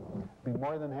chickens. I'd be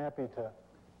more than happy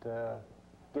to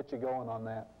get you going on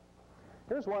that.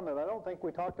 Here's one that I don't think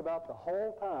we talked about the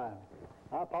whole time.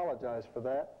 I apologize for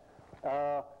that.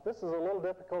 This is a little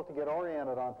difficult to get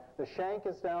oriented on. The shank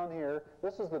is down here.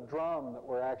 This is the drum that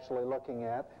we're actually looking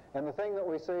at. And the thing that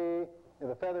we see,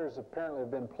 the feathers apparently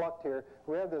have been plucked here.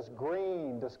 We have this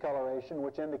green discoloration,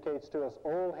 which indicates to us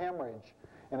old hemorrhage.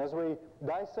 And as we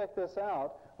dissect this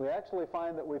out, we actually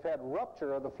find that we've had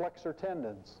rupture of the flexor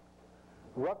tendons.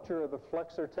 Rupture of the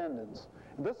flexor tendons.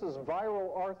 And this is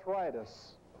viral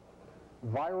arthritis.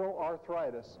 Viral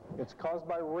arthritis. It's caused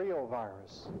by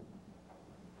reovirus.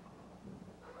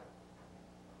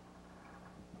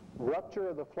 Rupture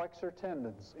of the flexor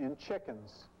tendons in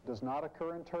chickens does not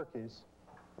occur in turkeys.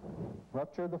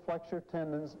 Rupture of the flexor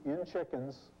tendons in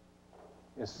chickens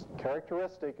is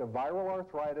characteristic of viral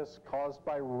arthritis caused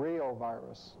by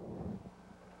reovirus.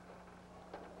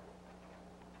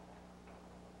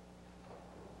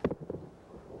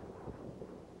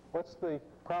 What's the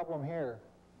problem here?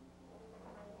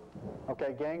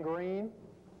 Okay, gangrene,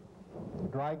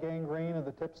 dry gangrene of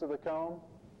the tips of the comb.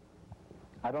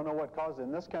 I don't know what caused it.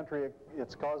 In this country,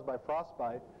 it's caused by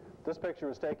frostbite. This picture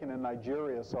was taken in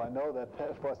Nigeria, so I know that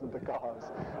that wasn't the cause.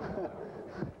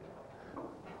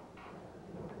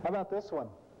 How about this one?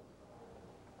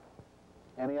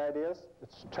 Any ideas?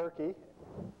 It's turkey,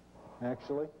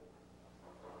 actually.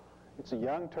 It's a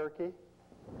young turkey.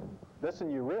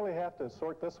 Listen, you really have to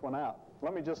sort this one out.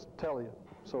 Let me just tell you,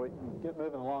 so we can get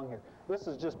moving along here. This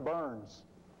is just burns.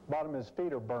 Bottom of his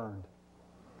feet are burned.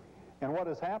 And what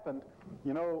has happened,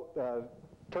 you know,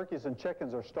 turkeys and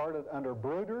chickens are started under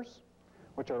brooders.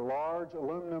 which are large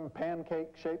aluminum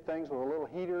pancake-shaped things with a little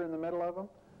heater in the middle of them.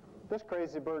 This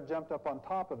crazy bird jumped up on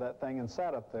top of that thing and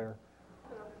sat up there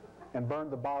and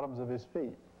burned the bottoms of his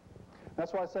feet.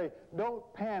 That's why I say, don't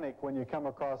panic when you come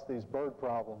across these bird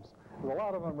problems. A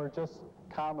lot of them are just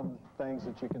common things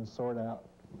that you can sort out.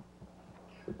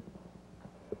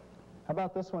 How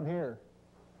about this one here?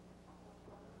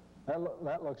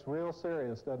 That looks real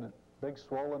serious, doesn't it? Big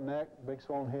swollen neck, big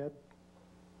swollen head.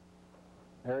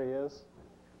 There he is.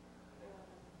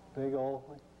 Big old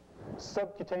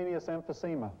subcutaneous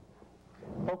emphysema.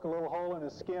 Poke a little hole in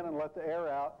his skin and let the air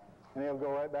out, and he'll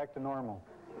go right back to normal.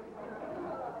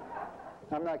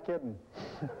 I'm not kidding.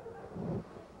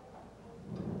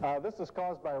 This is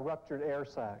caused by a ruptured air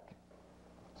sac.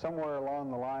 Somewhere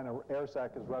along the line, an air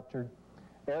sac is ruptured.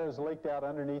 Air is leaked out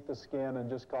underneath the skin and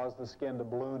just caused the skin to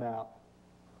balloon out.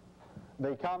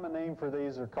 The common name for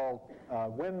these are called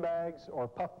windbags or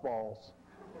puffballs.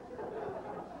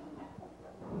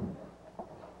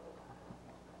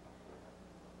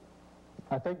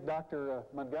 I think Dr.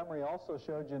 Montgomery also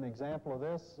showed you an example of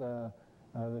this,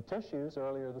 the tissues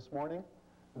earlier this morning.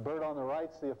 The bird on the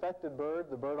right's the affected bird.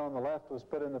 The bird on the left was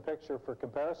put in the picture for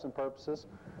comparison purposes.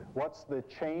 What's the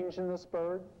change in this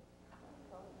bird?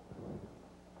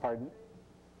 Pardon?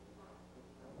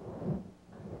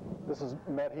 This is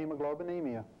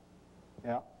methemoglobinemia.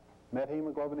 Yeah,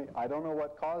 methemoglobinemia. I don't know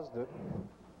what caused it,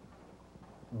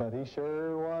 but he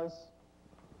sure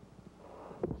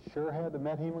had the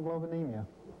methemoglobinemia.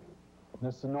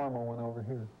 This is a normal one over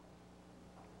here.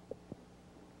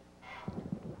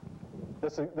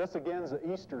 This again is an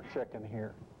Easter chicken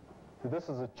here. This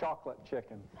is a chocolate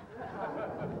chicken.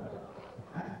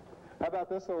 How about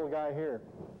this little guy here?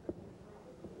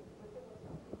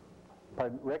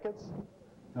 Pardon, rickets?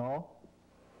 No.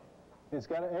 He's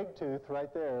got an egg tooth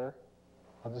right there.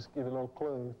 I'll just give you a little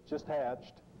clue. Just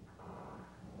hatched.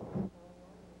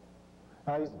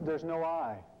 There's no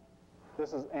eye.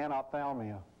 This is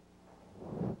anophthalmia.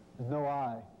 There's no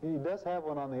eye. He does have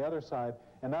one on the other side.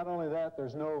 And not only that,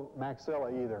 there's no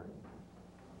maxilla either.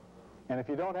 And if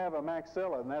you don't have a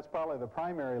maxilla, and that's probably the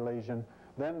primary lesion,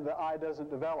 then the eye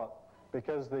doesn't develop,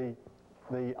 because the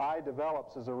eye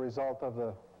develops as a result of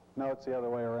the, no, it's the other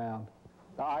way around.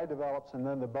 The eye develops and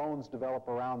then the bones develop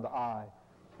around the eye.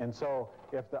 And so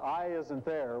if the eye isn't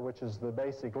there, which is the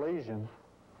basic lesion,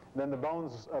 then the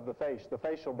bones of the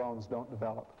facial bones don't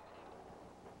develop.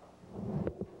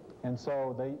 And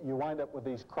so you wind up with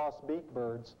these cross-beak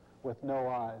birds with no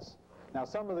eyes. Now,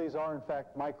 some of these are, in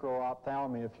fact,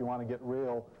 micro-ophthalmia, if you want to get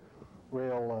real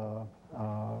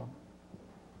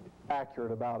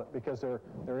accurate about it, because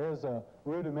there is a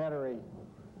rudimentary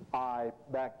eye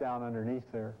back down underneath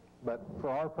there. But for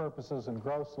our purposes and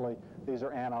grossly, these are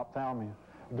anophthalmia.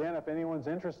 Again, if anyone's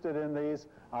interested in these,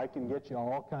 I can get you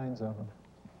all kinds of them.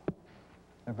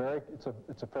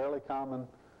 It's a fairly common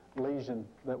lesion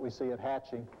that we see at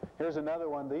hatching. Here's another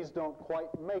one. These don't quite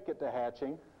make it to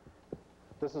hatching.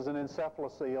 This is an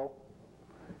encephalocele.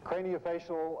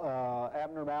 Craniofacial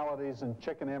abnormalities in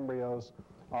chicken embryos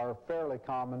are fairly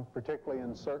common, particularly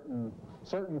in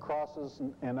certain crosses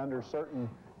and under certain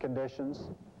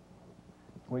conditions.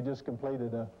 We just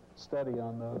completed a study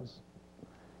on those.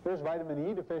 Here's vitamin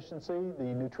E deficiency, the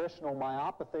nutritional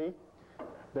myopathy.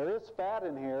 There is fat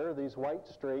in here, these white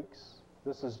streaks.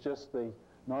 This is just the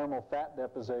normal fat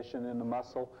deposition in the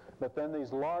muscle. But then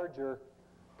these larger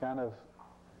kind of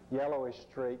yellowish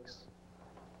streaks.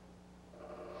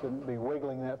 Shouldn't be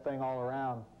wiggling that thing all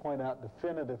around. Point out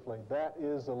definitively, that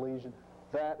is a lesion,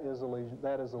 that is a lesion,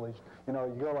 that is a lesion. You know,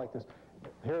 you go like this.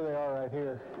 Here they are right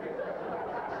here.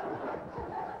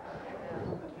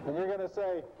 And you're going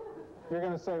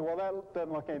to say, well, that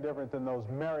doesn't look any different than those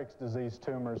Merrick's disease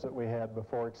tumors that we had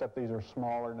before, except these are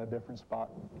smaller in a different spot.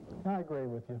 I agree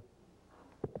with you.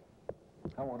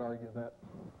 I won't argue that.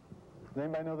 Does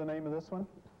anybody know the name of this one?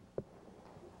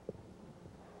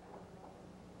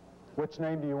 Which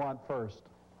name do you want first?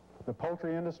 The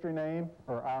poultry industry name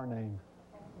or our name?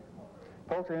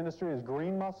 Poultry industry is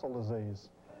green mussel disease.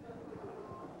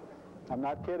 I'm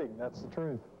not kidding, that's the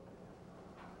truth.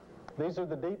 These are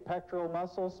the deep pectoral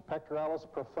muscles, pectoralis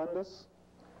profundus,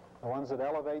 the ones that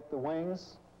elevate the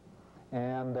wings,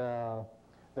 and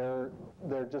they're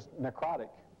just necrotic,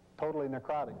 totally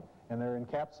necrotic, and they're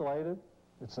encapsulated.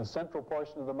 It's the central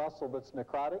portion of the muscle that's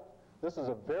necrotic. This is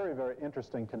a very, very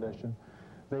interesting condition.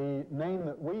 The name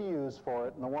that we use for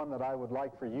it, and the one that I would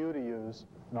like for you to use,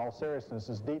 in all seriousness,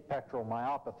 is deep pectoral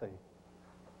myopathy.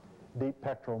 Deep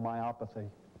pectoral myopathy.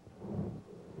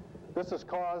 This is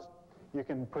caused, you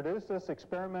can produce this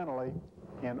experimentally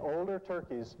in older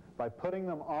turkeys by putting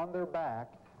them on their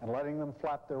back and letting them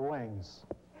flap their wings.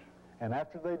 And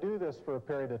after they do this for a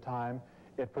period of time,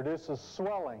 it produces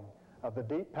swelling of the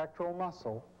deep pectoral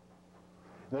muscle.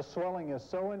 This swelling is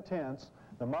so intense,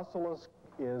 the muscle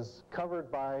is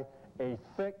covered by a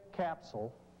thick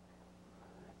capsule,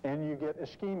 and you get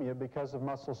ischemia because of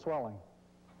muscle swelling.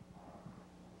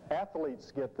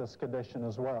 Athletes get this condition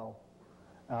as well.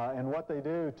 And what they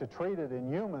do to treat it in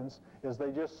humans is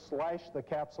they just slash the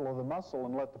capsule of the muscle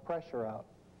and let the pressure out.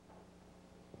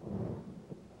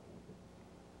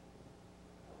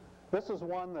 This is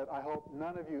one that I hope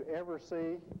none of you ever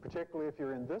see, particularly if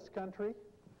you're in this country,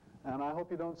 and I hope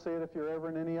you don't see it if you're ever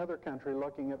in any other country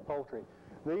looking at poultry.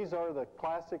 These are the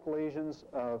classic lesions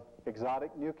of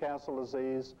exotic Newcastle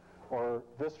disease or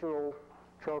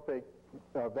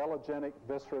velogenic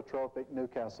viscerotrophic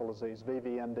Newcastle disease,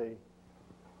 VVND.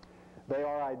 They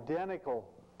are identical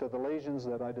to the lesions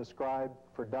that I described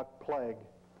for duck plague.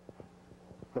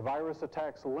 The virus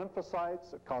attacks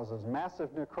lymphocytes. It causes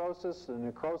massive necrosis. The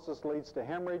necrosis leads to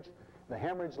hemorrhage. The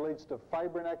hemorrhage leads to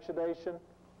fibrin exudation.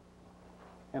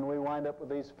 And we wind up with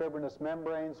these fibrinous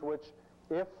membranes, which,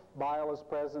 if bile is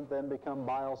present, then become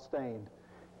bile stained.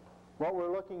 What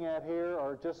we're looking at here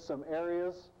are just some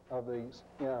areas of the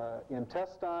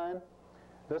intestine.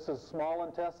 This is small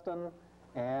intestine,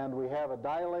 and we have a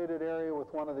dilated area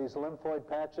with one of these lymphoid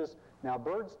patches. Now,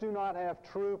 birds do not have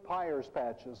true Peyer's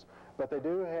patches, but they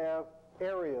do have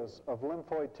areas of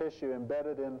lymphoid tissue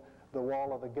embedded in the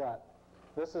wall of the gut.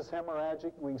 This is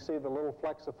hemorrhagic. We can see the little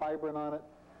flecks of fibrin on it.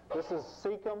 This is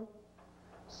cecum.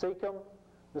 Cecum.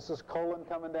 This is colon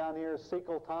coming down here.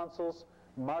 Cecal tonsils,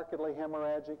 markedly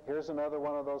hemorrhagic. Here's another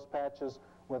one of those patches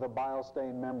with a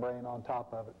bile-stained membrane on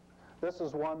top of it. This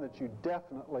is one that you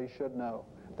definitely should know.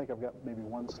 I think I've got maybe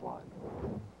one slide.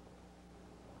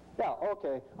 Yeah,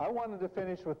 okay. I wanted to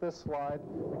finish with this slide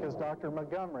because Dr.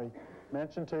 Montgomery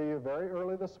mentioned to you very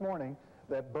early this morning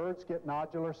that birds get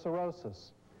nodular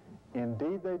cirrhosis.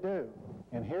 Indeed they do.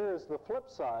 And here is the flip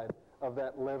side of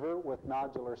that liver with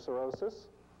nodular cirrhosis.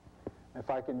 If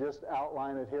I can just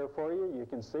outline it here for you, you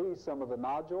can see some of the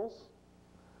nodules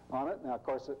on it. Now, of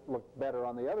course, it looked better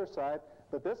on the other side,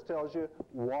 but this tells you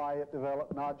why it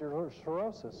developed nodular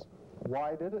cirrhosis.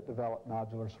 Why did it develop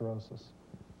nodular cirrhosis?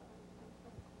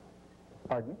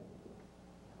 Pardon?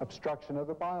 Obstruction of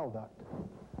the bile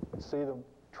duct. See the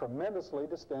tremendously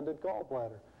distended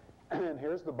gallbladder. And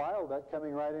here's the bile duct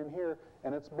coming right in here,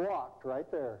 and it's blocked right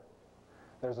there.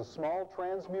 There's a small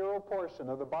transmural portion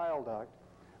of the bile duct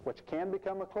which can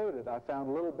become occluded. I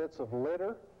found little bits of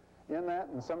litter in that,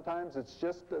 and sometimes it's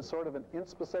just a sort of an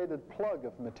inspissated plug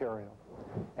of material.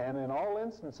 And in all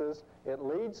instances, it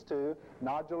leads to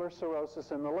nodular cirrhosis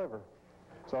in the liver.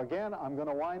 So again, I'm going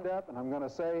to wind up and I'm going to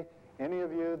say, any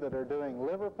of you that are doing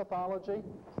liver pathology,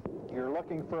 you're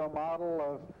looking for a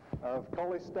model of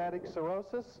cholestatic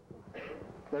cirrhosis,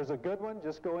 there's a good one.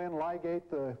 Just go in, ligate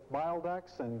the bile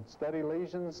ducts and study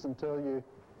lesions until you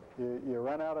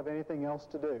run out of anything else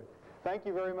to do. Thank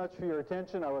you very much for your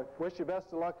attention. I wish you best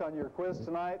of luck on your quiz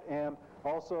tonight and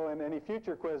also in any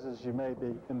future quizzes you may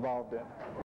be involved in.